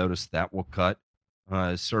 you'll notice that will cut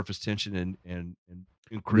surface tension and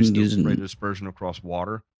increase the rate of dispersion across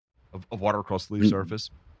water of water across the leaf surface.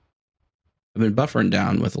 I've been buffering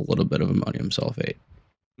down with a little bit of ammonium sulfate.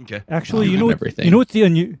 Okay. Actually, what's the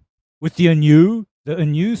Anu? The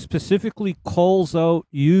Anu specifically calls out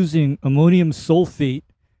using ammonium sulfate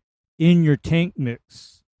in your tank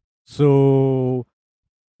mix. So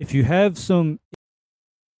if you have some...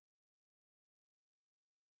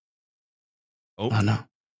 Oh no,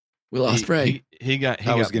 we lost Ray. He got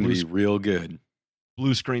was going to be real good.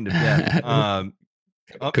 Blue screen to death.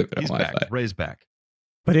 He's back. Ray's back.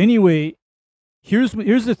 But anyway, here's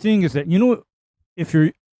the thing: is that if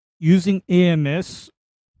you're using AMS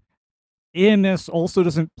also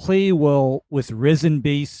doesn't play well with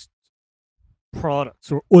resin-based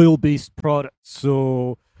products or oil-based products.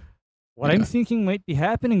 So what I'm thinking might be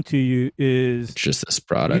happening to you is it's just this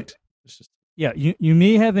product. You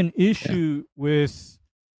may have an issue with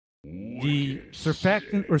the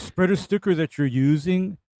surfactant or spreader sticker that you're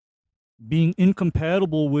using being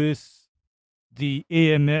incompatible with the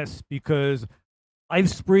AMS, because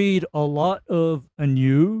I've sprayed a lot of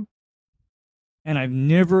Anu and I've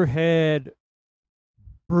never had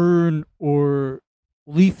burn or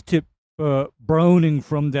leaf tip browning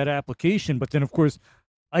from that application. But then, of course,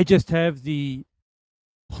 I just have the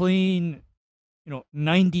plain,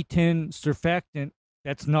 90-10 surfactant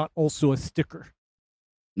that's not also a sticker.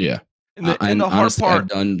 Yeah. And the hard honestly, part, I've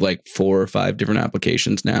done like 4 or 5 different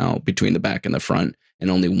applications now between the back and the front,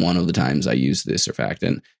 and only one of the times I used this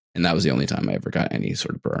surfactant, and that was the only time I ever got any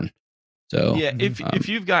sort of burn. So yeah, if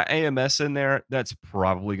you've got AMS in there, that's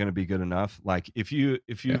probably going to be good enough. Like if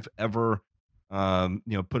you've ever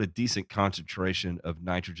put a decent concentration of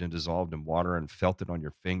nitrogen dissolved in water and felt it on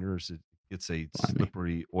your fingers, it gets a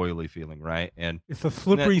slippery, oily feeling, right? And it's a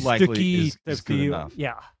slippery, sticky. Is good enough.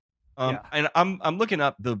 Yeah. And I'm looking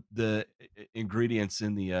up the ingredients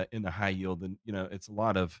in the high yield, and it's a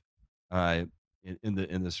lot of in the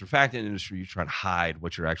surfactant industry, you try to hide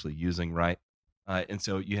what you're actually using, right? And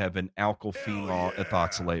so you have an alkyl phenol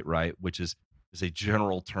ethoxylate, right, which is a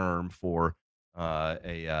general term for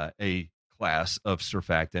a class of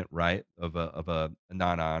surfactant, right, of a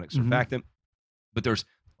non-ionic surfactant. But there's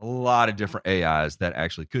a lot of different AIs that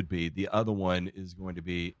actually could be. The other one is going to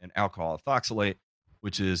be an alcohol ethoxylate,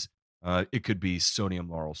 which is it could be sodium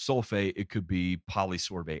lauryl sulfate, it could be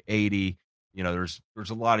polysorbate 80. There's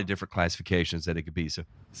a lot of different classifications that it could be. So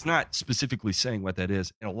it's not specifically saying what that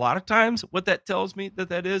is. And a lot of times what that tells me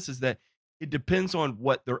that is that it depends on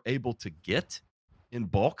what they're able to get in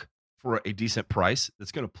bulk for a decent price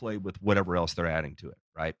that's going to play with whatever else they're adding to it,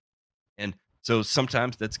 right? And so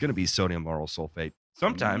sometimes that's going to be sodium lauryl sulfate.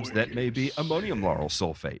 Sometimes that may be ammonium lauryl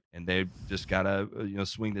sulfate, and they've just got to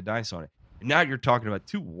swing the dice on it. And now you're talking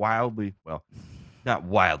about not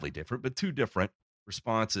wildly different, but two different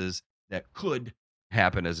responses that could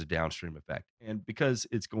happen as a downstream effect. And because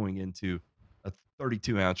it's going into a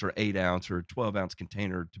 32 ounce or 8 ounce or 12 ounce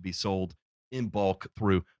container to be sold in bulk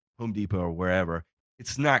through Home Depot or wherever,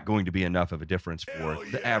 it's not going to be enough of a difference for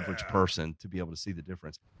the average person to be able to see the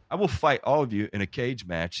difference. I will fight all of you in a cage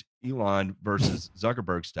match, Elon versus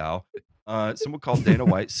Zuckerberg style. Someone called Dana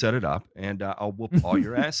White, set it up, and I'll whoop all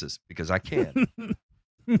your asses because I can.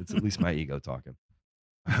 It's at least my ego talking.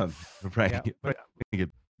 I'm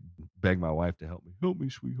beg my wife to help me. Help me,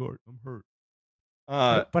 sweetheart. I'm hurt.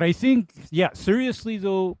 But I think, seriously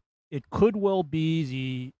though, it could well be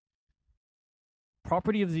the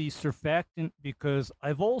property of the surfactant, because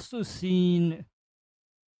I've also seen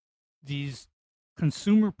these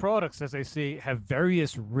consumer products, as I say, have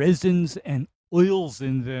various resins and oils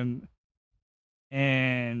in them.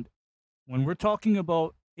 And when we're talking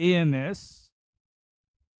about AMS,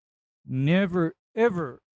 never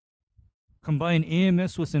ever combine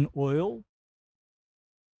AMS with an oil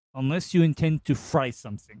unless you intend to fry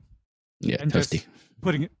something. Yeah, I'm toasty.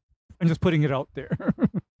 just putting it out there.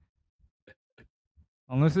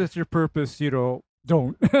 Unless that's your purpose,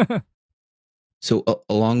 don't. So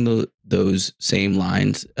along those same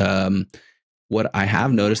lines, what I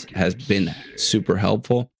have noticed has been super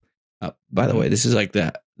helpful. By the way, this is like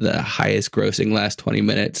the highest grossing last 20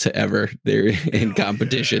 minutes ever. They're in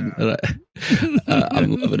competition.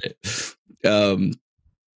 I'm loving it.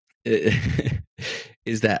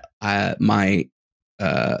 Is that my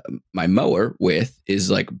mower width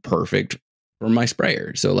is like perfect for my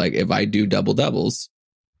sprayer. So like if I do double doubles,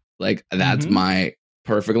 like that's my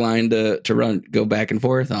perfect line to go back and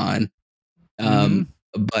forth on.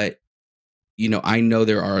 But I know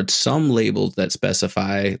there are some labels that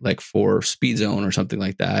specify like for Speed Zone or something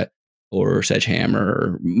like that, or Sedgehammer,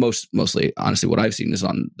 or mostly honestly what I've seen is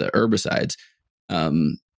on the herbicides,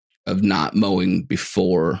 of not mowing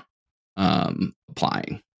before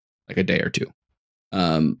applying, like a day or two.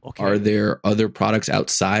 Okay. Are there other products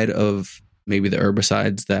outside of maybe the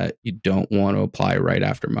herbicides that you don't want to apply right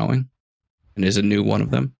after mowing? And is a new one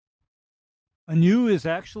of them? A new is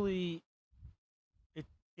actually,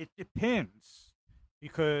 it depends,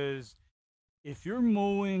 because if you're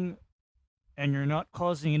mowing and you're not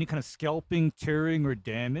causing any kind of scalping, tearing, or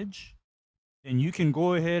damage, then you can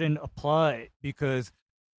go ahead and apply. Because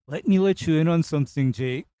let me let you in on something,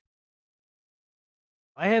 Jake.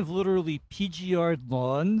 I have literally PGR'd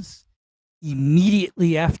lawns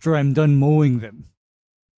immediately after I'm done mowing them.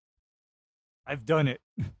 I've done it.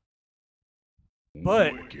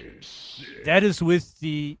 But that is with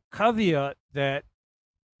the caveat that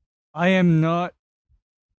I am not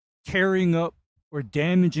tearing up or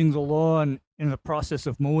damaging the lawn in the process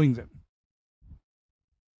of mowing them.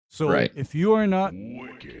 So if you are not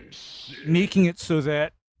making it so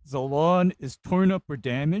that the lawn is torn up or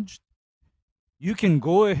damaged, you can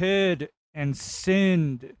go ahead and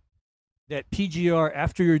send that PGR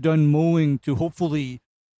after you're done mowing to hopefully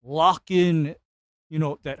lock in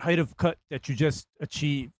that height of cut that you just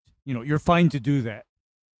achieved, you're fine to do that.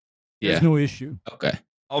 There's Yeah. no issue. Okay.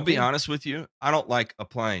 I'll be honest with you. I don't like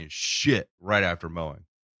applying shit right after mowing.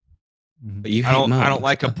 But you I hate mowing. don't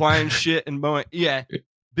like applying shit and mowing. Yeah,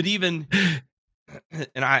 but even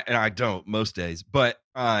and I don't most days. But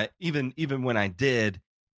even when I did,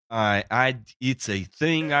 it's a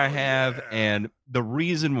thing I have, and the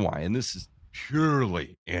reason why, and this is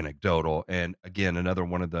purely anecdotal, and again another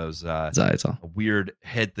one of those weird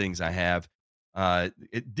head things I have.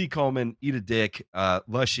 D. Coleman, eat a dick,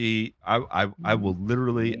 Lushy. I will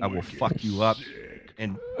literally, I will fuck you up.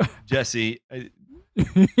 And Jesse,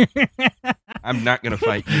 I'm not going to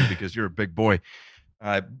fight you because you're a big boy.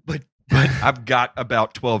 But I've got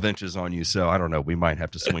about 12 inches on you, so I don't know. We might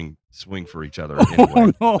have to swing for each other.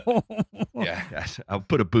 Anyway. Oh no! Yeah, I'll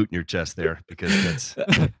put a boot in your chest there because that's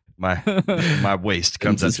my waist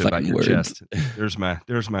comes up to about your chest. There's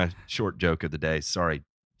my short joke of the day. Sorry,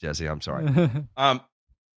 Jesse. I'm sorry.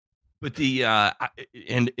 But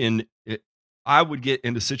I would get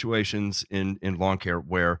into situations in lawn care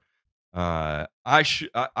where I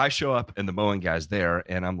show up and the mowing guy's there,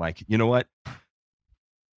 and I'm like, you know what?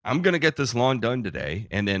 I'm going to get this lawn done today.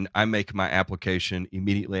 And then I make my application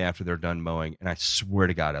immediately after they're done mowing. And I swear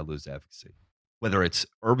to God, I lose efficacy. Whether it's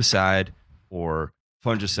herbicide or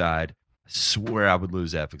fungicide, I swear I would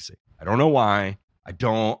lose efficacy. I don't know why. I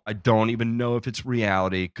don't even know if it's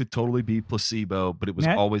reality. It could totally be placebo, but it was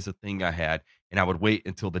always a thing I had. And I would wait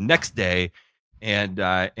until the next day. And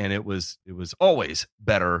it was always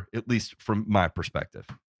better, at least from my perspective.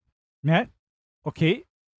 Matt, okay.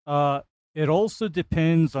 It also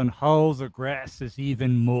depends on how the grass is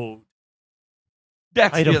even mowed.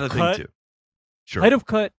 That's the other thing too. Sure. Height of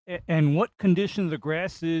cut and what condition the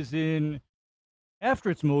grass is in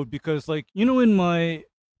after it's mowed. Because, in my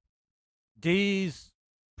days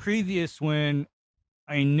previous when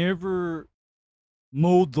I never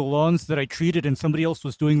mowed the lawns that I treated and somebody else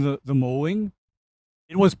was doing the mowing,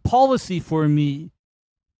 it was policy for me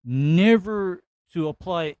never to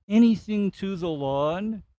apply anything to the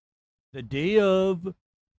lawn the day of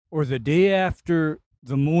or the day after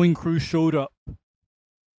the mowing crew showed up.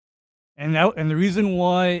 And the reason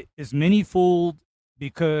why is manifold,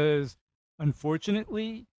 because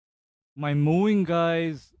unfortunately my mowing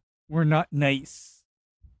guys were not nice.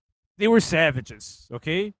 They were savages,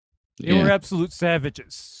 okay? They were absolute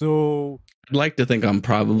savages. So I'd like to think I'm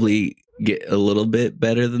probably get a little bit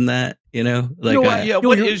better than that,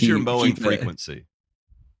 what is your mowing frequency?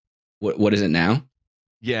 What is it now?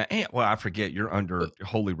 Yeah, I forget you're under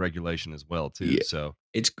holy regulation as well too. Yeah. So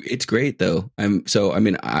it's great though.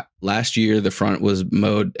 Last year the front was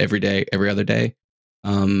mowed every day, every other day,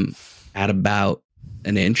 at about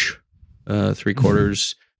an inch,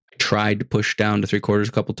 3/4. I tried to push down to 3/4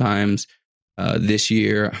 a couple times. This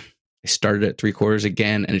year I started at 3/4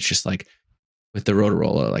 again, and it's just like with the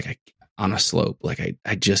Rotorola, on a slope,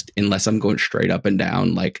 I just, unless I'm going straight up and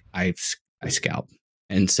down, I scalp,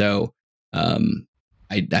 and so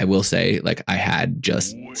I will say, I had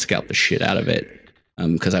just scalped the shit out of it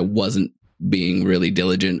because I wasn't being really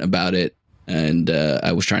diligent about it, and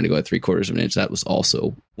I was trying to go at 3/4 of an inch. That was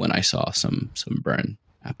also when I saw some burn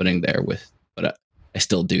happening there but I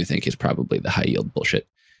still do think it's probably the high yield bullshit.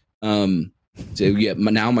 So yeah,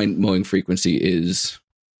 now my mowing frequency is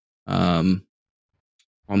on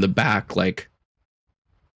the back,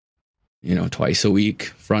 twice a week.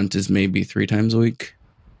 Front is maybe 3 times a week,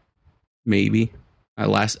 maybe.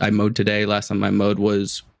 I mowed today. Last time I mowed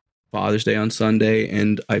was Father's Day on Sunday,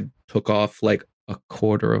 and I took off a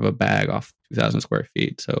quarter of a bag off 2,000 square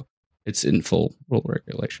feet. So it's in full rule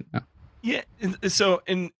regulation now. Yeah. So,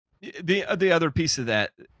 and the other piece of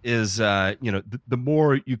that is, the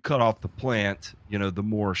more you cut off the plant, the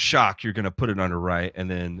more shock you're going to put it under, right? And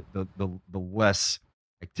then the less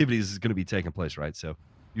activities is going to be taking place, right? So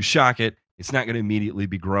you shock it. It's not going to immediately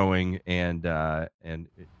be growing, and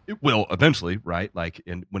it will eventually, right?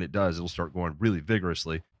 And when it does, it'll start going really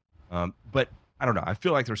vigorously. But I don't know. I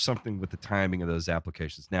feel like there's something with the timing of those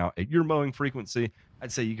applications. Now, at your mowing frequency,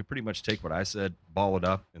 I'd say you could pretty much take what I said, ball it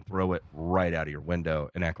up, and throw it right out of your window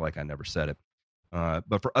and act like I never said it.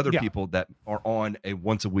 But for other people that are on a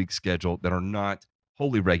once-a-week schedule that are not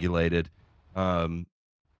wholly regulated,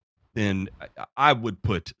 then I would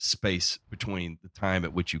put space between the time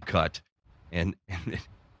at which you cut and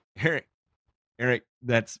Eric,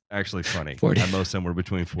 that's actually funny. 40. I mow somewhere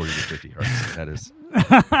between 40 to 50 hertz. That is,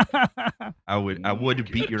 I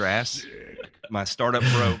would beat your ass, my startup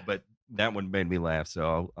bro, but that one made me laugh,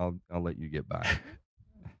 so I'll let you get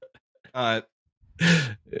by.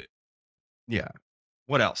 Yeah.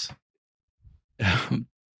 What else?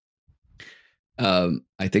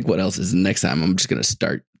 I think what else is next time? I'm just gonna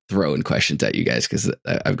start throwing questions at you guys because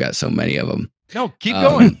I've got so many of them. No, keep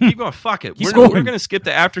going. Keep going. Fuck it. We're going. going to skip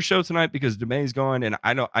the after show tonight because Demey's gone, and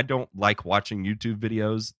I don't like watching YouTube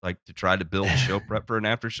videos like to try to build a show prep for an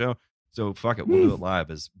after show. So fuck it. We'll do it live,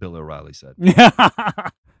 as Bill O'Reilly said.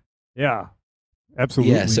 Yeah,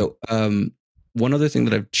 absolutely. Yeah. So one other thing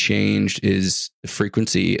that I've changed is the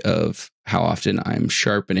frequency of how often I'm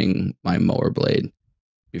sharpening my mower blade.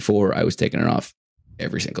 Before, I was taking it off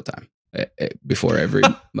every single time before every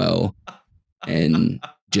mow, and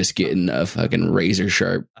just getting a fucking razor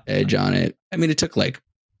sharp edge on it. I mean, it took like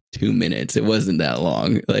 2 minutes. It wasn't that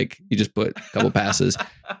long. Like, you just put a couple passes.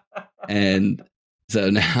 And so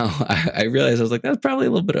now I realized, I was like, that's probably a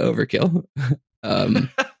little bit of overkill. But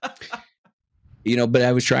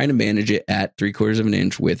I was trying to manage it at 3/4 of an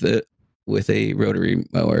inch with a rotary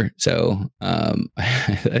mower. So I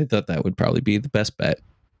thought that would probably be the best bet.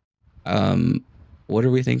 What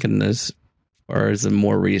are we thinking as far as a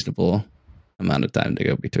more reasonable amount of time to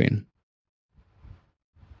go between?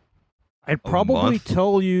 I'd probably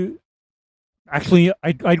tell you, actually,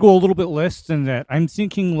 I'd go a little bit less than that. I'm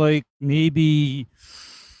thinking like maybe,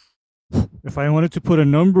 if I wanted to put a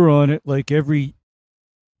number on it, like every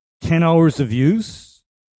 10 hours of use.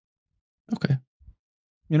 Okay.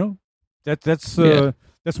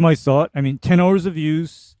 That's my thought. I mean, 10 hours of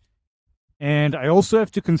use. And I also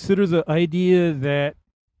have to consider the idea that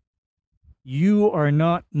you are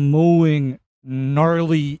not mowing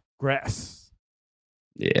gnarly grass.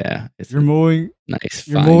 Yeah, you're mowing nice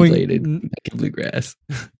fine-bladed grass.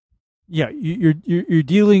 Yeah, you're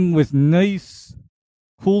dealing with nice,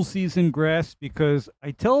 cool season grass. Because I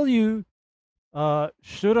tell you,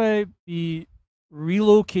 should I be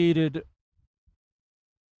relocated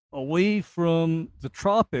away from the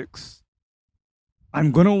tropics,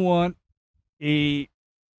 I'm gonna want a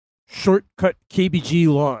shortcut KBG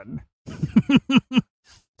lawn.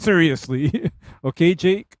 Seriously. Okay,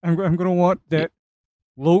 Jake? I'm going to want that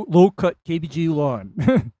low cut KBG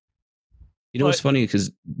lawn. What's funny?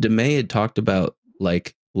 Because DeMay had talked about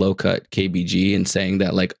like low cut KBG and saying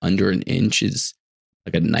that like under an inch is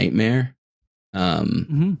like a nightmare.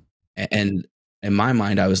 And in my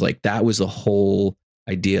mind, I was like, that was the whole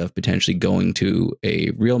idea of potentially going to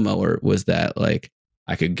a real mower, was that like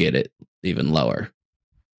I could get it even lower,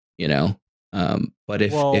 but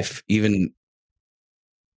if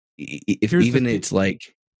it's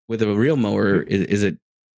like with a real mower, is it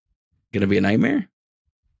going to be a nightmare?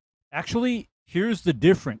 Actually, here's the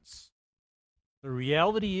difference. The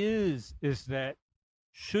reality is that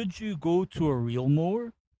should you go to a real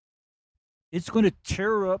mower, it's going to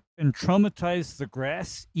tear up and traumatize the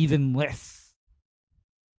grass even less.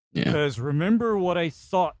 Yeah. Because remember what I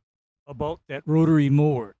thought about that rotary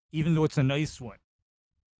mower, even though it's a nice one.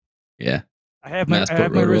 Yeah. I have my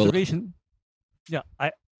reservation. Yeah,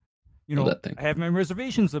 I have my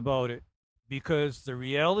reservations about it, because the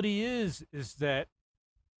reality is that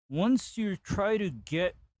once you try to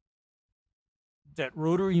get that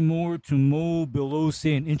rotary mower to mow below,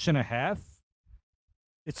 say, 1.5 inches,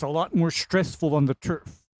 it's a lot more stressful on the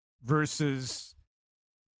turf versus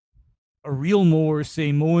a real mower,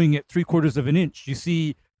 say, mowing at 3/4 of an inch. You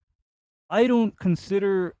see, I don't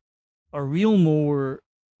consider a real mower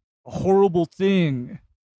a horrible thing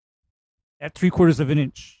at 3/4 of an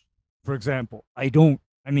inch, for example. I don't.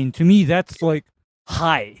 I mean, to me, that's like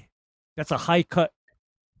high. That's a high cut.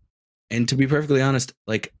 And to be perfectly honest,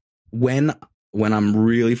 like when I'm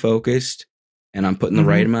really focused and I'm putting the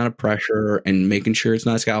right amount of pressure and making sure it's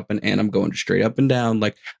not scalping and I'm going straight up and down,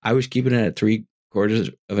 like I was keeping it at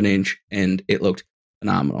 3/4 of an inch and it looked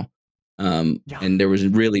phenomenal. And there was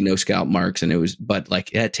really no scalp marks, but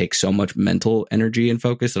like it takes so much mental energy and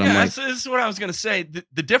focus. And I'm like, this is what I was going to say.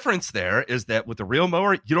 The difference there is that with the real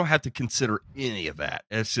mower, you don't have to consider any of that.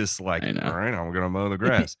 It's just like, all right, I'm going to mow the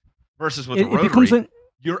grass. Versus with the rotary,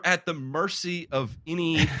 you're at the mercy of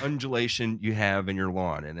any undulation you have in your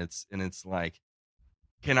lawn. And it's like,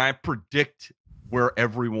 can I predict where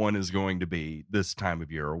everyone is going to be this time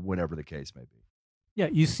of year or whatever the case may be? Yeah,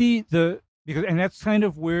 you see and that's kind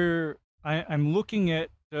of where I'm looking at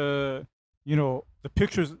the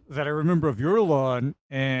pictures that I remember of your lawn,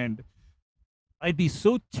 and I'd be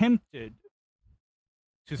so tempted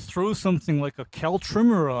to throw something like a Cal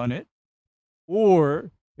trimmer on it,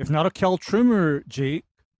 or if not a Cal trimmer, Jake,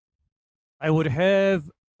 I would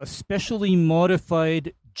have a specially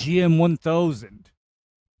modified GM 1000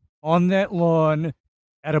 on that lawn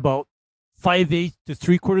at about 5/8 to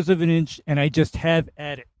 3/4 of an inch, and I just have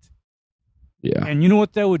at it. Yeah. And you know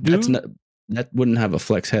what that would do? That wouldn't have a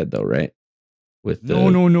flex head though, right?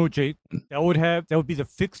 No, Jake. That would be the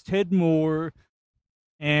fixed head mower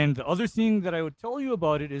And the other thing that I would tell you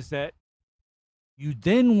about it is that you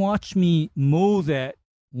then watch me mow that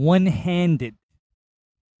one-handed.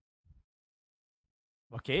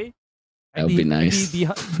 Okay? That would be nice.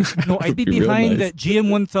 I'd be behind that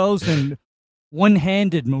GM1000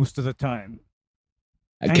 one-handed most of the time.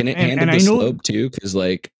 Can it handle the slope too? Because,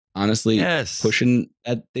 like, honestly, pushing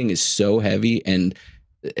that thing is so heavy, and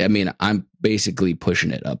I mean, I'm basically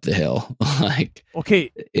pushing it up the hill. Like,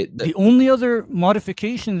 okay, the only other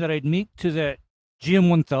modification that I'd make to that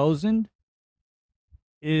GM1000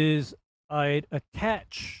 is I'd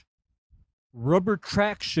attach rubber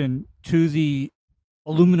traction to the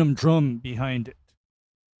aluminum drum behind it.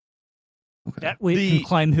 Okay. That way it can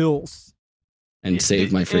climb hills. And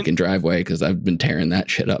save my freaking driveway, because I've been tearing that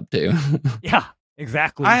shit up too. Yeah,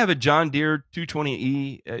 exactly. I have a John Deere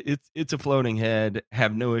 220E. It's a floating head.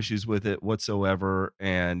 Have no issues with it whatsoever,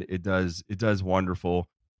 and it does wonderful.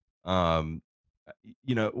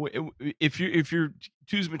 You know, if you're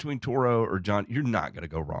choosing between Toro or John, you're not going to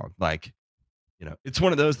go wrong. Like, you know, it's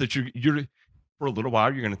one of those that you're for a little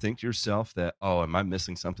while you're going to think to yourself that, oh, am I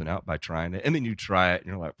missing something out by trying it? And then you try it and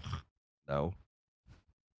you're like, no.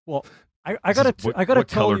 Well, I gotta tell you. What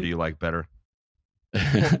color do you like better?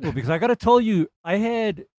 Well, because I gotta tell you, I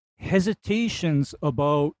had hesitations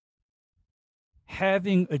about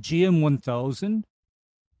having a GM1000,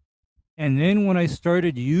 and then when I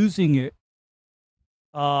started using it,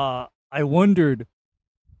 I wondered,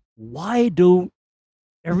 why don't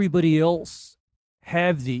everybody else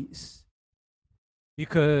have these?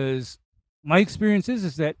 Because my experience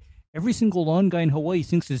is that every single lawn guy in Hawaii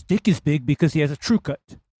thinks his dick is big because he has a true cut.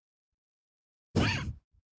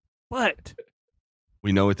 But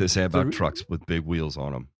we know what they say about trucks with big wheels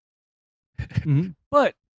on them. Mm-hmm.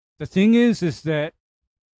 But the thing is that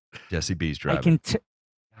Jesse B's driving. I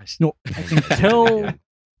can tell.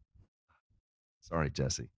 Sorry,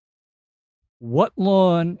 Jesse. What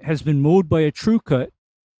lawn has been mowed by a true cut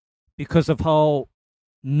because of how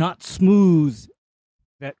not smooth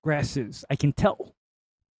that grass is. I can tell.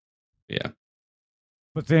 Yeah.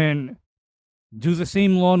 But then do the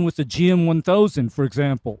same lawn with the GM1000, for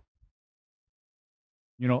example.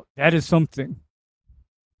 You know, that is something.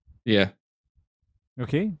 Yeah.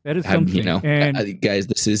 Okay, that is something. You know, and guys,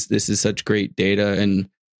 this is such great data, and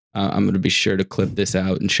I'm going to be sure to clip this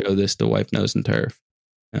out and show this to Wife Nose and Turf.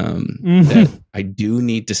 That I do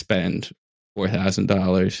need to spend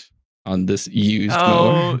 $4,000 on this used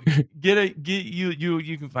mower.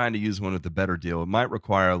 You can find a used one with a better deal. It might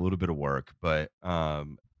require a little bit of work, but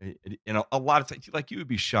you know, a lot of things, like, you would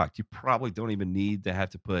be shocked. You probably don't even need to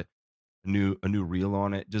have to put a new reel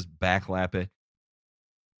on it. Just backlap it.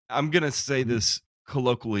 I'm gonna say this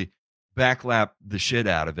colloquially, backlap the shit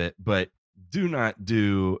out of it, but do not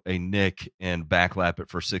do a nick and backlap it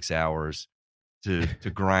for 6 hours to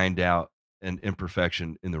grind out an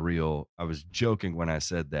imperfection in the reel. I was joking when I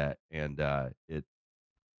said that, and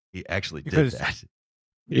he actually did that.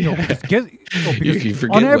 You know, because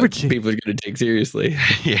on average, people are going to take seriously.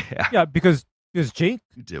 Yeah, because Jake,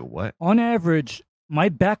 you did what? On average, my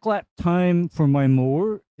backlap time for my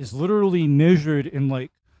mower is literally measured in,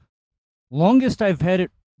 like, longest I've had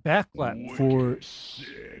it backlap for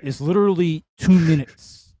is literally 2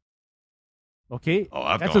 minutes. Okay,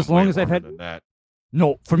 that's as long as I've had that.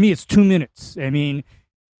 No, for me it's 2 minutes. I mean,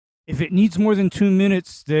 if it needs more than 2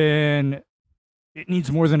 minutes, then it needs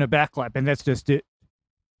more than a backlap, and that's just it.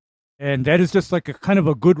 And that is just like a kind of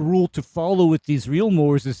a good rule to follow with these reel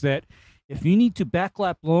mowers, is that if you need to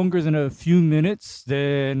backlap longer than a few minutes,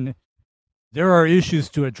 then there are issues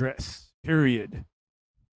to address, period.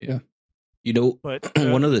 Yeah. You know, but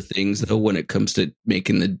one of the things, though, when it comes to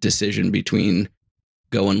making the decision between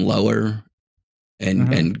going lower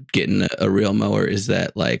and getting a real mower, is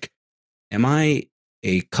that, like, am I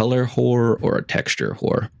a color whore or a texture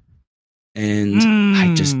whore? And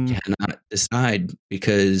I just cannot decide,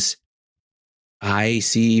 because I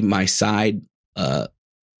see my side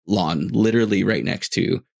lawn literally right next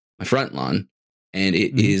to my front lawn, and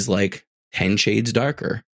it is like 10 shades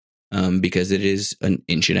darker because it is an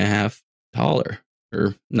inch and a half taller,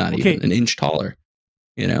 or not even an inch taller,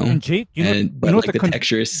 you know. And Jake, but the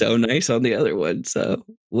texture is so nice on the other one. So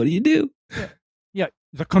what do you do? Yeah.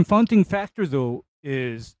 The confounding factor, though,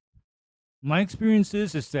 is my experience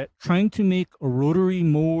is that trying to make a rotary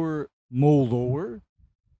mower mow lower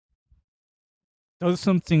does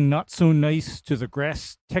something not so nice to the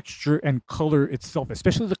grass texture and color itself,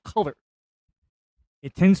 especially the color.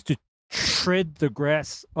 It tends to shred the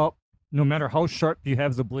grass up, no matter how sharp you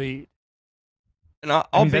have the blade. And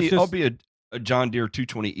I'll be a John Deere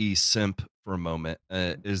 220E simp for a moment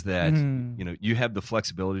is that you have the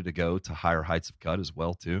flexibility to go to higher heights of cut as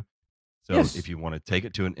well too. So Yes. if you want to take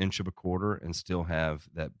it to 1.25 inches and still have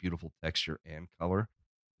that beautiful texture and color,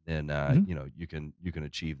 then you can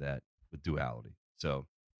achieve that with duality. So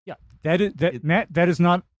yeah, Matt, that is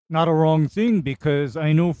not a wrong thing, because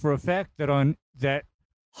I know for a fact that on that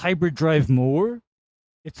hybrid drive mower,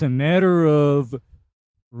 it's a matter of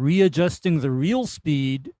readjusting the reel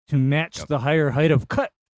speed to match the higher height of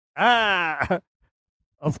cut.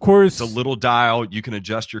 Of course. It's a little dial. You can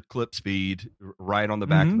adjust your clip speed right on the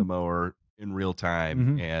back of the mower in real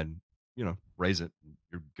time and, raise it.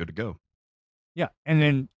 You're good to go. Yeah. And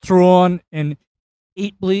then throw on an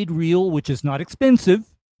 8-blade reel, which is not expensive.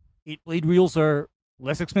 8-blade reels are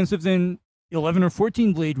less expensive than 11 or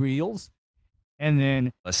 14-blade reels. And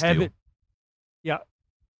then it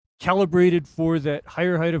calibrated for that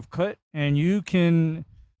higher height of cut, and you can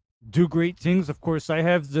do great things. Of course, I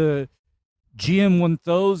have the GM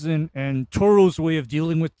 1000, and Toro's way of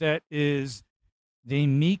dealing with that is they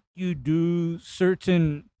make you do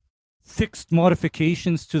certain fixed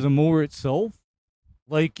modifications to the mower itself,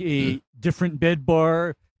 like a different bed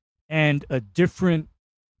bar and a different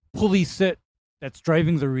pulley set that's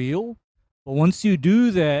driving the reel. But once you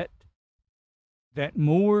do that, that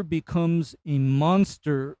mower becomes a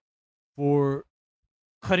monster for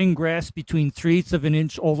cutting grass between 3/8 of an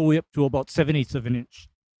inch all the way up to about 7/8 of an inch.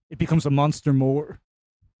 It becomes a monster mower.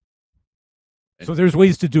 So there's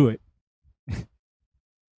ways to do it.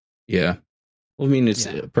 Yeah. Well, I mean, it's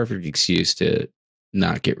a perfect excuse to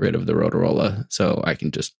not get rid of the Rotorola, so I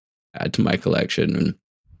can just add to my collection,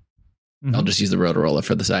 and I'll just use the Rotorola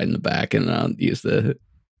for the side and the back, and I'll use the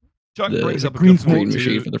brings up a green good point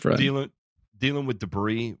machine for the front. Dealing with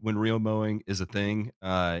debris when reel mowing is a thing.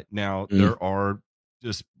 Now there are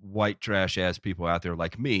just white trash ass people out there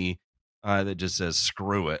like me that just says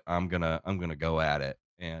screw it, I'm gonna go at it,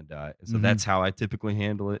 and so that's how I typically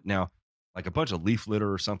handle it. Now, like a bunch of leaf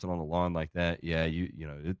litter or something on the lawn like that,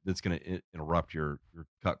 it's gonna interrupt your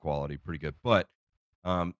cut quality pretty good. But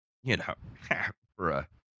for you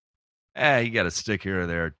got a stick here or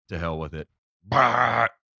there, to hell with it. Bah!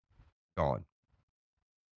 Gone.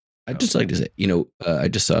 I'd just like to say, I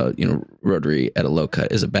just saw, rotary at a low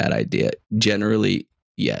cut is a bad idea. Generally,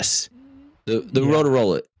 yes. The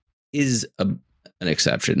Rotorola is an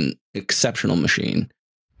exceptional machine,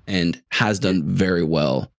 and has done very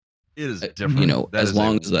well. It is different. As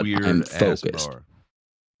long as that I'm focused.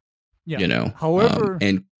 Yeah. However,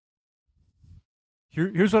 and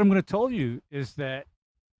here's what I'm going to tell you is that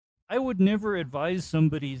I would never advise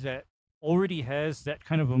somebody that already has that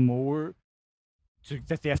kind of a mower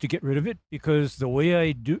that they have to get rid of it, because the way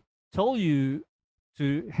I do tell you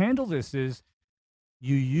to handle this is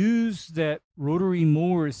you use that rotary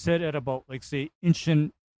mower set at about, like, say, inch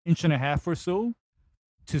and a half or so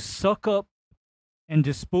to suck up and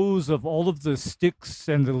dispose of all of the sticks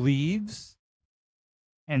and the leaves,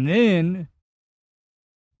 and then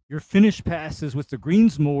your finish passes with the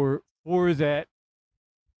greens mower for that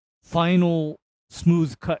final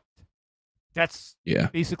smooth cut. That's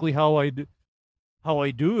basically how I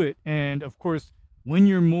do it. And of course, when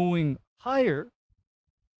you're mowing higher,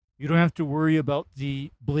 you don't have to worry about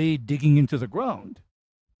the blade digging into the ground.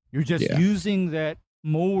 You're just using that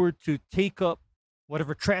mower to take up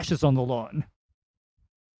whatever trash is on the lawn.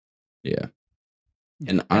 Yeah.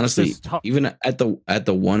 And honestly, even at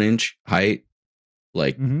the 1 inch height,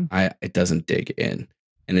 like it doesn't dig in,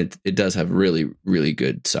 and it does have really, really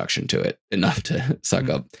good suction to it, enough to suck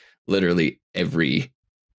up literally every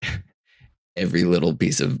little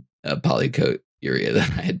piece of polycoat urea that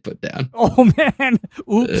I had put down. Oh man!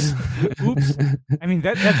 Oops! I mean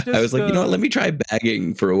that's just. I was like, you know what? Let me try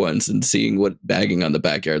bagging for once and seeing what bagging on the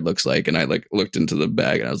backyard looks like. And I looked into the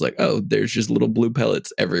bag and I was like, oh, there's just little blue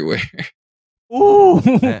pellets everywhere. Ooh!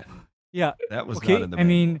 Yeah, that was okay. Not in the I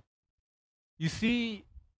mean, you see,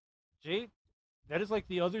 Jake, that is like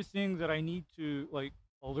the other thing that I need to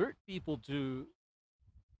alert people to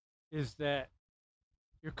is that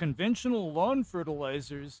your conventional lawn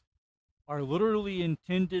fertilizers are literally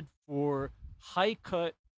intended for high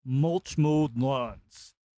cut mulch mowed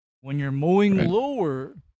lawns. When you're mowing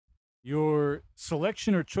lower, your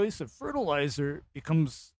selection or choice of fertilizer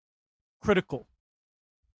becomes critical.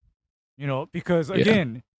 Because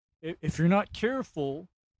again, if you're not careful,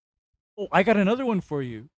 I got another one for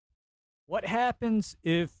you. What happens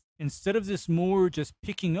if instead of this mower just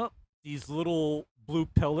picking up these little blue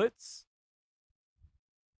pellets,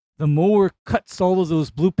 the mower cuts all of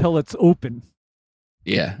those blue pellets open?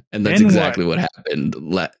 Yeah, and that's exactly what happened.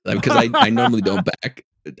 Because I normally don't bag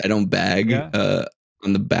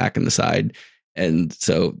on the back and the side. And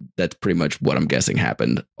so that's pretty much what I'm guessing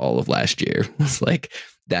happened all of last year. It's like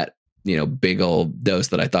that, big old dose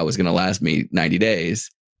that I thought was going to last me 90 days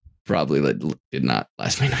probably did not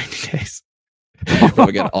last me 90 days.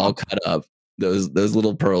 Probably got all cut up. Those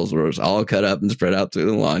little pearls were all cut up and spread out through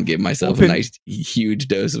the lawn. Gave myself a nice huge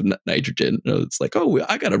dose of nitrogen. It's like, oh,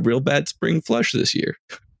 I got a real bad spring flush this year.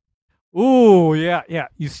 Oh, yeah.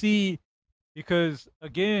 You see, because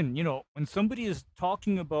again, when somebody is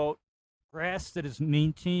talking about grass that is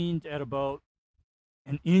maintained at about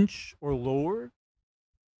an inch or lower,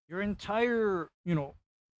 your entire,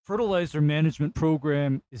 fertilizer management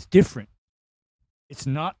program is different. It's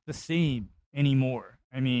not the same anymore.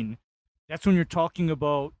 I mean, that's when you're talking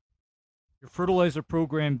about your fertilizer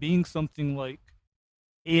program being something like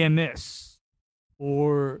AMS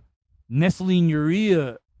or methylene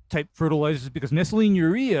urea type fertilizers, because methylene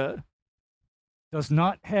urea does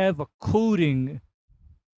not have a coating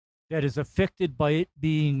that is affected by it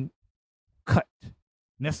being cut.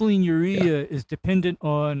 Methylene urea is dependent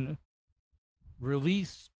on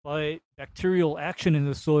release by bacterial action in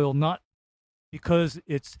the soil, not because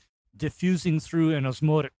it's diffusing through an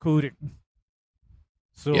osmotic coating.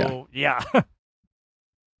 So, yeah.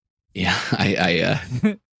 I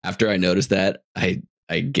after I noticed that, I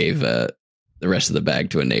gave the rest of the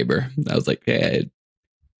bag to a neighbor. I was like, hey,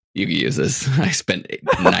 you can use this. I spent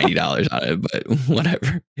 $90 on it, but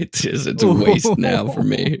whatever. It's a waste now for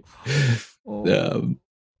me.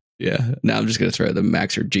 Now I'm just going to throw the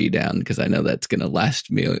Maxer G down because I know that's going to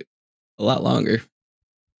last me a lot longer.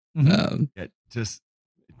 Mm-hmm. Just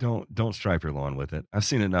don't stripe your lawn with it. I've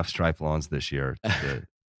seen enough stripe lawns this year.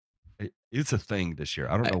 It's a thing this year.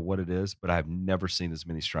 I don't know what it is, but I've never seen as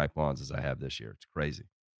many stripe lawns as I have this year. It's crazy.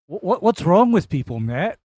 What's wrong with people,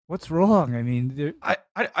 Matt? What's wrong? I mean, I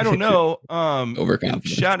don't know.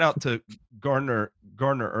 Shout out to Gardner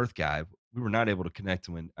Earth Guy. We were not able to connect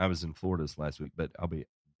when I was in Florida this last week, but I'll be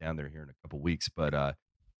down there here in a couple of weeks. But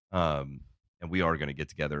and we are going to get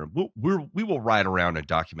together and we will ride around and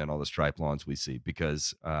document all the stripe lawns we see,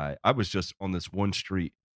 because I was just on this one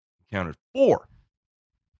street, counted four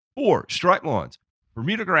stripe lawns: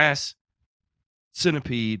 Bermuda grass,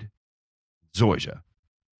 centipede, zoysia,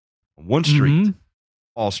 on one street,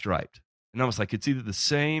 all striped. And I was like, it's either the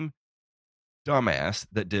same dumbass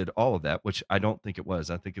that did all of that, which I don't think it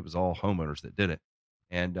was. I think it was all homeowners that did it.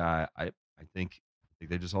 And I think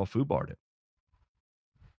they just all foobarred it.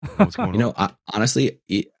 What's going on? Honestly,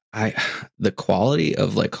 the quality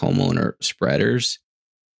of like homeowner spreaders,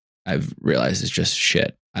 I've realized is just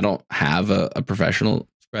shit. I don't have a professional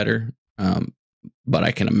spreader, but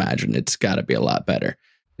I can imagine it's got to be a lot better.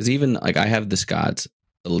 Because even like I have the Scott's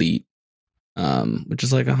Elite, which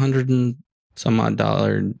is like $100 and some odd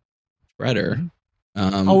spreader.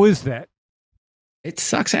 How is that? It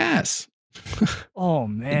sucks ass. Oh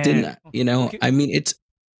man! It didn't. I mean,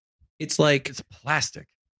 it's like it's plastic.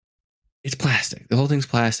 It's plastic. The whole thing's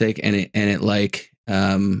plastic, and it like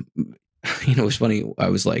it's funny. I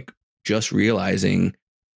was like just realizing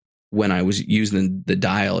when I was using the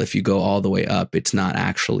dial, if you go all the way up, it's not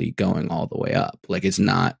actually going all the way up. Like it's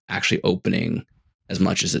not actually opening as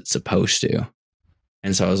much as it's supposed to.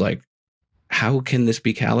 And so I was like, how can this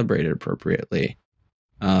be calibrated appropriately?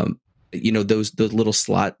 Those little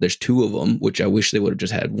slot, there's two of them, which I wish they would have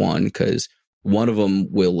just had one, because one of them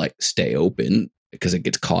will like stay open because it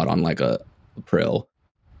gets caught on like a prill.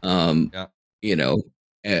 Or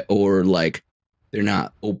like they're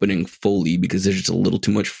not opening fully because there's just a little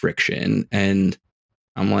too much friction. And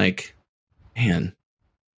I'm like, man,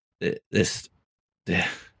 it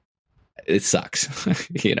sucks.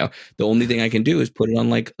 The only thing I can do is put it on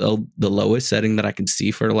like the lowest setting that I can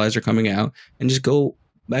see fertilizer coming out and just go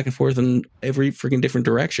back and forth in every freaking different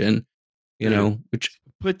direction, which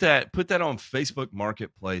put that on Facebook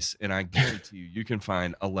Marketplace, and I guarantee you can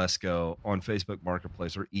find a Lesco on Facebook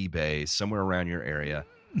Marketplace or eBay somewhere around your area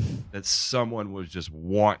that someone would just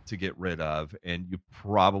want to get rid of, and you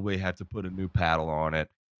probably have to put a new paddle on it,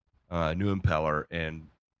 a new impeller, and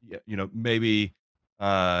maybe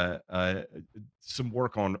some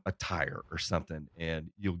work on a tire or something, and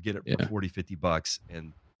you'll get it for $40-$50,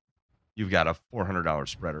 and you've got a $400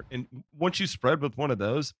 spreader. And once you spread with one of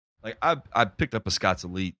those, like I picked up a Scott's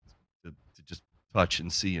Elite to just touch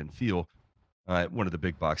and see and feel at one of the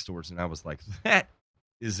big box stores, and I was like, that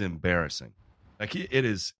is embarrassing. Like it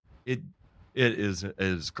is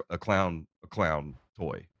a clown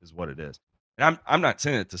toy is what it is. And I'm not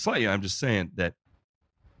saying it to slight you. I'm just saying that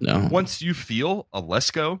once you feel a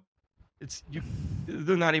Lesco,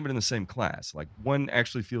 they're not even in the same class. Like one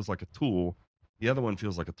actually feels like a tool, the other one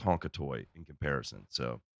feels like a Tonka toy in comparison.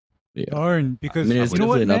 So Yeah. Darn, because I mean, it's you know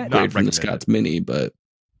what, definitely an Matt? upgrade from the recommended. Scott's Mini, but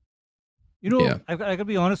You know, Yeah. I gotta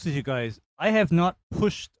be honest with you guys. I have not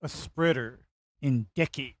pushed a spreader in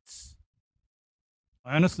decades.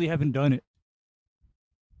 I honestly haven't done it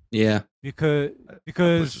yeah, because I pushed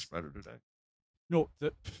because a spreader today. no,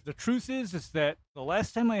 the truth is that the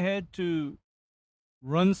last time I had to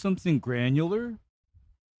run something granular,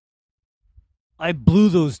 I blew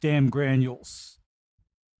those damn granules.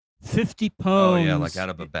 50 pounds. Oh yeah, like out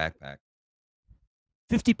of a backpack.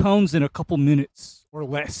 50 pounds in a couple minutes or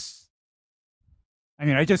less. I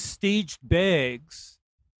mean, I just staged bags,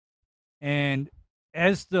 and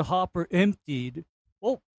as the hopper emptied,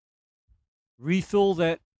 refill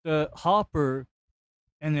that hopper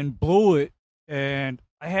and then blow it. And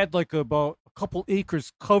I had like about a couple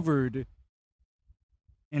acres covered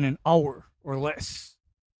in an hour or less.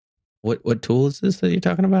 what tool is this that you're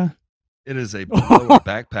talking about? It is a blower,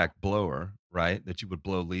 backpack blower, right? That you would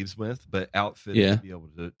blow leaves with, but outfitted Yeah. to be able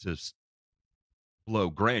to blow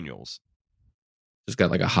granules. It's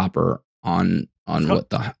got like a hopper on what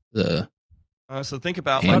the So think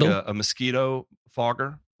about Handle? like a mosquito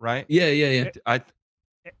fogger, right? yeah.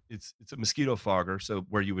 It's a mosquito fogger. So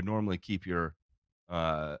where you would normally keep your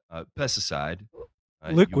pesticide,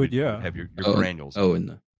 Liquid, you would yeah. have your Oh, granules.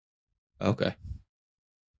 Okay.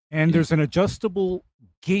 And Yeah. there's an adjustable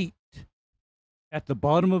gate at the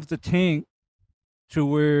bottom of the tank to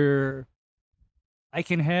where I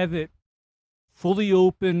can have it fully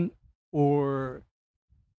open or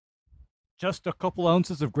just a couple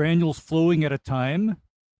ounces of granules flowing at a time.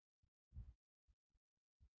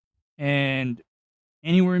 And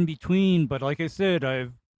anywhere in between. But like I said,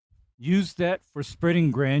 I've used that for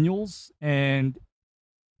spreading granules, and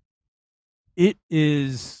it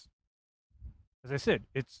is, as I said,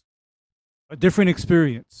 it's a different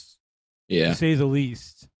experience, Yeah. to say the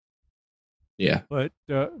least. Yeah. But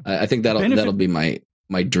I think that'll be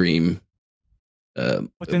my dream. But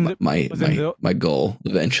then my goal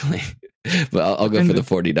eventually. But I'll go for the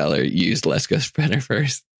 $40 used Lesco spreader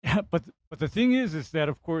first. but the thing is that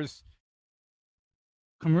of course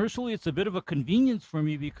commercially it's a bit of a convenience for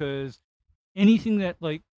me, because anything that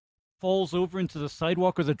like falls over into the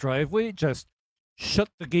sidewalk or the driveway, just shut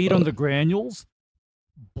the gate on the granules,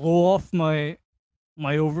 blow off my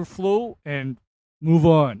overflow, and move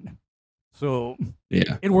on. So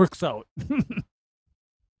Yeah. it works out.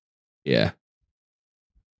 Yeah.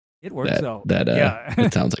 It works out.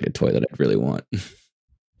 That sounds like a toy that I'd really want.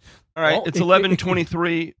 All right, Well, it's it-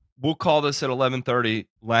 11:23. We'll call this at 11:30.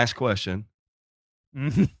 Last question.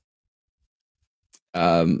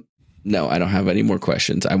 No, I don't have any more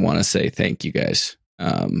questions. I want to say thank you guys.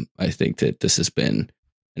 I think that this has been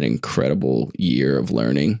an incredible year of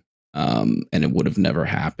learning. And it would have never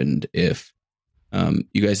happened if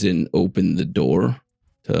you guys didn't open the door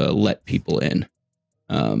to let people in.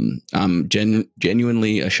 I'm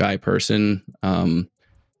genuinely a shy person.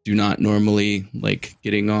 Do not normally like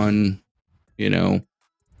getting on,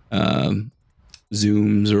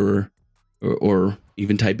 Zooms or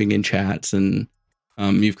even typing in chats. And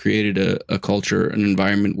you've created a culture, an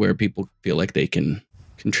environment where people feel like they can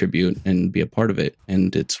contribute and be a part of it,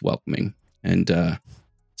 and it's welcoming. And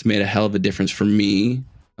it's made a hell of a difference for me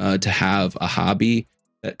to have a hobby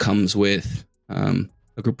that comes with a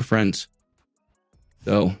group of friends.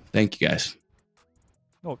 So thank you guys.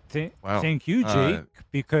 No, Wow. Thank you, Jake,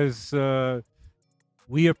 because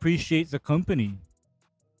we appreciate the company.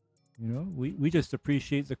 We just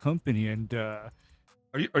appreciate the company. And Are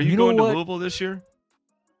you You know going to what? Louisville this year?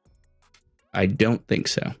 I don't think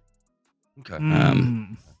so. Okay.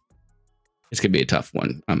 It's gonna be a tough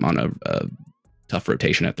one. I'm on a tough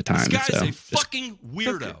rotation at the time. This guy's so a fucking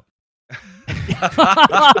weirdo.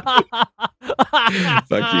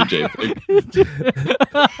 Fuck you, Jake.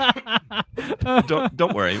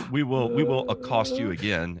 Don't worry. We will accost you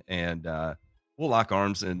again, and we'll lock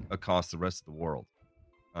arms and accost the rest of the world.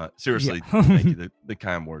 Seriously, Yeah. thank you. The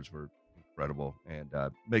kind words were incredible, and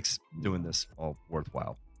makes doing this all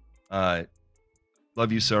worthwhile.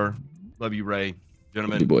 Love you, sir. Love you, Ray.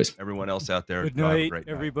 Gentlemen, Love you, boys. everyone else out there. Good y'all have a night, great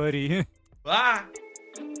everybody. Bye.